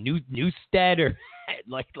 What is it, Newstead, or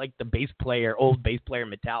like the old bass player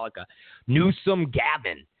Metallica, Newsom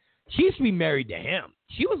Gavin. She used to be married to him.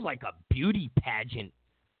 She was like a beauty pageant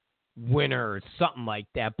winner or something like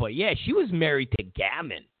that. But yeah, she was married to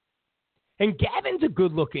Gavin. And Gavin's a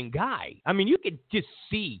good-looking guy. I mean, you could just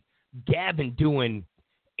see Gavin doing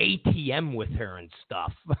ATM with her and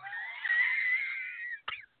stuff.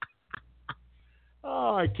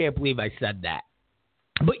 Oh, I can't believe I said that.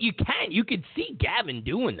 But you could see Gavin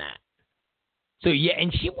doing that. So, yeah,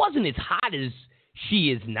 and she wasn't as hot as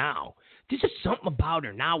she is now. There's just something about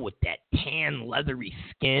her now with that tan, leathery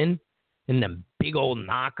skin and them big old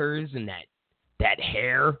knockers and that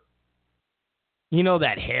hair. You know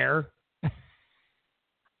that hair?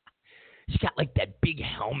 She's got like that big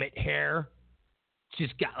helmet hair.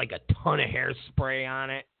 She's got like a ton of hairspray on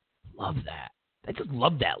it. Love that. I just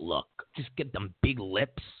love that look. Just get them big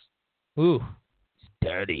lips. Ooh, it's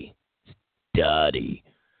dirty. It's dirty.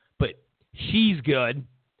 But she's good.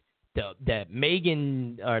 The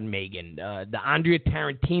Andrea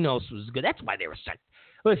Tarantinos was good. That's why they were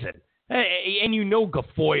Listen, and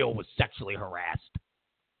Guilfoyle was sexually harassed.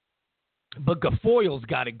 But Guilfoyle's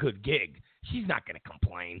got a good gig. She's not going to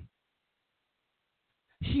complain.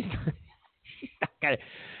 She's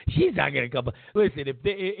not gonna come. Listen,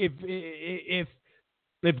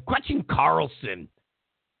 if Gretchen Carlson,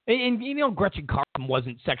 and Gretchen Carlson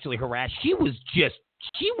wasn't sexually harassed, she was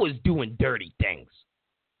doing dirty things.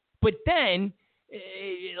 But then,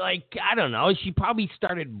 I don't know, she probably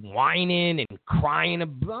started whining and crying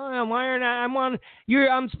about,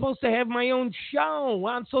 I'm supposed to have my own show.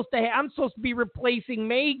 I'm supposed to be replacing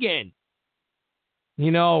Megyn.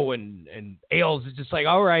 And Ailes is just like,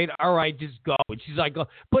 all right, just go. And she's like,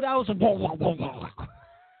 but I was,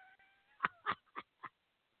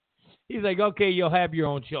 he's like, okay, you'll have your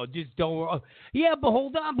own show. Just don't, yeah, but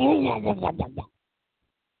hold on.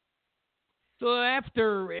 So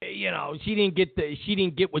after, she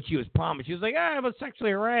didn't get what she was promised. She was like, I was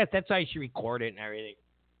sexually harassed. That's why she recorded it and everything.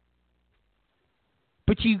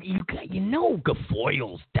 But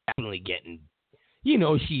Gafoyle's definitely getting,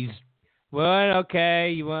 she's, what?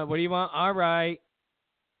 Okay, what do you want? All right.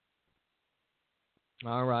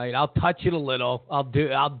 I'll touch it a little. I'll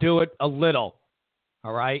do it a little.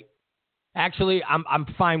 All right. Actually, I'm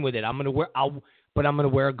fine with it. I'm gonna wear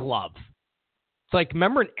a glove. It's like,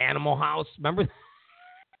 remember in Animal House? Remember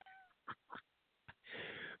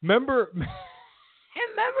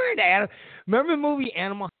the movie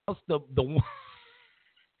Animal House? The one.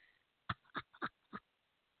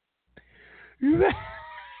 You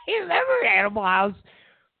remember Animal House?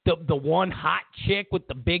 The one hot chick with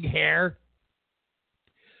the big hair.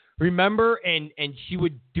 Remember, and she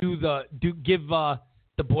would give the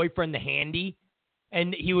boyfriend the handy,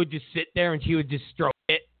 and he would just sit there and she would just stroke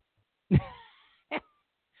it.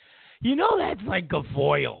 That's like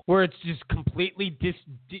Gafoyle, where it's just completely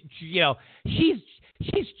she's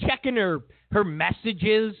checking her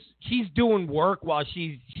messages. She's doing work while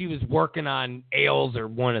she was working on Ailes or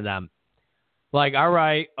one of them. Like, all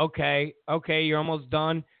right, okay, you're almost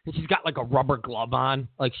done. And she's got like a rubber glove on,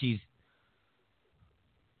 like she's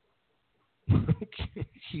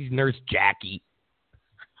Nurse Jackie.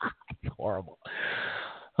 It's horrible.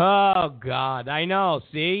 Oh, God, I know.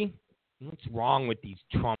 See? What's wrong with these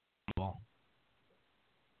Trump people?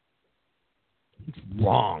 What's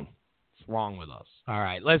wrong? What's wrong with us? All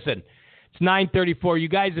right, listen. It's 9:34. You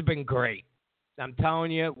guys have been great. I'm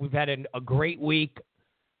telling you, we've had a great week.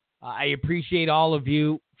 I appreciate all of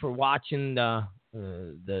you for watching the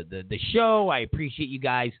show. I appreciate you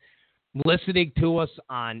guys listening to us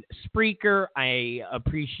on Spreaker. I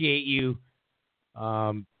appreciate you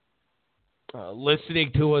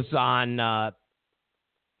listening to us on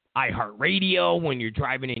iHeartRadio when you're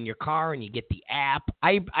driving in your car and you get the app.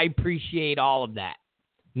 I appreciate all of that.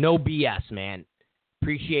 No BS, man.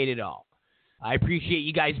 Appreciate it all. I appreciate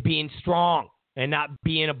you guys being strong and not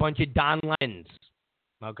being a bunch of Don Lennons.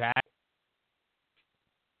 Okay?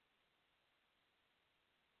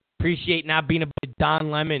 Appreciate not being a bunch of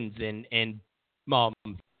Don Lemons and Bob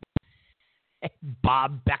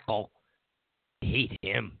Beckel. I hate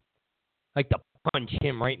him. I like to punch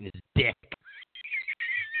him right in his dick.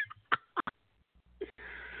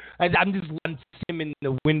 I'm just letting him in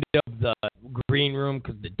the window of the green room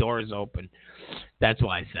because the door is open. That's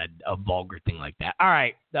why I said a vulgar thing like that. All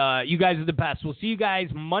right. You guys are the best. We'll see you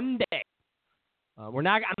guys Monday. I'm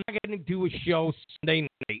not going to do a show Sunday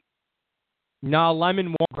night. No, Lemon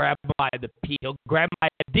won't grab him by the P. He'll grab him by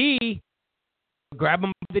the D. He'll grab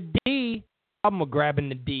him by the D. I'm grabbing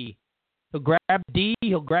the D. He'll grab D.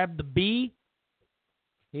 He'll grab the B.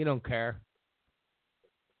 He don't care.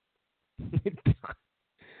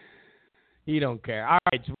 He don't care. All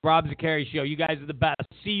right, it's Rob Zicari Show. You guys are the best.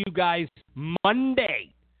 See you guys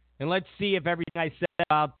Monday. And let's see if everything I said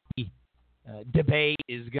about the debate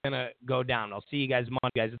is going to go down. I'll see you guys Monday.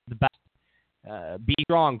 You guys are the best. Be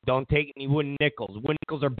strong. Don't take any wooden nickels. Wooden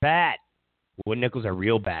nickels are bad. Wooden nickels are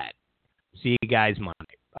real bad. See you guys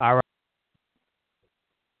Monday. All right.